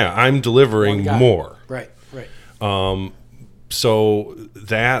 Yeah, I'm delivering more. Right. So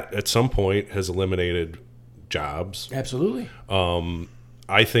that at some point has eliminated jobs. Absolutely.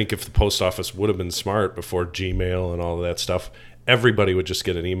 I think if the post office would have been smart before Gmail and all of that stuff, everybody would just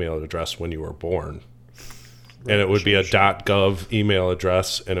get an email address when you were born. And it would be a .gov email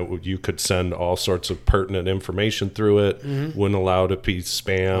address, and you could send all sorts of pertinent information through it. Wouldn't allow it to be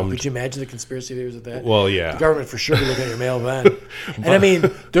spammed. Could you imagine the conspiracy theories of that? Well, yeah. The government for sure be looking at your mail then. And I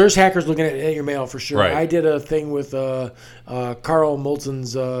mean, there's hackers looking at your mail for sure. Right. I did a thing with Carl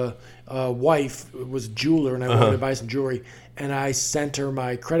Molson's wife was a jeweler, and I wanted to buy some jewelry, and I sent her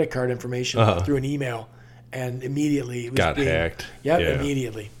my credit card information through an email, and immediately it was Got hacked. Yep, Yeah.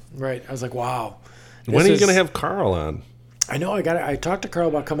 immediately. Right. I was like, wow. When are you going to have Carl on? I know. I talked to Carl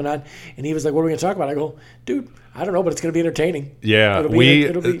about coming on, and he was like, "What are we going to talk about?" I go, "Dude, I don't know, but it's going to be entertaining." Yeah,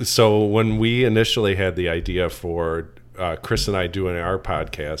 it'll be. So when we initially had the idea for Chris and I doing our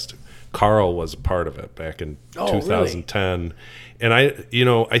podcast, Carl was a part of it back in 2010, really? And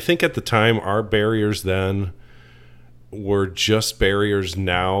I think at the time our barriers then were just barriers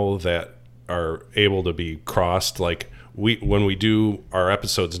now that are able to be crossed. Like when we do our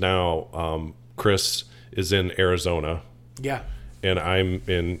episodes now, Chris is in Arizona. Yeah. And I'm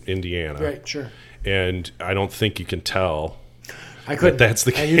in Indiana. Right, sure. And I don't think you can tell. I couldn't. That's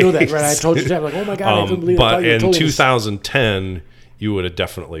the case. And you know that, right? I told you that. I'm like, oh my God, I couldn't believe it. But in 2010, you would have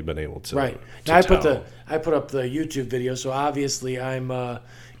definitely been able to. Right. To now tell. I put up the YouTube video, so obviously I'm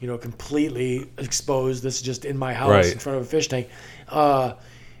completely exposed. This is just in my house in front of a fish tank.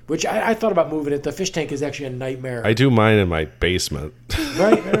 Which I thought about moving it. The fish tank is actually a nightmare. I do mine in my basement.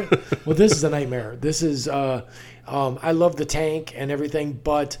 Right. Well, this is a nightmare. This is I love the tank and everything,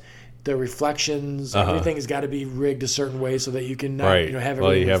 but the reflections, everything has got to be rigged a certain way so that you can have everything.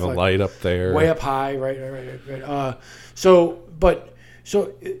 Well, you have a light up there, way up high, right. So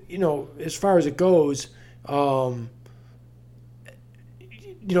as far as it goes, having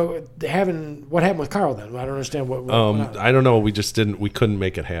what happened with Carl then? I don't understand what I don't know. We couldn't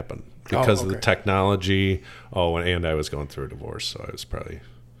make it happen because of the okay. technology. Oh, and I was going through a divorce, so I was probably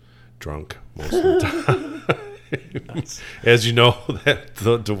drunk most of the time. As you know, that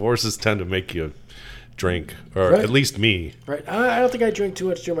the divorces tend to make you drink, or at least me. Right. I don't think I drank too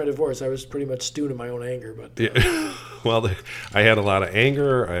much during my divorce. I was pretty much stewed in my own anger. But well, I had a lot of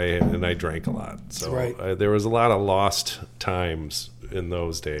anger, and I drank a lot. So there was a lot of lost times in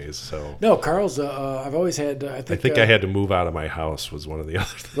those days. So no, Carl's. I've always had. I think I had to move out of my house was one of the other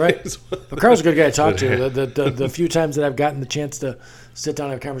things. Right. But Carl's a good guy to talk to. The few times that I've gotten the chance to sit down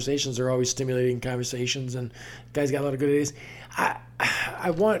and have conversations are always stimulating conversations, and the guy's got a lot of good ideas.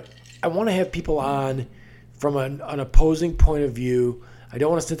 I want to have people on from an opposing point of view. I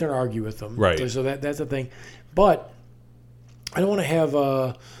don't want to sit there and argue with them. Right. So that's the thing. But I don't want to have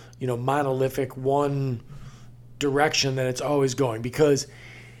a monolithic one direction that it's always going, because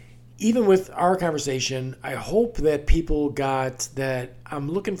even with our conversation, I hope that people got that I'm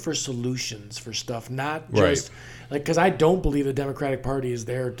looking for solutions for stuff, not just because I don't believe the Democratic Party is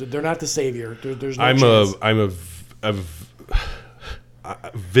there. They're not the savior. There's no chance. I'm a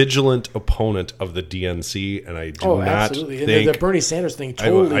vigilant opponent of the DNC, and I do not absolutely. think and the Bernie Sanders thing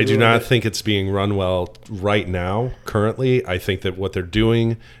totally. I do not think it's being run well right now. Currently, I think that what they're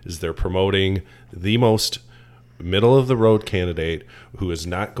doing is they're promoting the most middle of the road candidate who is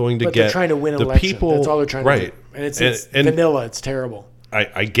not going to they're trying to win an election. People. That's all they're trying to do. And it's vanilla. It's terrible.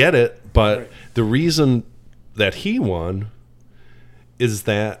 I get it, but the reason that he won is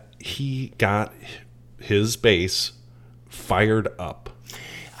that he got his base fired up.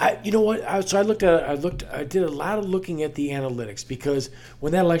 You know what? So I did a lot of looking at the analytics, because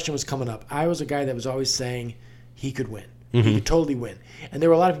when that election was coming up, I was a guy that was always saying he could win. Mm-hmm. He could totally win. And there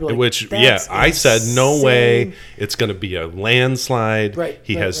were a lot of people I said, no way. It's going to be a landslide.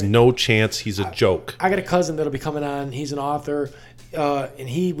 He has no chance. He's a joke. I got a cousin that'll be coming on. He's an author.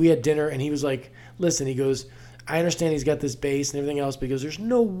 And we had dinner, and he was like, listen, he goes, I understand he's got this base and everything else, because there's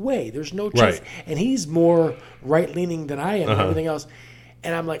no way. There's no chance. Right. And he's more right-leaning than I am and everything else.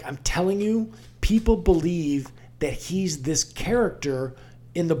 And I'm like, I'm telling you, people believe that he's this character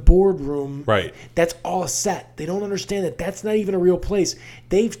in the boardroom. Right. That's all set. They don't understand that that's not even a real place.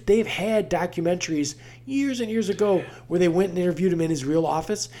 They've had documentaries years and years ago where they went and interviewed him in his real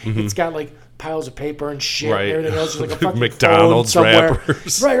office. Mm-hmm. It's got like piles of paper and shit and everything else. It's like a fucking McDonald's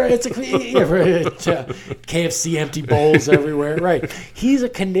wrappers. Right. It's KFC empty bowls everywhere. Right. He's a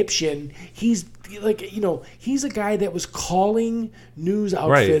conniption. He's like, he's a guy that was calling news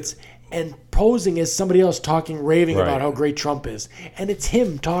outfits and posing as somebody else talking, raving Right. about how great Trump is. And it's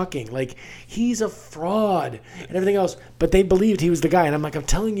him talking. Like, he's a fraud and everything else. But they believed he was the guy. And I'm like, I'm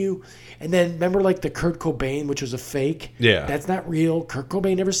telling you. And then remember, like, the Kurt Cobain, which was a fake? Yeah. That's not real. Kurt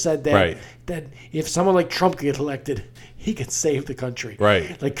Cobain never said that. Right. That if someone like Trump could get elected, he could save the country.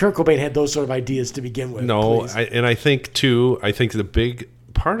 Right. Like, Kurt Cobain had those sort of ideas to begin with. No, please. I think too. I think the big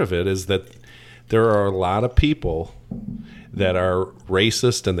part of it is that there are a lot of people that are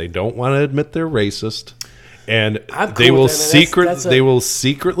racist and they don't want to admit they're racist, and I'm cool they will with that, man. That's they will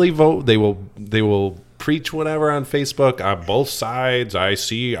secretly vote. They will preach whatever on Facebook on both sides.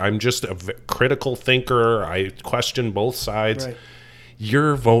 I'm just a critical thinker. I question both sides. Right.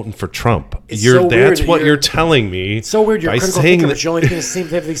 You're voting for Trump. It's so weird That's that what you're telling me. It's so weird. You're a by critical saying thinker, that- but you only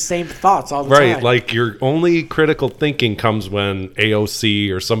have these same thoughts all the Right, time. like your only critical thinking comes when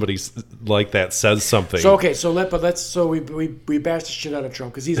AOC or somebody like that says something. So okay, we bash the shit out of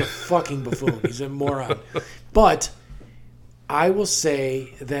Trump because he's a fucking buffoon. He's a moron. But I will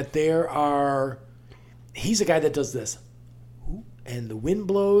say that he's a guy that does this, and the wind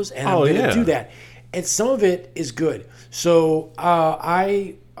blows, and I'm going to do that, and some of it is good. So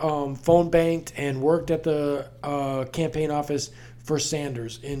I phone banked and worked at the campaign office for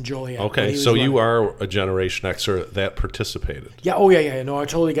Sanders in Joliet. Okay, so you are a Generation Xer that participated. Yeah. Oh, yeah. No, I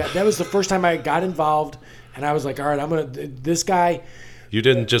totally got. That was the first time I got involved, and I was like, all right, this guy. You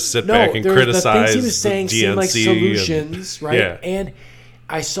didn't just sit back and the criticize things he was saying the seemed like DNC solutions, right? Yeah. And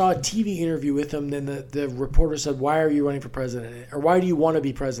I saw a TV interview with him. Then the reporter said, "Why are you running for president? Or why do you want to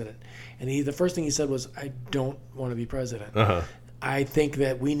be president?" And the first thing he said was, "I don't want to be president. I think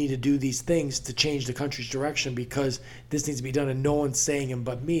that we need to do these things to change the country's direction because this needs to be done, and no one's saying him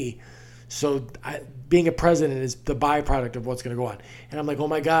but me. So being a president is the byproduct of what's going to go on." And I'm like, oh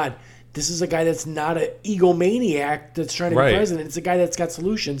my God, this is a guy that's not an egomaniac that's trying to be president. It's a guy that's got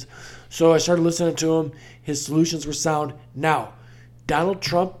solutions. So I started listening to him. His solutions were sound. Now, Donald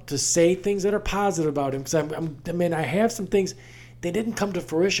Trump, to say things that are positive about him, because I have some things, they didn't come to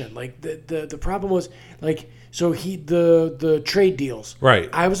fruition. Like the problem was like, so the trade deals. Right.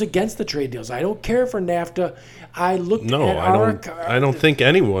 I was against the trade deals. I don't care for NAFTA. I looked at I don't think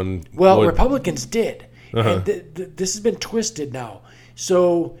anyone. Well, would. Republicans did. And this has been twisted now.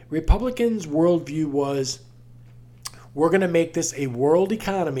 So Republicans' worldview was, we're going to make this a world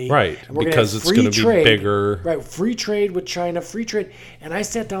economy. Right, and we're because gonna have it's going to be bigger. Right, free trade with China, free trade. And I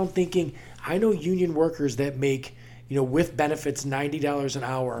sat down thinking, I know union workers that make, with benefits, $90 an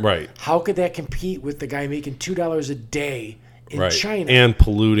hour. Right. How could that compete with the guy making $2 a day in China? And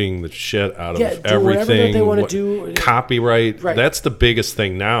polluting the shit out of everything. Whatever that they want to do. Copyright. Right. That's the biggest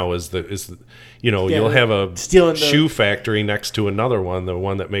thing now you'll have a shoe factory next to another one, the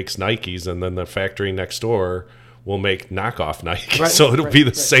one that makes Nikes, and then the factory next door will make knockoff Nikes. Right, so it'll be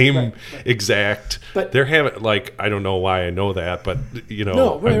the same right. exact. But they're having, I don't know why I know that, but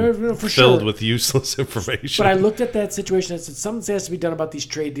for filled sure. with useless information. But I looked at that situation and said, something has to be done about these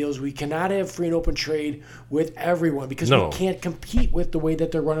trade deals. We cannot have free and open trade with everyone because we can't compete with the way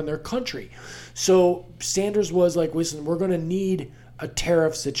that they're running their country. So Sanders was like, listen, we're going to need a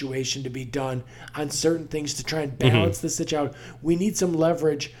tariff situation to be done on certain things to try and balance this situation out. We need some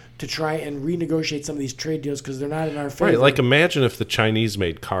leverage to try and renegotiate some of these trade deals because they're not in our favor. Right, like imagine if the Chinese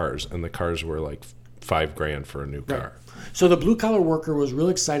made cars and the cars were like $5,000 for a new car. Right. So the blue collar worker was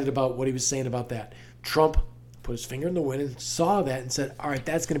really excited about what he was saying about that. Trump put his finger in the wind and saw that and said, all right,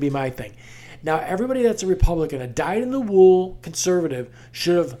 that's going to be my thing. Now, everybody that's a Republican, a dyed-in-the-wool conservative,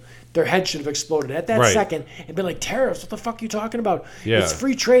 their head should have exploded at that second and been like, tariffs, what the fuck are you talking about? Yeah. It's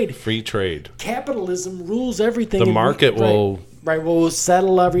free trade. Free trade. Capitalism rules everything. The market will... Right, we'll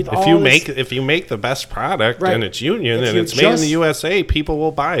settle everything. If you make the best product and it's union and it's made in the USA, people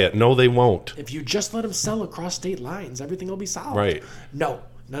will buy it. No, they won't. If you just let them sell across state lines, everything will be solved. Right. No,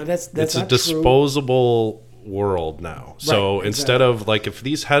 that's it's not a disposable world now. So instead of if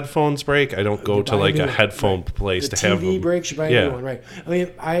these headphones break, I don't go to a headphone place to have them. TV breaks, you buy a new one, right? I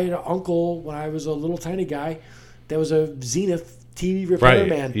mean, I had an uncle when I was a little tiny guy that was a Zenith TV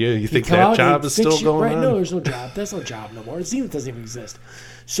repairman. Yeah, you think that job is still going on? No, there's no job. That's no job no more. Zenith doesn't even exist.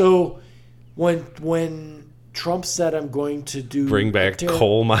 So when Trump said, I'm going to bring back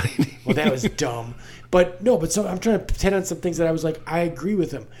coal mining. Well, that was dumb. But so I'm trying to hit on some things that I was like, I agree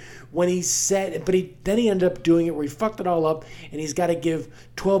with him. When he said, then he ended up doing it where he fucked it all up, and he's got to give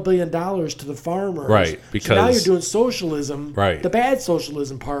 $12 billion to the farmers. Right, because so now you're doing socialism, right, the bad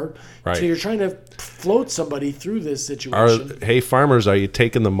socialism part. Right. So you're trying to float somebody through this situation. Hey, farmers, are you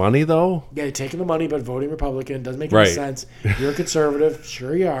taking the money though? Yeah, you're taking the money, but voting Republican doesn't make any sense. You're a conservative,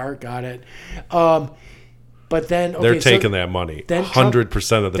 sure you are. Got it. But then they're taking that money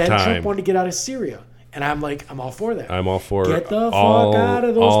 100% of the then time. Trump wanted to get out of Syria. And I'm like, I'm all for that. I'm all for get the fuck out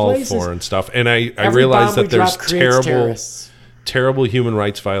of those places. All foreign stuff. And I realize that there's terrorists. terrible human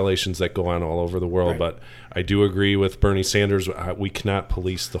rights violations that go on all over the world. Right. But I do agree with Bernie Sanders. We cannot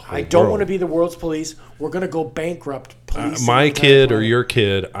police the whole world. I don't want to be the world's police. We're going to go bankrupt police. My kid or your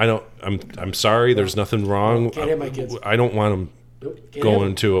kid, I'm sorry. There's nothing wrong. Can't have my kids. I don't want them going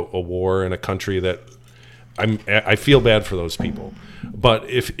into a war in a country that I feel bad for those people. But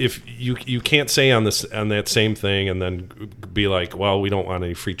if you can't say on that same thing and then be like, well, we don't want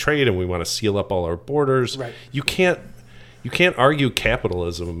any free trade and we want to seal up all our borders. Right. You can't argue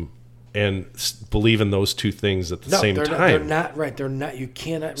capitalism and believe in those two things at the same time. They're not right. They're not. You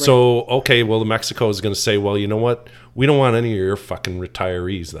cannot. Right. So okay, well, Mexico is going to say, well, you know what? We don't want any of your fucking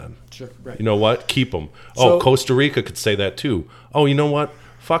retirees then. Sure. Right. You know what? Keep them. So, Costa Rica could say that too. Oh, you know what?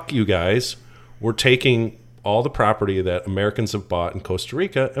 Fuck you guys. We're taking all the property that Americans have bought in Costa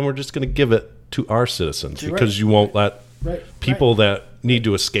Rica, and we're just going to give it to our citizens because you won't let people that need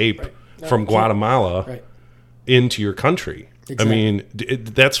to escape from Guatemala into your country. Exactly. I mean,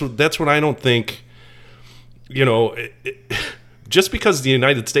 that's what I don't think. You know, just because the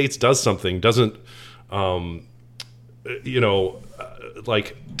United States does something doesn't,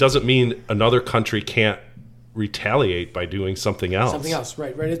 doesn't mean another country can't retaliate by doing something else. Something else,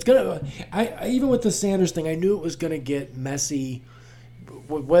 right? It's gonna. I even with the Sanders thing, I knew it was gonna get messy.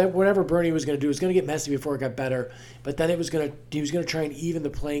 Whatever Bernie was gonna do was gonna get messy before it got better. But then he was gonna try and even the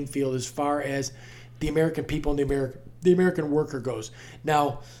playing field as far as the American people and the American worker goes.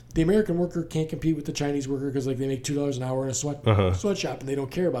 Now, the American worker can't compete with the Chinese worker because they make $2 an hour in a sweatshop, and they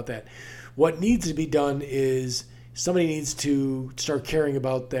don't care about that. What needs to be done is somebody needs to start caring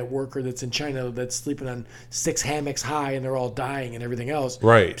about that worker that's in China that's sleeping on 6 hammocks high and they're all dying and everything else.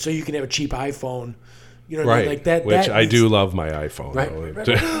 Right. So you can have a cheap iPhone. You know what right. I mean? Like that. Which I do love my iPhone. Right.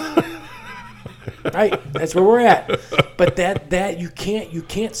 Right. That's where we're at. But that you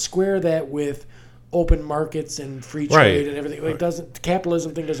can't square that with open markets and free trade and everything. Like the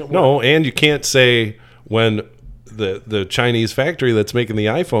capitalism thing doesn't work. No, and you can't say when the Chinese factory that's making the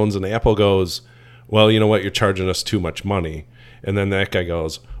iPhones and Apple goes, well, you know what, you're charging us too much money. And then that guy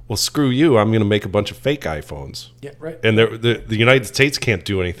goes, well, screw you, I'm going to make a bunch of fake iPhones. Yeah, right. And the United States can't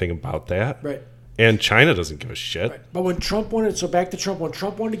do anything about that. Right. And China doesn't give a shit. Right. But when Trump wanted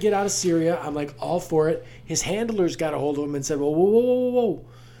to get out of Syria, I'm like, all for it. His handlers got a hold of him and said, well, whoa.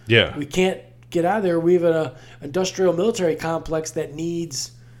 Yeah. We can't get out of there. We have an industrial military complex that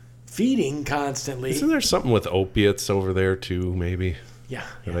needs feeding constantly. Isn't there something with opiates over there too, maybe? Yeah.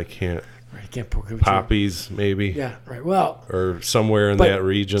 That I can't. Right, can't poppies, maybe. Yeah, right. Well, or somewhere in that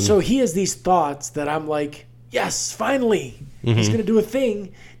region. So he has these thoughts that I'm like, yes, finally, he's going to do a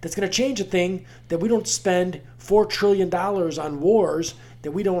thing that's going to change a thing that we don't spend $4 trillion on wars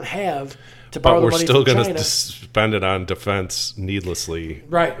that we don't have to borrow the money from China. But we're still going to spend it on defense needlessly.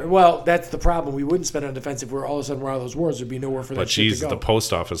 Right. Well, that's the problem. We wouldn't spend it on defense if we're all of a sudden we're out of those wars. There'd be nowhere for that shit to go. But the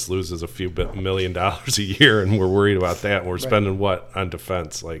post office loses a few $1 million a year, and we're worried about that. We're spending what on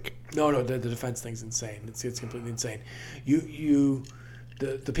defense? No, the defense thing's insane. It's completely insane.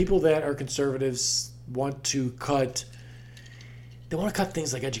 The people that are conservatives want to cut. They want to cut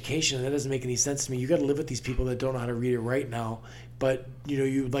things like education, and that doesn't make any sense to me. You got to live with these people that don't know how to read or write now. But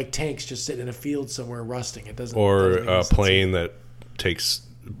you like tanks just sitting in a field somewhere rusting. It doesn't. Or a plane that takes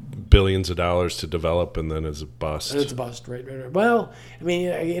billions of dollars to develop and then is a bust. It's a bust, right. Well, I mean,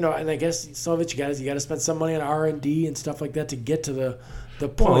 and I guess some of it you got to spend some money on R&D and stuff like that to get to the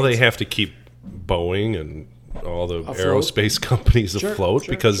point. Well, they have to keep Boeing and all the aerospace companies afloat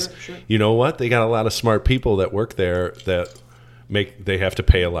because you know what? They got a lot of smart people that work there that they have to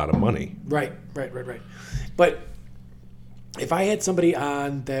pay a lot of money. Right. But if I had somebody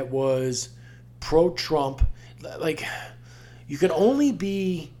on that was pro-Trump, like you can only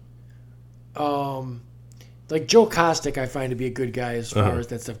be like Joe Kostick, I find to be a good guy as far as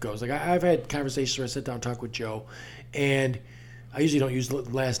that stuff goes. Like I've had conversations where I sit down and talk with Joe, and I usually don't use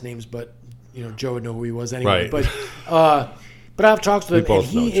last names, but Joe would know who he was anyway. Right. But I've talked to him, and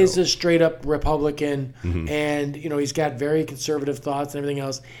he is a straight-up Republican, and he's got very conservative thoughts and everything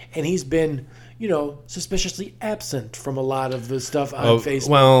else, and he's been suspiciously absent from a lot of the stuff on Facebook.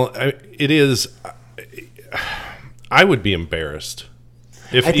 Well, it is. I would be embarrassed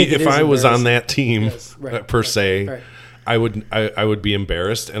if I was on that team per se. Right. I would be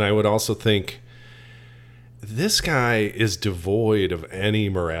embarrassed, and I would also think this guy is devoid of any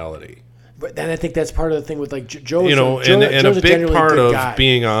morality. But then I think that's part of the thing with like Joe. And a big part of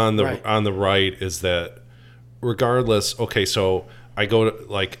being on the right is that regardless. Okay, so I go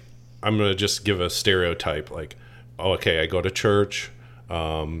to I'm going to just give a stereotype like, oh, okay, I go to church.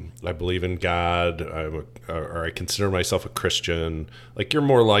 I believe in God, or I consider myself a Christian. Like, you're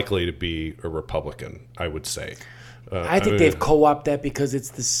more likely to be a Republican, I would say. I think they've co-opted that because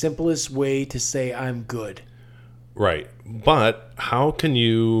it's the simplest way to say I'm good. Right. But how can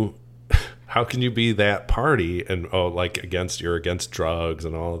you be that party and you're against drugs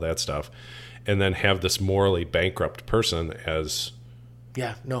and all of that stuff, and then have this morally bankrupt person as...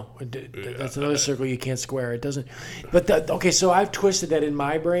 Yeah, no, that's another circle you can't square. It doesn't. But okay, so I've twisted that in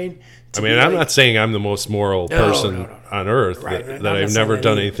my brain. I'm not saying I'm the most moral person on earth, that I've never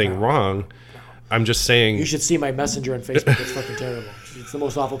done anything wrong. I'm just saying... You should see my messenger on Facebook. It's fucking terrible. It's the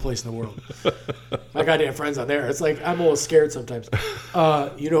most awful place in the world. My goddamn friends on there. It's like I'm a little scared sometimes.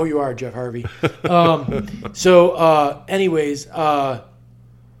 You know who you are, Jeff Harvey. Anyways, I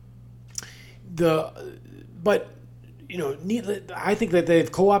think that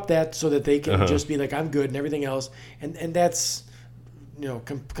they've co-opted that so that they can just be like, I'm good and everything else. And that's,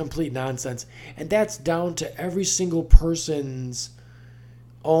 complete nonsense. And that's down to every single person's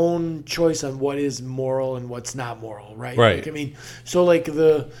own choice on what is moral and what's not moral, right? Right. Like, I mean, so like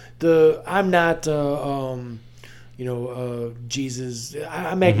I'm not, Jesus.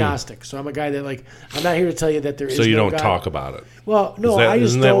 I'm agnostic, so I'm a guy that I'm not here to tell you that there is. So you no don't God. talk about it. Well, no,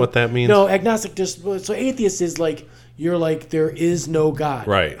 isn't that what that means? No, agnostic so atheist is like you're like there is no God.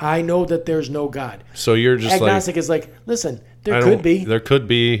 Right. I know that there's no God. So you're just agnostic is like, listen, there could be. There could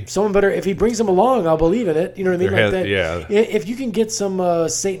be. Someone better, if he brings him along, I'll believe in it. You know what I mean? Yeah. If you can get some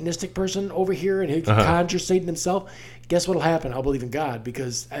Satanistic person over here and he can conjure Satan himself, guess what'll happen? I'll believe in God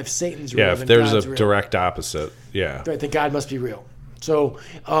because if Satan's real, if there's God's a real. Direct opposite, yeah. Right, then God must be real. So,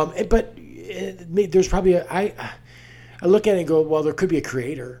 there's probably I look at it and go, well, there could be a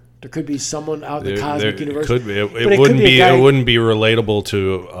creator. There could be someone out in the cosmic universe. Could be. It wouldn't be relatable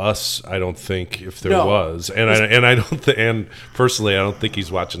to us, I don't think, if there was. And personally, I don't think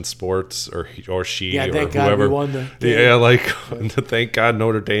he's watching sports or she or thank whoever. God we won the game. Yeah, thank God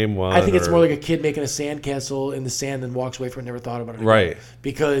Notre Dame won. I think it's more like a kid making a sandcastle in the sand and walks away from it, never thought about it again. Right.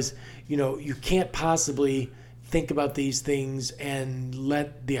 Because you can't possibly think about these things and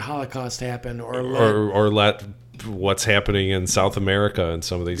let the Holocaust happen or let what's happening in South America and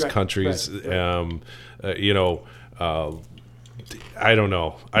some of these countries. Right. I don't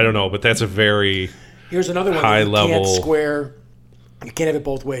know, but that's a very here's another one high that level. You can't have it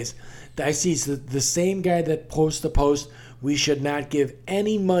both ways. I see the same guy that posts the post, we should not give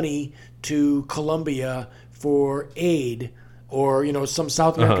any money to Colombia for aid or some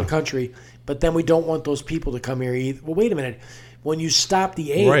South American country, but then we don't want those people to come here either. Well, wait a minute. When you stop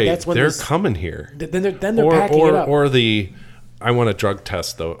the aid, that's when they're coming here. Then they're packing it up. Or I want to drug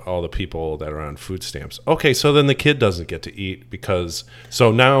test all the people that are on food stamps. Okay, so then the kid doesn't get to eat because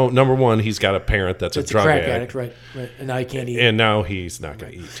now number one, he's got a parent that's a drug addict, right, and now he can't eat. And now he's not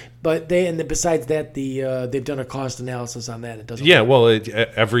going to eat. But besides that, they've done a cost analysis on that. It doesn't. Yeah, work.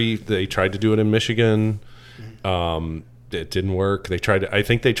 They tried to do it in Michigan. It didn't work. I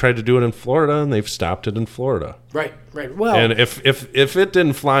think they tried to do it in Florida, and they've stopped it in Florida. Right. Well, and if it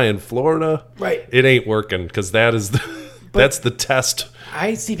didn't fly in Florida, it ain't working because that's the test.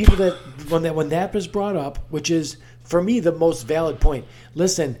 I see people that when that was brought up, which is for me the most valid point.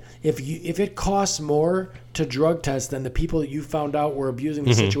 Listen, if it costs more to drug test than the people that you found out were abusing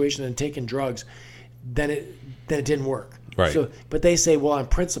the situation and taking drugs, then it didn't work. Right. So, but they say, well, on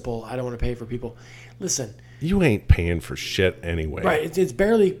principle, I don't want to pay for people. Listen. You ain't paying for shit anyway. Right. It's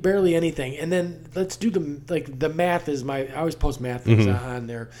barely anything. And then let's do the math is I always post math things on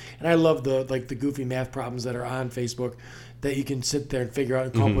there. And I love the goofy math problems that are on Facebook that you can sit there and figure out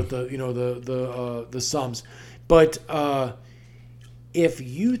and come up with the sums. But if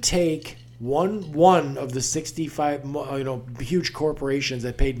you take one of the 65 huge corporations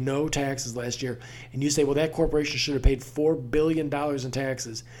that paid no taxes last year and you say, well, that corporation should have paid $4 billion in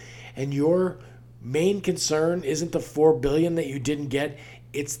taxes, and your main concern isn't the $4 billion that you didn't get,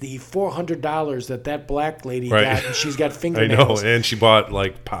 it's the $400 that black lady got, and she's got fingernails. I know, and she bought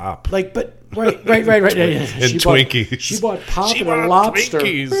pop. Right. And Twinkies. She bought pop and a lobster.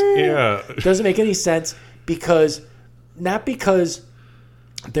 Twinkies. Yeah. It doesn't make any sense not because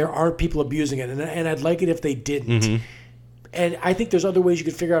there aren't people abusing it, and I'd like it if they didn't. And I think there's other ways you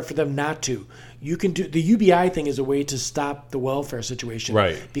could figure out for them not to. You can do the UBI thing is a way to stop the welfare situation,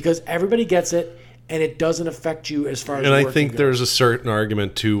 right? Because everybody gets it, and it doesn't affect you as far as. And I think there's a certain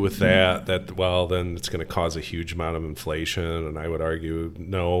argument too with that then it's going to cause a huge amount of inflation. And I would argue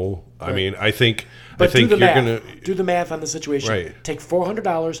no. I mean, I think But you're do the math. gonna Do the math on the situation. Right. Take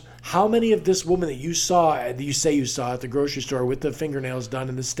 $400. How many of this woman that you saw, that you say you saw at the grocery store with the fingernails done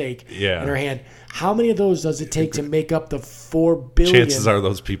and the steak in her hand, how many of those does it take to make up the $4 billion? Chances are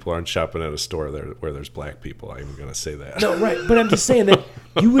those people aren't shopping at a store there where there's black people. I'm going to say that. No, right. But I'm just saying that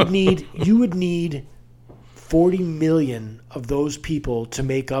you would need 40 million of those people to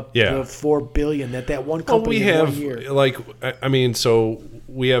make up the $4 billion that one company in 1 year. So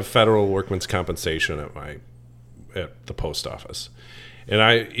we have federal workman's compensation at the post office, and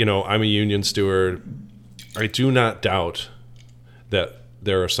I'm a union steward. I do not doubt that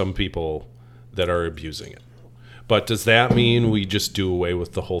there are some people that are abusing it. But does that mean we just do away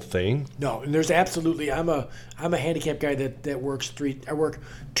with the whole thing? No, and there's absolutely. I'm a handicapped guy that works I work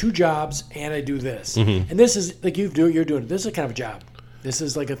 2 jobs and I do this. And this is like you're doing. This is kind of a job. This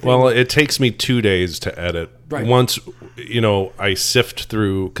is like a thing. Well, it takes me 2 days to edit. Right. Once I sift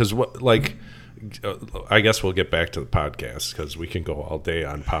through because I guess we'll get back to the podcast because we can go all day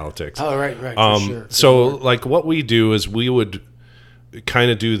on politics. Oh, right, for sure. So like what we do is we would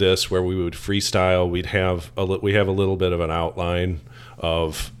kind of do this where we would freestyle. We have a little bit of an outline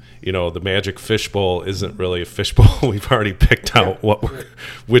of the magic fishbowl isn't really a fishbowl. We've already picked out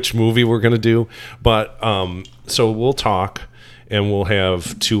which movie we're going to do, but so we'll talk and we'll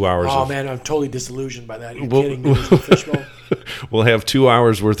have 2 hours. Oh man, I'm totally disillusioned by that. Are you kidding me? There's no fishbowl. We'll have 2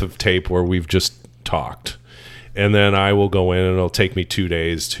 hours worth of tape where we've just talked, and then I will go in and it'll take me 2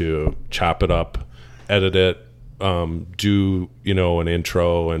 days to chop it up, edit it. Do an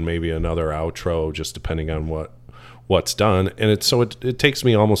intro and maybe another outro, just depending on what's done, and it takes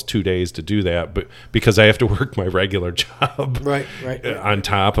me almost 2 days to do that, but because I have to work my regular job right. on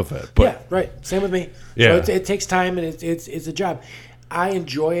top of it. But, yeah, right. Same with me. Yeah, so it takes time and it's a job. I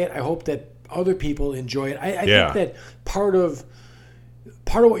enjoy it. I hope that other people enjoy it. I think that part of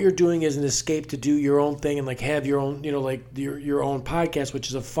what you're doing is an escape to do your own thing and like have your own your own podcast, which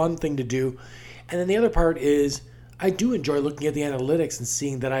is a fun thing to do. And then the other part is I do enjoy looking at the analytics and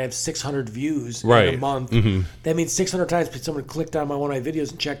seeing that I have 600 views in a month. Mm-hmm. That means 600 times someone clicked on one of my videos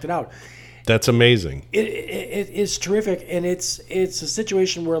and checked it out. That's amazing. It is terrific, and it's a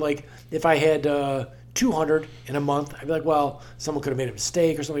situation where like if I had 200 in a month, I'd be like, well, someone could have made a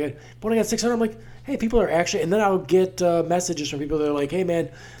mistake or something like that. But when I got 600, I'm like, hey, people are actually, and then I'll get messages from people that are like, hey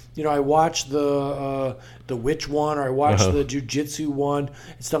man, I watched the witch one, or I watched the jujitsu one,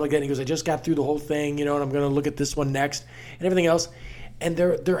 and stuff like that. And he goes, I just got through the whole thing, and I'm going to look at this one next, and everything else. And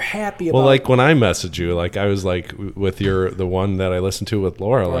they're happy about. Well, like when I messaged you, like I was like with the one that I listened to with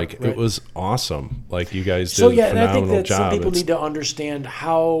Laura, right. It was awesome. Like you guys did a phenomenal job. And I think that some people need to understand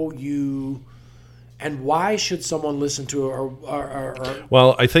how you. And why should someone listen to it?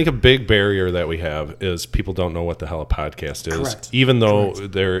 Well, I think a big barrier that we have is people don't know what the hell a podcast is. Correct. Even though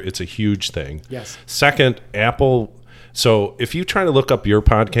it's a huge thing. Yes. Second, Apple. So if you try to look up your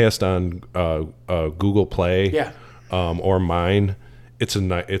podcast on Google Play, or mine, it's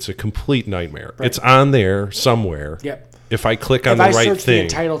a complete nightmare. Right. It's on there somewhere. Yep. If I click on the right search thing,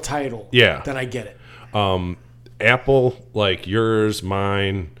 the title, then I get it. Apple, like yours,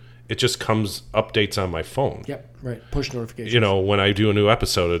 mine. It just comes updates on my phone. Yep, right. Push notifications. When I do a new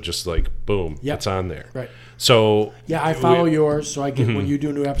episode, it just like boom, it's on there. Right. So yeah, I follow yours, so I get when you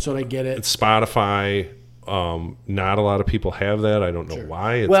do a new episode, I get it. It's Spotify. Not a lot of people have that. I don't know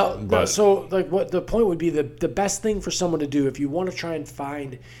why. So like, what the point would be the best thing for someone to do if you want to try and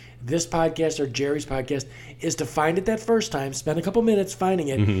find this podcast or Jerry's podcast is to find it that first time, spend a couple minutes finding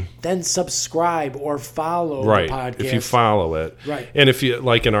it, then subscribe or follow the podcast. If you follow it. Right. And if you,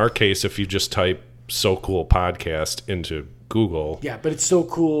 like in our case, if you just type So Cool Podcast into Google. Yeah, but it's So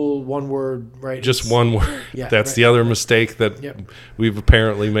Cool, one word, right? Just one word. Yeah, That's the other mistake that we've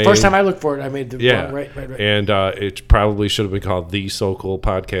apparently made. First time I looked for it, I made the wrong, right. And it probably should have been called The So Cool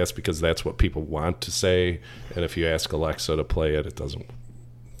Podcast because that's what people want to say. And if you ask Alexa to play it, it doesn't.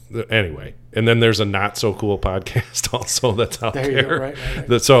 Anyway, and then there's a Not So Cool Podcast also that's out there. You go,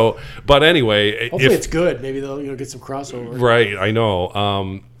 right. So, but anyway, hopefully it's good. Maybe they'll get some crossover. Right, I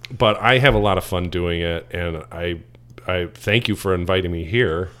know. But I have a lot of fun doing it, and I thank you for inviting me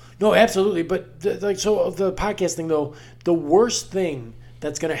here. No, absolutely. But the podcast thing though, the worst thing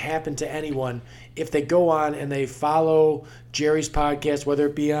that's going to happen to anyone if they go on and they follow Jerry's podcast, whether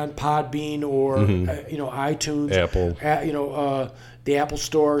it be on Podbean or iTunes, Apple, the Apple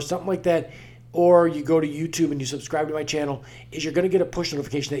Store, something like that, or you go to YouTube and you subscribe to my channel, is you're going to get a push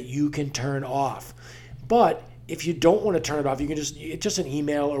notification that you can turn off. But if you don't want to turn it off, you can it's just an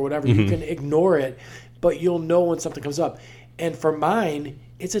email or whatever. You can ignore it, but you'll know when something comes up. And for mine,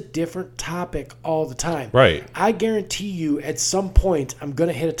 it's a different topic all the time. Right. I guarantee you at some point I'm going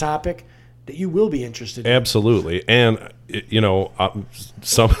to hit a topic that you will be interested in. Absolutely. And,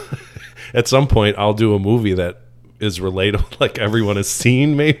 at some point I'll do a movie that is relatable, like everyone has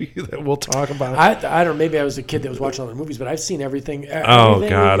seen, maybe, that we'll talk about. I don't know, maybe I was a kid that was watching all the movies, but I've seen everything. Oh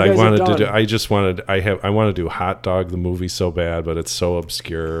God, I want to do Hot Dog the movie so bad, but it's so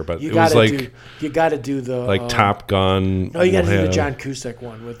obscure. But it was like you got to do the Top Gun. No, you got to do the John Cusack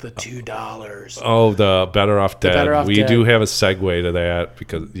one with the $2. Oh, the Better Off Dead. We Dead. do have a segue to that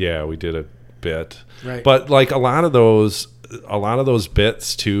because we did a bit. Right. But like a lot of those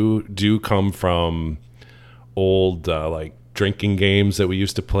bits too do come from old like drinking games that we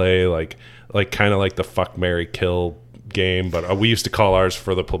used to play, like kind of like the fuck, marry, kill game, but we used to call ours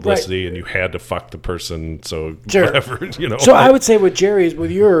for the publicity, and you had to fuck the person, so sure. Whatever, So I would say with Jerry's,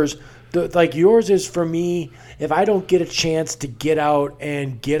 with yours, yours is for me, if I don't get a chance to get out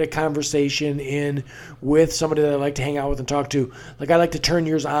and get a conversation in with somebody that I like to hang out with and talk to, like I like to turn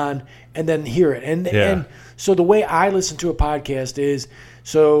yours on and then hear it. And so the way I listen to a podcast is,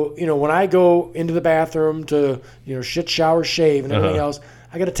 so, when I go into the bathroom to, shit, shower, shave, and everything else,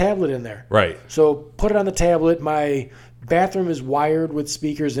 I got a tablet in there. Right. So put it on the tablet. My bathroom is wired with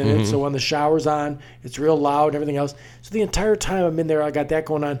speakers in it, so when the shower's on, it's real loud and everything else. So the entire time I'm in there, I got that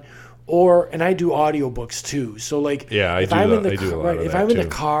going on. And I do audiobooks too. So like, if I'm in the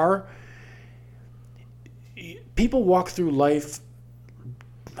car, people walk through life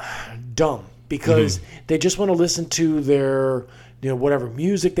dumb because they just want to listen to their, whatever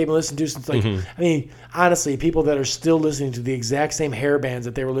music they've been listening to since I mean, honestly, people that are still listening to the exact same hair bands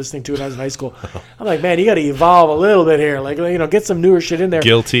that they were listening to when I was in high school, I'm like, man, you got to evolve a little bit here. Like, get some newer shit in there.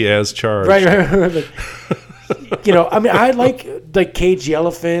 Guilty as charged. Right. I mean, I like Cage the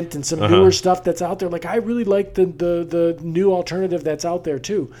Elephant and some newer stuff that's out there. Like, I really like the new alternative that's out there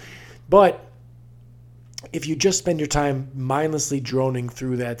too. But if you just spend your time mindlessly droning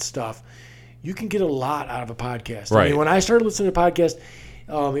through that stuff, you can get a lot out of a podcast. Right. I mean, when I started listening to podcasts,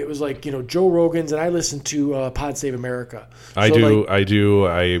 it was like, Joe Rogan's, and I listened to Pod Save America. I'm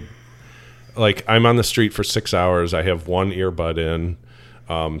on the street for 6 hours. I have one earbud in.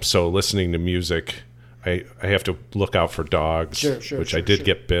 So listening to music, I have to look out for dogs, which I did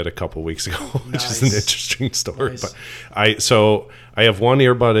get bit a couple weeks ago, which is an interesting story. Nice. But I have one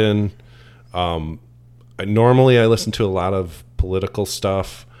earbud in. Normally I listen to a lot of political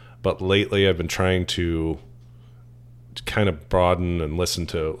stuff, but lately I've been trying to kind of broaden and listen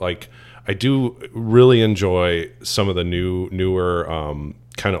to, like, I do really enjoy some of the newer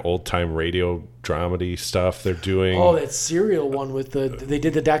kind of old time radio dramedy stuff they're doing. Oh, that Serial one with they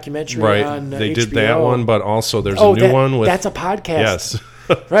did the documentary on they HBO. did that one, but also there's a new one with that's a podcast. Yes.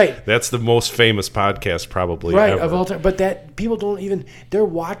 Right. That's the most famous podcast probably ever. Of all time. But that people don't even, they're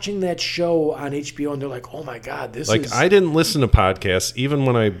watching that show on HBO and they're like, oh my God, this is. I didn't listen to podcasts even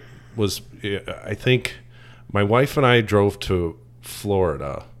when I think my wife and I drove to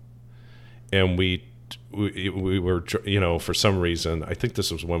Florida, and we were, for some reason, I think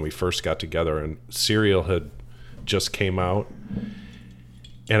this was when we first got together, and Serial had just came out,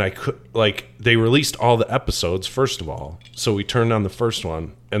 and they released all the episodes first of all, so we turned on the first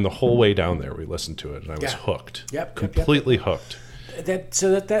one, and the whole way down there we listened to it, and I was hooked. Completely hooked.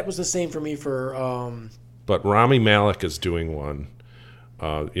 That was the same for me for. But Rami Malek is doing one.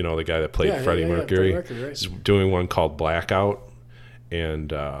 The guy that played Freddie Mercury, is doing one called Blackout,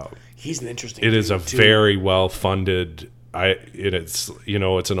 and he's an interesting. It is a very well funded. It's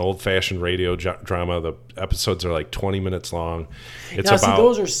an old fashioned radio drama. The episodes are like 20 minutes long.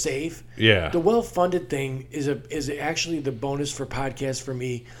 Those are safe. Yeah. The well funded thing is actually the bonus for podcasts for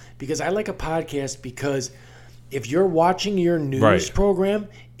me, because I like a podcast because if you're watching your news program,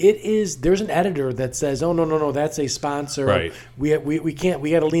 there's an editor that says, oh, no, that's a sponsor. Right. We can't,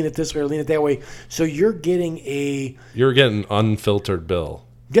 we got to lean it this way or lean it that way. So you're getting unfiltered bill.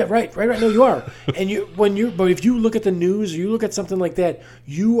 Yeah, right. No, you are. And but if you look at the news, or you look at something like that,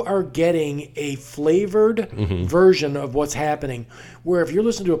 you are getting a flavored version of what's happening. Where if you're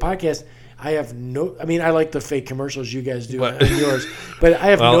listening to a podcast, I like the fake commercials you guys do on yours, but I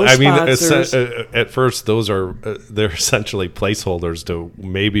have no sponsors. At first, those are they're essentially placeholders to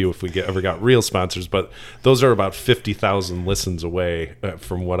maybe if we ever got real sponsors, but those are about 50,000 listens away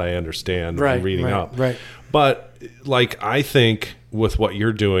from what I understand from reading up. Right. But I think with what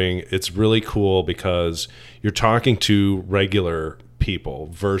you're doing, it's really cool because you're talking to regular people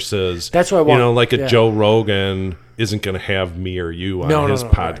versus that's what I want. Joe Rogan isn't going to have me or you on his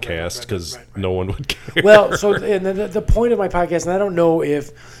podcast because no one would care. Well, so and the point of my podcast, and I don't know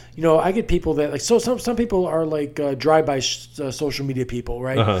if I get people that like, so some people are like drive-by social media people,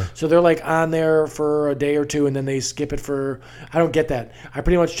 right? Uh-huh. So they're like on there for a day or two and then they skip it for, I don't get that. I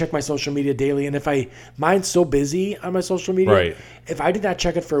pretty much check my social media daily. And mine's so busy on my social media, Right. if I did not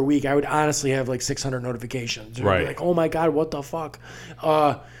check it for a week, I would honestly have like 600 notifications. I'd be Right. like, oh my God, what the fuck?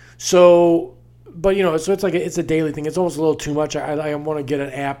 But so it's like, it's a daily thing. It's almost a little too much. I want to get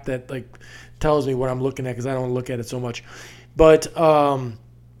an app that like tells me what I'm looking at because I don't look at it so much. But,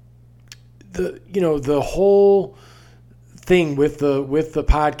 the whole thing with the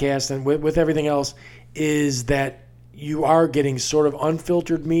podcast and with everything else is that you are getting sort of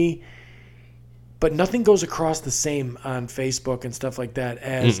unfiltered me, but nothing goes across the same on Facebook and stuff like that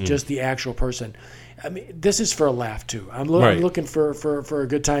as just the actual person. I mean, this is for a laugh too. I'm looking for a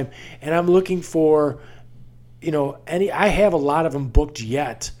good time, and I'm looking for, I have a lot of them booked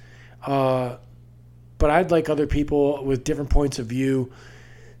yet, but I'd like other people with different points of view.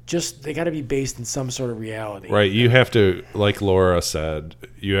 Just they got to be based in some sort of reality. Right. You have to, like Laura said,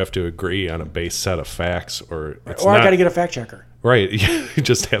 you have to agree on a base set of facts, or I got to get a fact checker. Right. You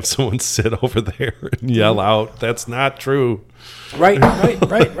just have someone sit over there and yell out, "That's not true." Right.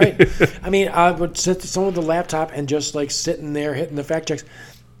 I mean, I would sit someone with the laptop and just like sitting there hitting the fact checks.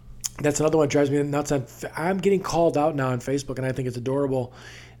 That's another one that drives me nuts. I'm getting called out now on Facebook, and I think it's adorable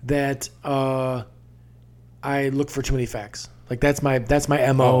that I look for too many facts. Like that's my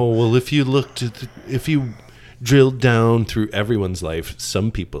MO. Oh, well, if you drilled down through everyone's life,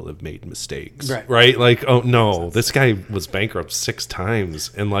 some people have made mistakes. Right? Like, oh no, this guy was bankrupt 6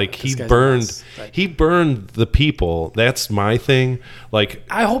 times and like he burned the people. That's my thing. Like,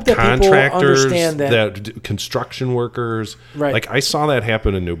 I hope that contractors, people understand that construction workers. Right. Like, I saw that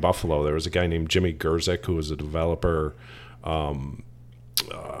happen in New Buffalo. There was a guy named Jimmy Gerzik who was a developer,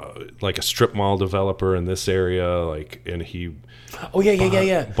 like a strip mall developer in this area, like, and he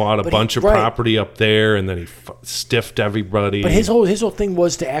bought a bunch of property up there, and then he stiffed everybody. But his whole thing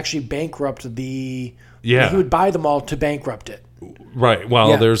was to actually bankrupt he would buy them all to bankrupt it. Right.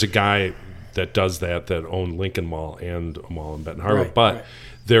 Well, there's a guy that does that owned Lincoln Mall and a mall in Benton Harbor. But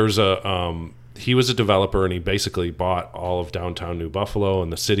there's he was a developer, and he basically bought all of downtown New Buffalo,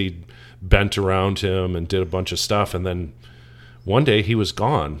 and the city bent around him and did a bunch of stuff, and then one day he was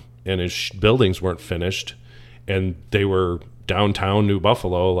gone, and his buildings weren't finished, and they were downtown New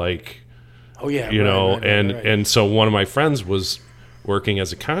Buffalo, like, and so one of my friends was working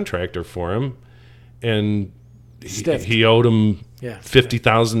as a contractor for him, and he owed him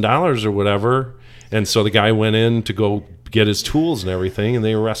 $50,000 or whatever, and so the guy went in to go get his tools and everything, and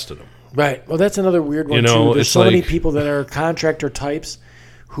they arrested him. Right. Well, that's another weird one too. There's so many people that are contractor types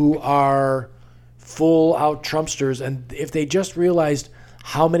who are full out Trumpsters, and if they just realized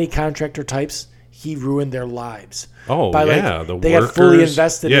how many contractor types he ruined their lives. Oh, they got fully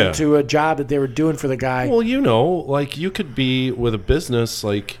invested into a job that they were doing for the guy. Well, like, you could be with a business,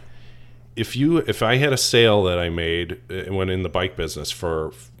 like, if I had a sale that I made when in the bike business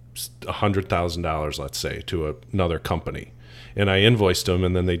for $100,000, let's say, to another company, and I invoiced them,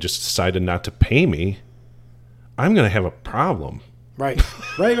 and then they just decided not to pay me, I'm going to have a problem. Right.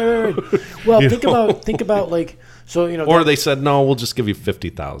 Well, think about like, so, or they said, no, we'll just give you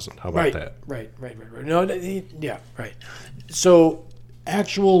 $50,000. How about that? Right. No, yeah, right. So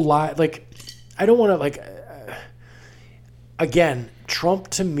actual like, I don't want to like, again, Trump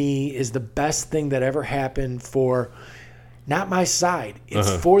to me is the best thing that ever happened for not my side. It's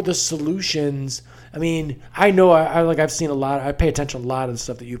for the solutions. I mean, I know I've seen a lot. I pay attention to a lot of the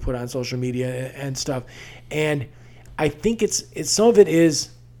stuff that you put on social media and stuff, and I think it's some of it is,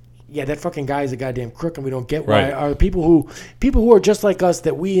 that fucking guy is a goddamn crook, and we don't get why are people who are just like us,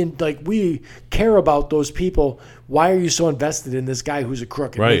 that we care about those people. Why are you so invested in this guy who's a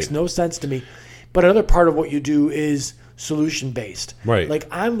crook? It makes no sense to me. But another part of what you do is solution based. Right. Like,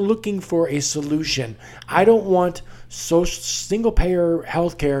 I'm looking for a solution. I don't want single payer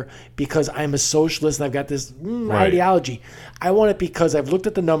healthcare because I'm a socialist and I've got this ideology. I want it because I've looked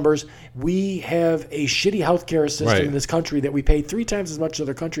at the numbers. We have a shitty healthcare system in this country that we pay 3 times as much as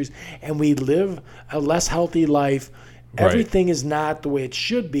other countries, and we live a less healthy life. Everything is not the way it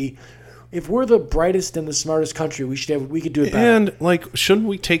should be. If we're the brightest and the smartest country, we could do it better. And like, shouldn't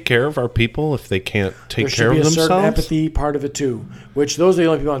we take care of our people if they can't take care of themselves? There should be a certain empathy part of it too. Which those are the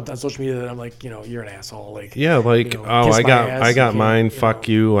only people on social media that I'm like, you're an asshole. Like, I got mine. Fuck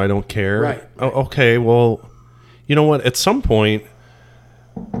you. I don't care. Right. Oh, okay. Well, you know what? At some point,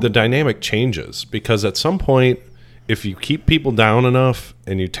 the dynamic changes, because at some point, if you keep people down enough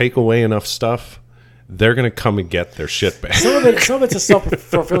and you take away enough stuff, they're going to come and get their shit back. Some of it's a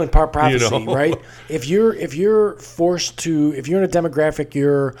self-fulfilling prophecy, You know? right? If you're forced to, if you're in a demographic,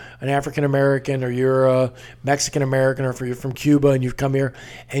 you're an African American or you're a Mexican American, or if you're from Cuba and you've come here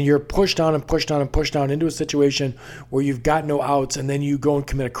and you're pushed on and pushed on and pushed down into a situation where you've got no outs, and then you go and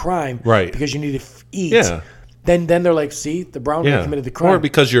commit a crime, Right. Because you need to eat. Yeah. Then they're like, see, the brown guy committed the crime. Or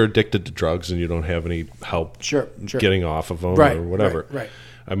because you're addicted to drugs and you don't have any help Sure. getting off of them Right, or whatever. right.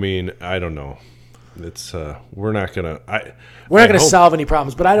 I mean, I don't know. It's we're not gonna. We're not going to solve any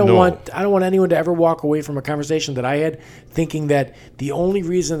problems, but I don't No. want anyone to ever walk away from a conversation that I had thinking that the only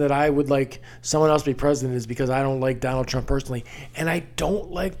reason that I would like someone else to be president is because I don't like Donald Trump personally, and I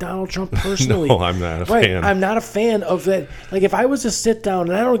don't like Donald Trump personally. No, I'm not a fan. I'm not a fan of that. Like, if I was to sit down,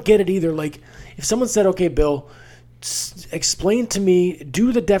 and I don't get it either. Like, if someone said, "Okay, Bill, explain to me,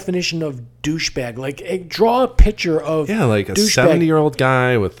 do the definition of douchebag. Like, draw a picture of like a douchebag." 70-year-old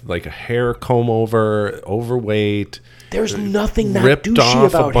guy with like a hair comb over, overweight. There's nothing not ripped douchey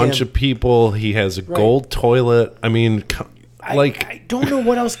off about a bunch him. of people. He has a gold toilet. I mean, I don't know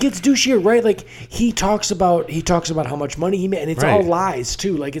what else gets douchier, right? Like, he talks about how much money he made, and it's all Right. lies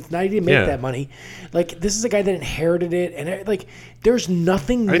too. Like, it's not, he didn't make that money. Like, this is a guy that inherited it, and like, there's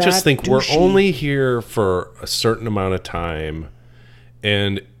nothing. I just think we're douchey. only here for a certain amount of time,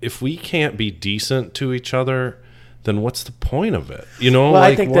 and if we can't be decent to each other, then what's the point of it? You know, Well,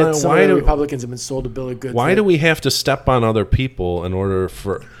 like, I think why, that some why of the do Republicans have been sold a bill of goods. why do we have to step on other people in order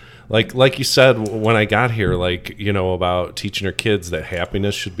for? Like you said when I got here, like, you know, about teaching our kids that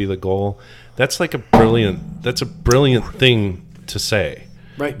happiness should be the goal. That's like a brilliant thing to say,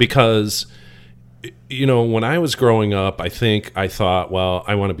 Right. Because, you know, when I was growing up, I thought, well,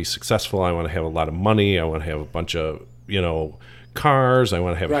 I want to be successful. I want to have a lot of money. I want to have a bunch of, you know, cars. I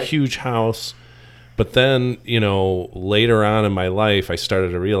want to have a Right. huge house. But then, you know, later on in my life, I started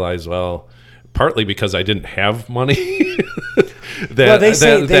to realize, well, partly because I didn't have money,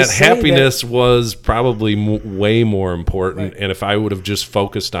 that happiness was probably way more important. Right. And if I would have just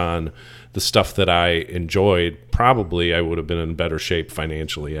focused on the stuff that I enjoyed, probably I would have been in better shape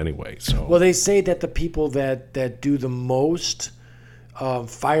financially anyway. So, Well, they say that the people that do the most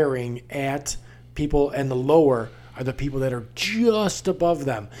firing at people and the lower are the people that are just above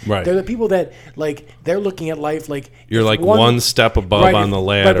them. Right. They're the people that, like, they're looking at life like you're if like one step above right, on the But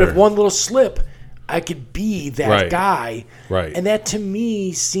ladder. if one little slip, I could be that Right. guy. Right. And that to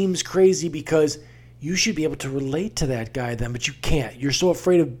me seems crazy because you should be able to relate to that guy then, but you can't. You're so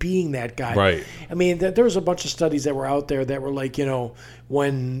afraid of being that guy. Right. I mean, there was a bunch of studies that were out there that were like, you know,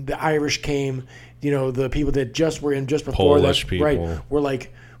 when the Irish came, you know, the people that just were in just before Polish that, people. right, were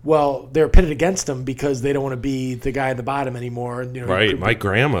like, well, they're pitted against them because they don't want to be the guy at the bottom anymore. You know, Right. My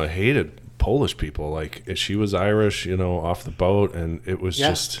grandma hated Polish people. Like, she was Irish, you know, off the boat, and it was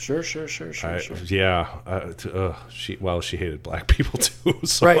just sure. she hated black people too.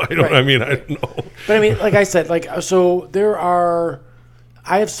 So Right, I don't. right. I mean, I don't know. But I mean, like I said, like, so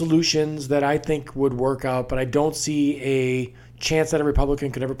I have solutions that I think would work out, but I don't see a chance that a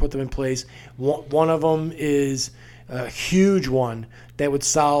Republican could ever put them in place. One of them is a huge one that would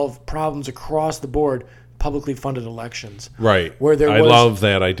solve problems across the board: publicly funded elections. Right. Where there I was, love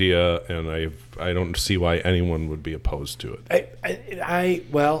that idea, and I don't see why anyone would be opposed to it. I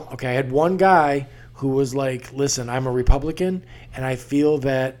had one guy who was like, listen, I'm a Republican, and I feel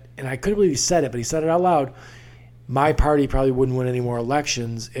that, and I couldn't believe he said it, but he said it out loud, my party probably wouldn't win any more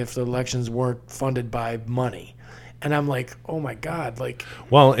elections if the elections weren't funded by money. And I'm like, oh my God, like.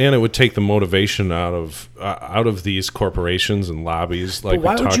 Well, and it would take the motivation out of these corporations and lobbies, like we But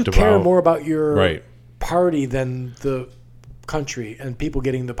why talked would you about. care more about your Right. party than the country and people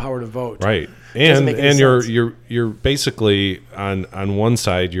getting the power to vote? Right. Doesn't And make any sense. you're basically on one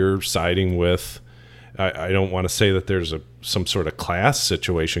side you're siding with. I don't want to say that there's some sort of class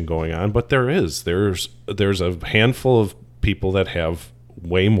situation going on, but there is. There's a handful of people that have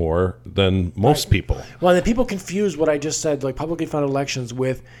way more than most people. Well, then people confuse what I just said, like publicly funded elections,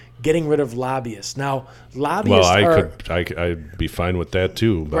 with getting rid of lobbyists. Now, lobbyists I'd be fine with that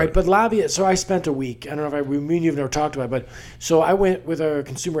too. But. Right, but lobbyists. So I spent a week. I don't know if me and you've never talked about it, but so I went with a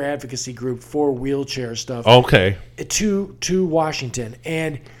consumer advocacy group for wheelchair stuff. Okay. To Washington,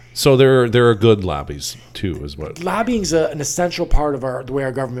 and so there are good lobbies too, is what. Lobbying's an essential part of the way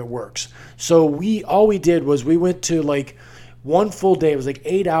our government works. So all we did was we went to like one full day. It was like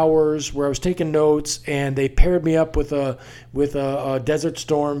 8 hours where I was taking notes, and they paired me up with a Desert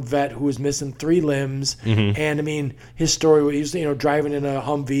Storm vet who was missing 3 limbs. Mm-hmm. And I mean, his story, he was driving in a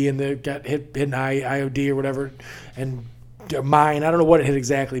Humvee and they got hit an IOD or whatever, and mine, I don't know what it hit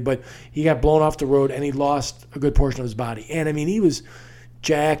exactly, but he got blown off the road and he lost a good portion of his body. And I mean, he was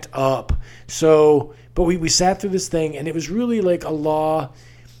jacked up. So, but we sat through this thing, and it was really like a law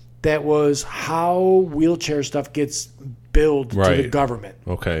that was how wheelchair stuff gets billed to the government.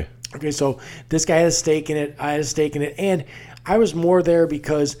 Okay. Okay, so this guy had a stake in it. I had a stake in it. And I was more there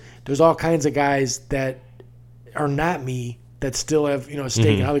because there's all kinds of guys that are not me that still have, a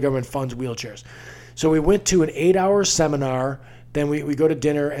stake in how the government funds wheelchairs. So we went to an 8-hour seminar. Then we go to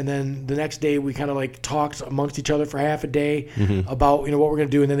dinner, and then the next day we kind of like talked amongst each other for half a day about, what we're going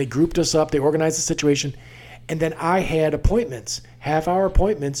to do. And then they grouped us up. They organized the situation. And then I had appointments, half-hour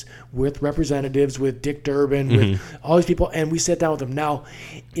appointments with representatives, with Dick Durbin, with all these people, and we sat down with them. Now,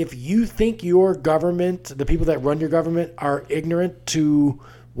 if you think your government, the people that run your government, are ignorant to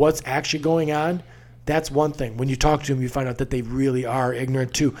what's actually going on, that's one thing. When you talk to them, you find out that they really are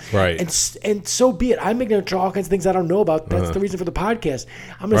ignorant too. Right. And so be it. I'm ignorant to all kinds of things I don't know about. That's the reason for the podcast.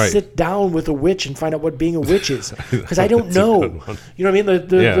 I'm going to sit down with a witch and find out what being a witch is, because I don't know. You know what I mean?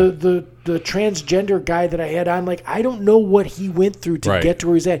 The transgender guy that I had on, like, I don't know what he went through to get to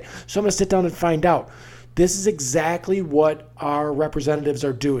where he's at. So I'm going to sit down and find out. This is exactly what our representatives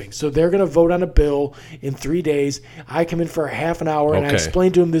are doing. So they're going to vote on a bill in 3 days. I come in for a half an hour and I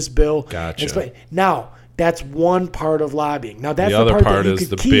explain to them this bill. Gotcha. Now, that's one part of lobbying. Now, that's the other part that you is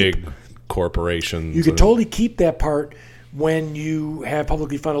the keep. Big corporations. You could totally keep that part when you have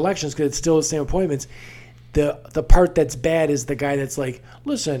publicly funded elections, because it's still the same appointments. The part that's bad is the guy that's like,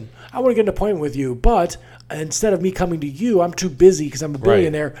 listen, I want to get an appointment with you, but instead of me coming to you, I'm too busy because I'm a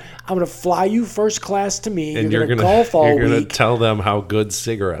billionaire. I'm going to fly you first class to me. And you're going to golf all week. You're going to tell them how good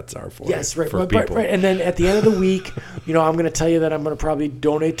cigarettes are for people. Right. And then at the end of the week, I'm going to tell you that I'm going to probably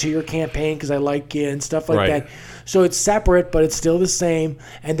donate to your campaign because I like you and stuff like that. So it's separate, but it's still the same.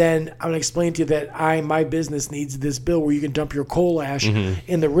 And then I'm going to explain to you that my business needs this bill where you can dump your coal ash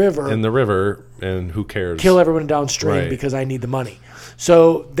in the river. And who cares? Kill everyone downstream because I need the money.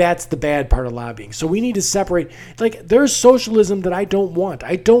 So that's the bad part of lobbying. So we need to separate. Like, there's socialism that I don't want.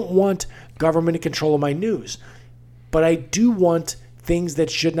 I don't want government in control of my news. But I do want things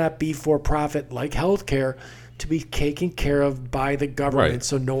that should not be for profit, like healthcare, to be taken care of by the government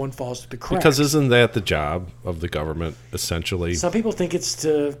so no one falls through the cracks. Because isn't that the job of the government, essentially? Some people think it's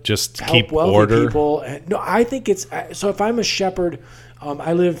to just help keep wealthy order. People. No, I think it's... So if I'm a shepherd,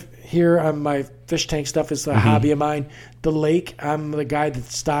 I live here on my fish tank stuff is a hobby of mine. The lake, I'm the guy that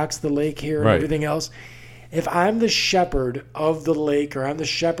stocks the lake here and everything else. If I'm the shepherd of the lake, or I'm the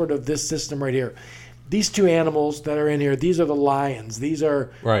shepherd of this system right here, these two animals that are in here, these are the lions. These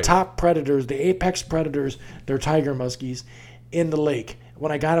are top predators, the apex predators. They're tiger muskies in the lake.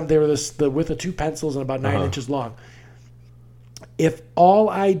 When I got them, they were the width of 2 pencils and about 9 inches long. If all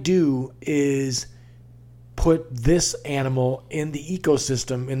I do is put this animal in the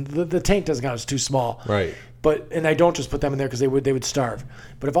ecosystem, and the tank doesn't count, it's too small. Right. And I don't just put them in there because they would starve.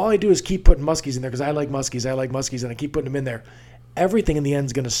 But if all I do is keep putting muskies in there, because I like muskies, and I keep putting them in there, everything in the end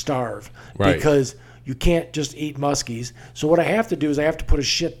is going to starve because you can't just eat muskies. So what I have to do is I have to put a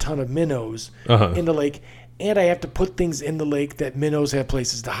shit ton of minnows in the lake, and I have to put things in the lake that minnows have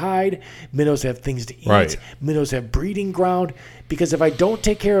places to hide, minnows have things to eat, minnows have breeding ground. Because if I don't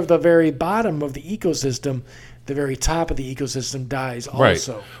take care of the very bottom of the ecosystem, the very top of the ecosystem dies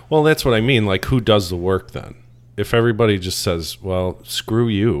also. Right. Well, that's what I mean. Like, who does the work then? If everybody just says, "Well, screw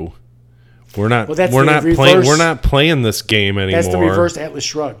you," we're not playing this game anymore. That's the reverse Atlas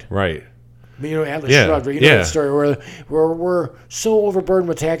Shrugged. Right. Atlas Shrugged. You know that story where we're so overburdened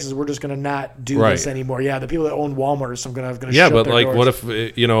with taxes, we're just going to not do this anymore. Yeah, the people that own Walmart or something are going to shut but their like, doors. what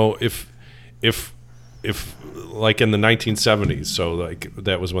if like in the 1970s? So like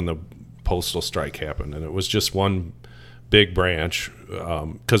that was when the postal strike happened, and it was just one big branch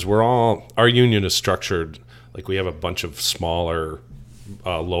because our union is structured like we have a bunch of smaller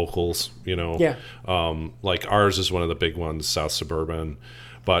locals, like ours is one of the big ones, South Suburban,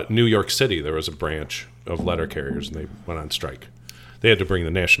 but New York City, there was a branch of letter carriers and they went on strike. They had to bring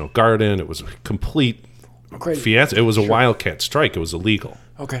the National Guard in. It was a complete fiasco. It was a wildcat strike. It was illegal.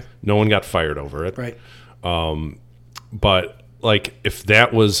 Okay. No one got fired over it. Right. But like if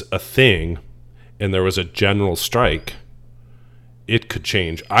that was a thing and there was a general strike, it could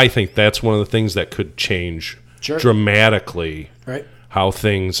change. I think that's one of the things that could change dramatically how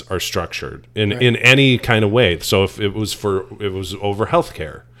things are structured in any kind of way. So if it was over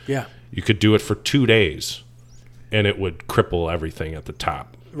healthcare, you could do it for 2 days and it would cripple everything at the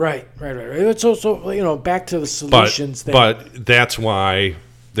top. Right. So back to the solutions thing. But that's why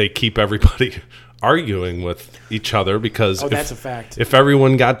they keep everybody arguing with each other, because that's a fact. If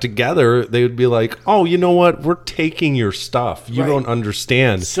everyone got together, they would be like, "Oh, you know what? We're taking your stuff. You don't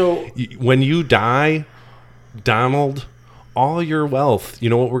understand. So when you die, Donald, all your wealth, you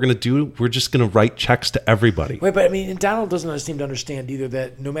know what we're going to do? We're just going to write checks to everybody. Right, but I mean, and Donald doesn't seem to understand either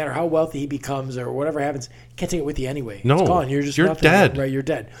that no matter how wealthy he becomes or whatever happens, you can't take it with you anyway. No, it's gone. You're nothing, dead. Right, you're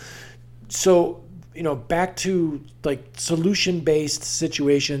dead. So, back to like solution-based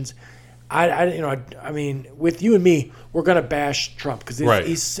situations. I mean, with you and me, we're gonna bash Trump because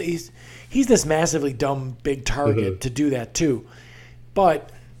he's this massively dumb big target to do that too. But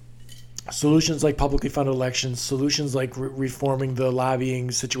solutions like publicly funded elections, solutions like reforming the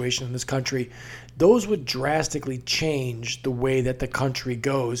lobbying situation in this country, those would drastically change the way that the country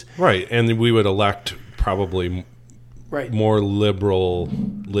goes. Right, and we would elect probably more liberal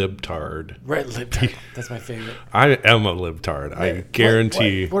libtard. Right, libtard. That's my favorite. I am a libtard. Right. I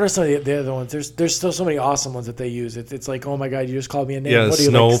guarantee. What are some of the other ones? There's still so many awesome ones that they use. It's like, oh my God, you just called me a name. Yeah, what do you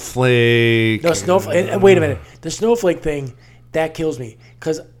snowflake. No, snowflake. And wait a minute. The snowflake thing, that kills me.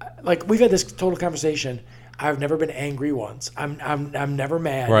 Because, like, we've had this total conversation. I've never been angry once. I'm never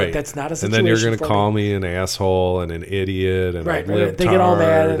mad. Right. Like, that's not a situation. And then you're going to call me an asshole and an idiot and a libtard. They get all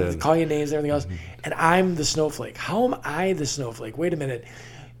mad and call you names and everything else. And I'm the snowflake. How am I the snowflake? Wait a minute.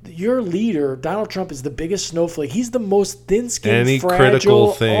 Your leader, Donald Trump, is the biggest snowflake. He's the most thin-skinned, fragile.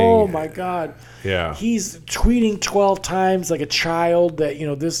 Critical thing. Oh, my God. Yeah. He's tweeting 12 times like a child that,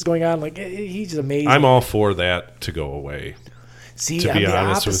 this is going on. Like, he's amazing. I'm all for that to go away. See, to be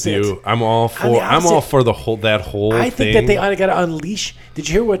honest with you, I'm all for that whole thing. I think that they got to unleash. Did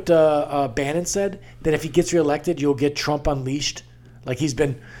you hear what Bannon said? That if he gets reelected, you'll get Trump unleashed. Like he's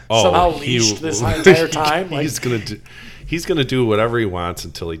been somehow leashed this entire time. He's gonna do whatever he wants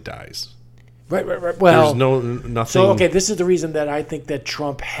until he dies. Right. Well, there's nothing. So okay, this is the reason that I think that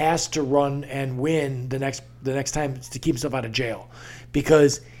Trump has to run and win the next time to keep himself out of jail,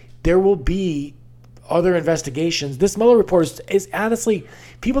 because there will be other investigations. This Mueller report is honestly,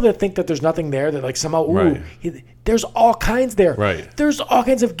 people that think that there's nothing there, that like somehow, there's all kinds there. Right. There's all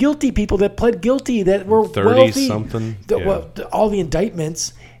kinds of guilty people that pled guilty that were 30 wealthy. Something. All the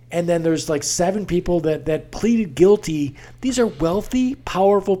indictments. And then there's like 7 people that pleaded guilty. These are wealthy,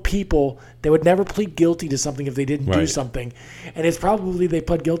 powerful people that would never plead guilty to something if they didn't do something. And it's probably they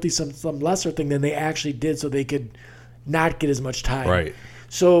pled guilty to some lesser thing than they actually did so they could not get as much time. Right.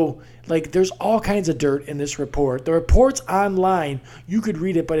 So, like, there's all kinds of dirt in this report. The report's online. You could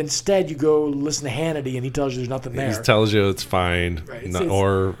read it, but instead you go listen to Hannity, and he tells you there's nothing there. He tells you it's fine. Right.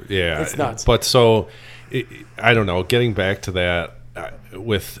 It's nuts. But so, I don't know, getting back to that,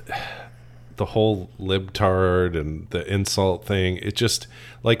 with the whole libtard and the insult thing, it just,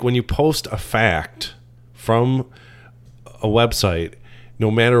 like, when you post a fact from a website, no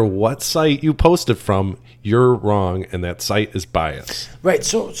matter what site you post it from, you're wrong, and that site is biased. Right.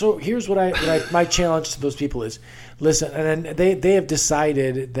 So here's what my challenge to those people is: listen, and they have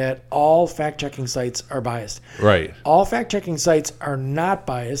decided that all fact checking sites are biased. Right. All fact checking sites are not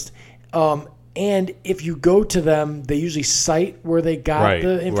biased. And if you go to them, they usually cite where they got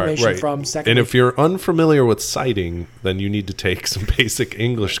the information from. Secondly, and if you're unfamiliar with citing, then you need to take some basic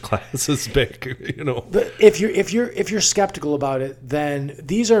English classes back. If you're skeptical about it, then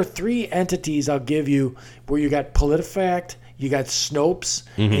these are 3 entities I'll give you where you got PolitiFact, you got Snopes,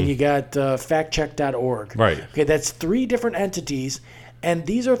 and you got factcheck.org. Right. Okay, that's 3 different entities. And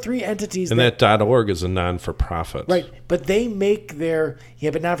these are 3 entities. And that .org is a non-for-profit. Right. But they make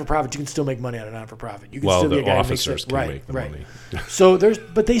but non-for-profit, you can still make money on a non-for-profit. You can still the be a guy officers who makes can make the money. So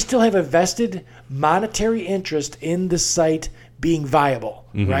but they still have a vested monetary interest in the site being viable,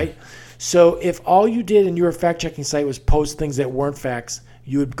 right? So if all you did in your fact-checking site was post things that weren't facts,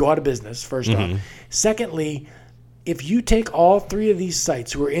 you would go out of business, first off. Secondly, if you take all 3 of these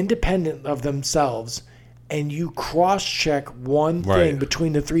sites who are independent of themselves and you cross-check one thing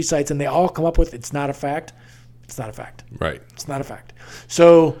between the 3 sites and they all come up with it's not a fact, it's not a fact. Right. It's not a fact.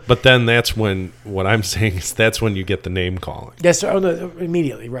 So, but then that's when, what I'm saying is that's when you get the name calling. Yes,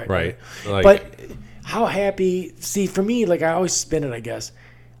 immediately, right. Right. But how happy, see, for me, like I always spin it, I guess,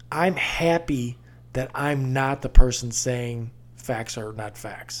 I'm happy that I'm not the person saying facts are not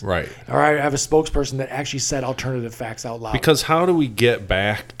facts. Right. Or I have a spokesperson that actually said alternative facts out loud. Because how do we get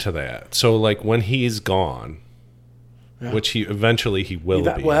back to that? So, like, when he's gone, which he eventually will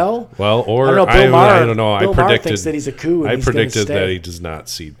be. Or I don't know. Bill Maher thinks that he's a coup. And I predicted that he does not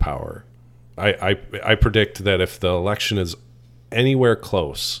cede power. I predict that if the election is anywhere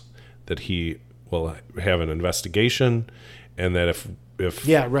close, that he will have an investigation, and that if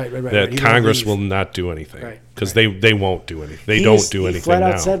that Congress will not do anything because they won't do anything. They don't do anything. He flat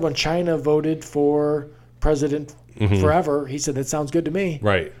out said when China voted for President forever, he said that sounds good to me.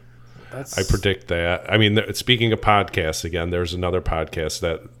 Right. I predict that. I mean, speaking of podcasts again, there's another podcast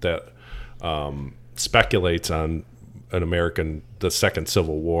that speculates on the second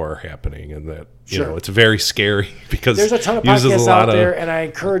Civil War happening, and that Sure. it's very scary because There's a ton of it uses podcasts a lot out there, of, and I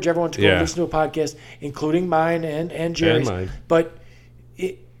encourage everyone to go listen to a podcast, including mine and Jerry's. And mine. But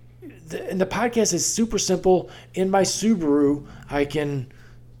the podcast is super simple. In my Subaru, I can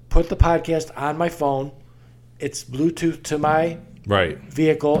put the podcast on my phone. It's Bluetooth to my right.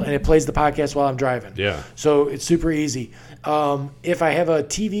 vehicle, and it plays the podcast while I'm driving. Yeah. So it's super easy. If I have a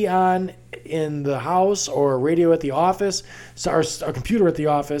TV on in the house or a radio at the office, or a computer at the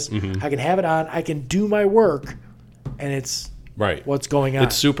office, I can have it on. I can do my work, and it's Right. what's going on.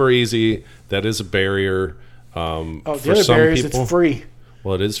 It's super easy. That is a barrier. the For other some barrier is people, it's free.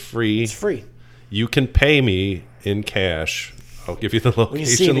 well, it is free. It's free. You can pay me in cash. I'll give you the you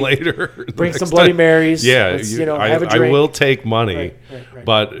see location me, later. the Bring some next Bloody time. Marys. Yeah, Let's, have a I drink. will take money, Right.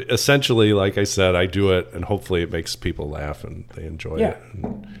 but essentially, like I said, I do it, and hopefully, it makes people laugh and they enjoy Yeah. it.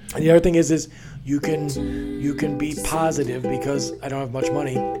 And And the other thing is you can be positive because I don't have much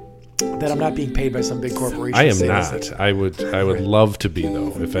money that I'm not being paid by some big corporation. I to am say not. this. I would love to be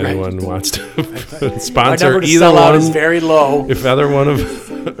though. If anyone wants to My sponsor number to either sell out one, is very low.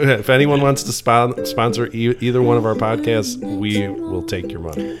 if anyone wants to sponsor either one of our podcasts, we will take your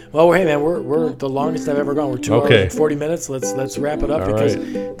money. Well, hey man, we're the longest I've ever gone. We're 2 hours and 40 minutes. Let's wrap it up All because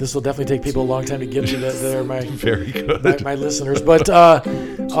right. this will definitely take people a long time to get to that are my Very good. my listeners. But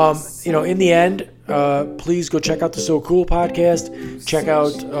in the end, please go check out the So Cool podcast. Check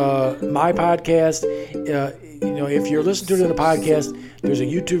out my podcast. If you're listening to it in a podcast, there's a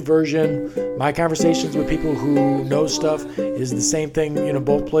YouTube version. My conversations with people who know stuff is the same thing,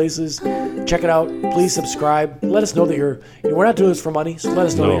 both places. Check it out. Please subscribe. Let us know that we're not doing this for money, so let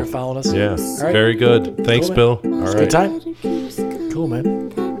us know that you're following us. Yeah. All right? Very good. Thanks, Cool, Bill. All It's a right. good time. Cool, man.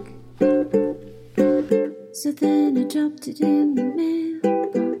 So then I dropped it in the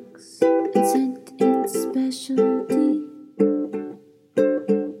mailbox and sent its specialty.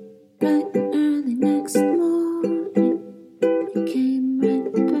 Bright and early next morning, it came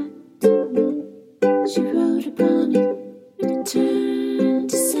right back to me. She wrote upon it, return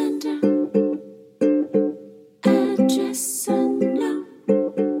to sender, address unknown.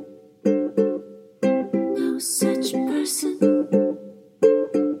 No such person,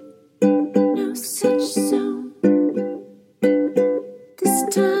 no such zone.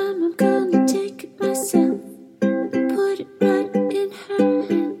 This time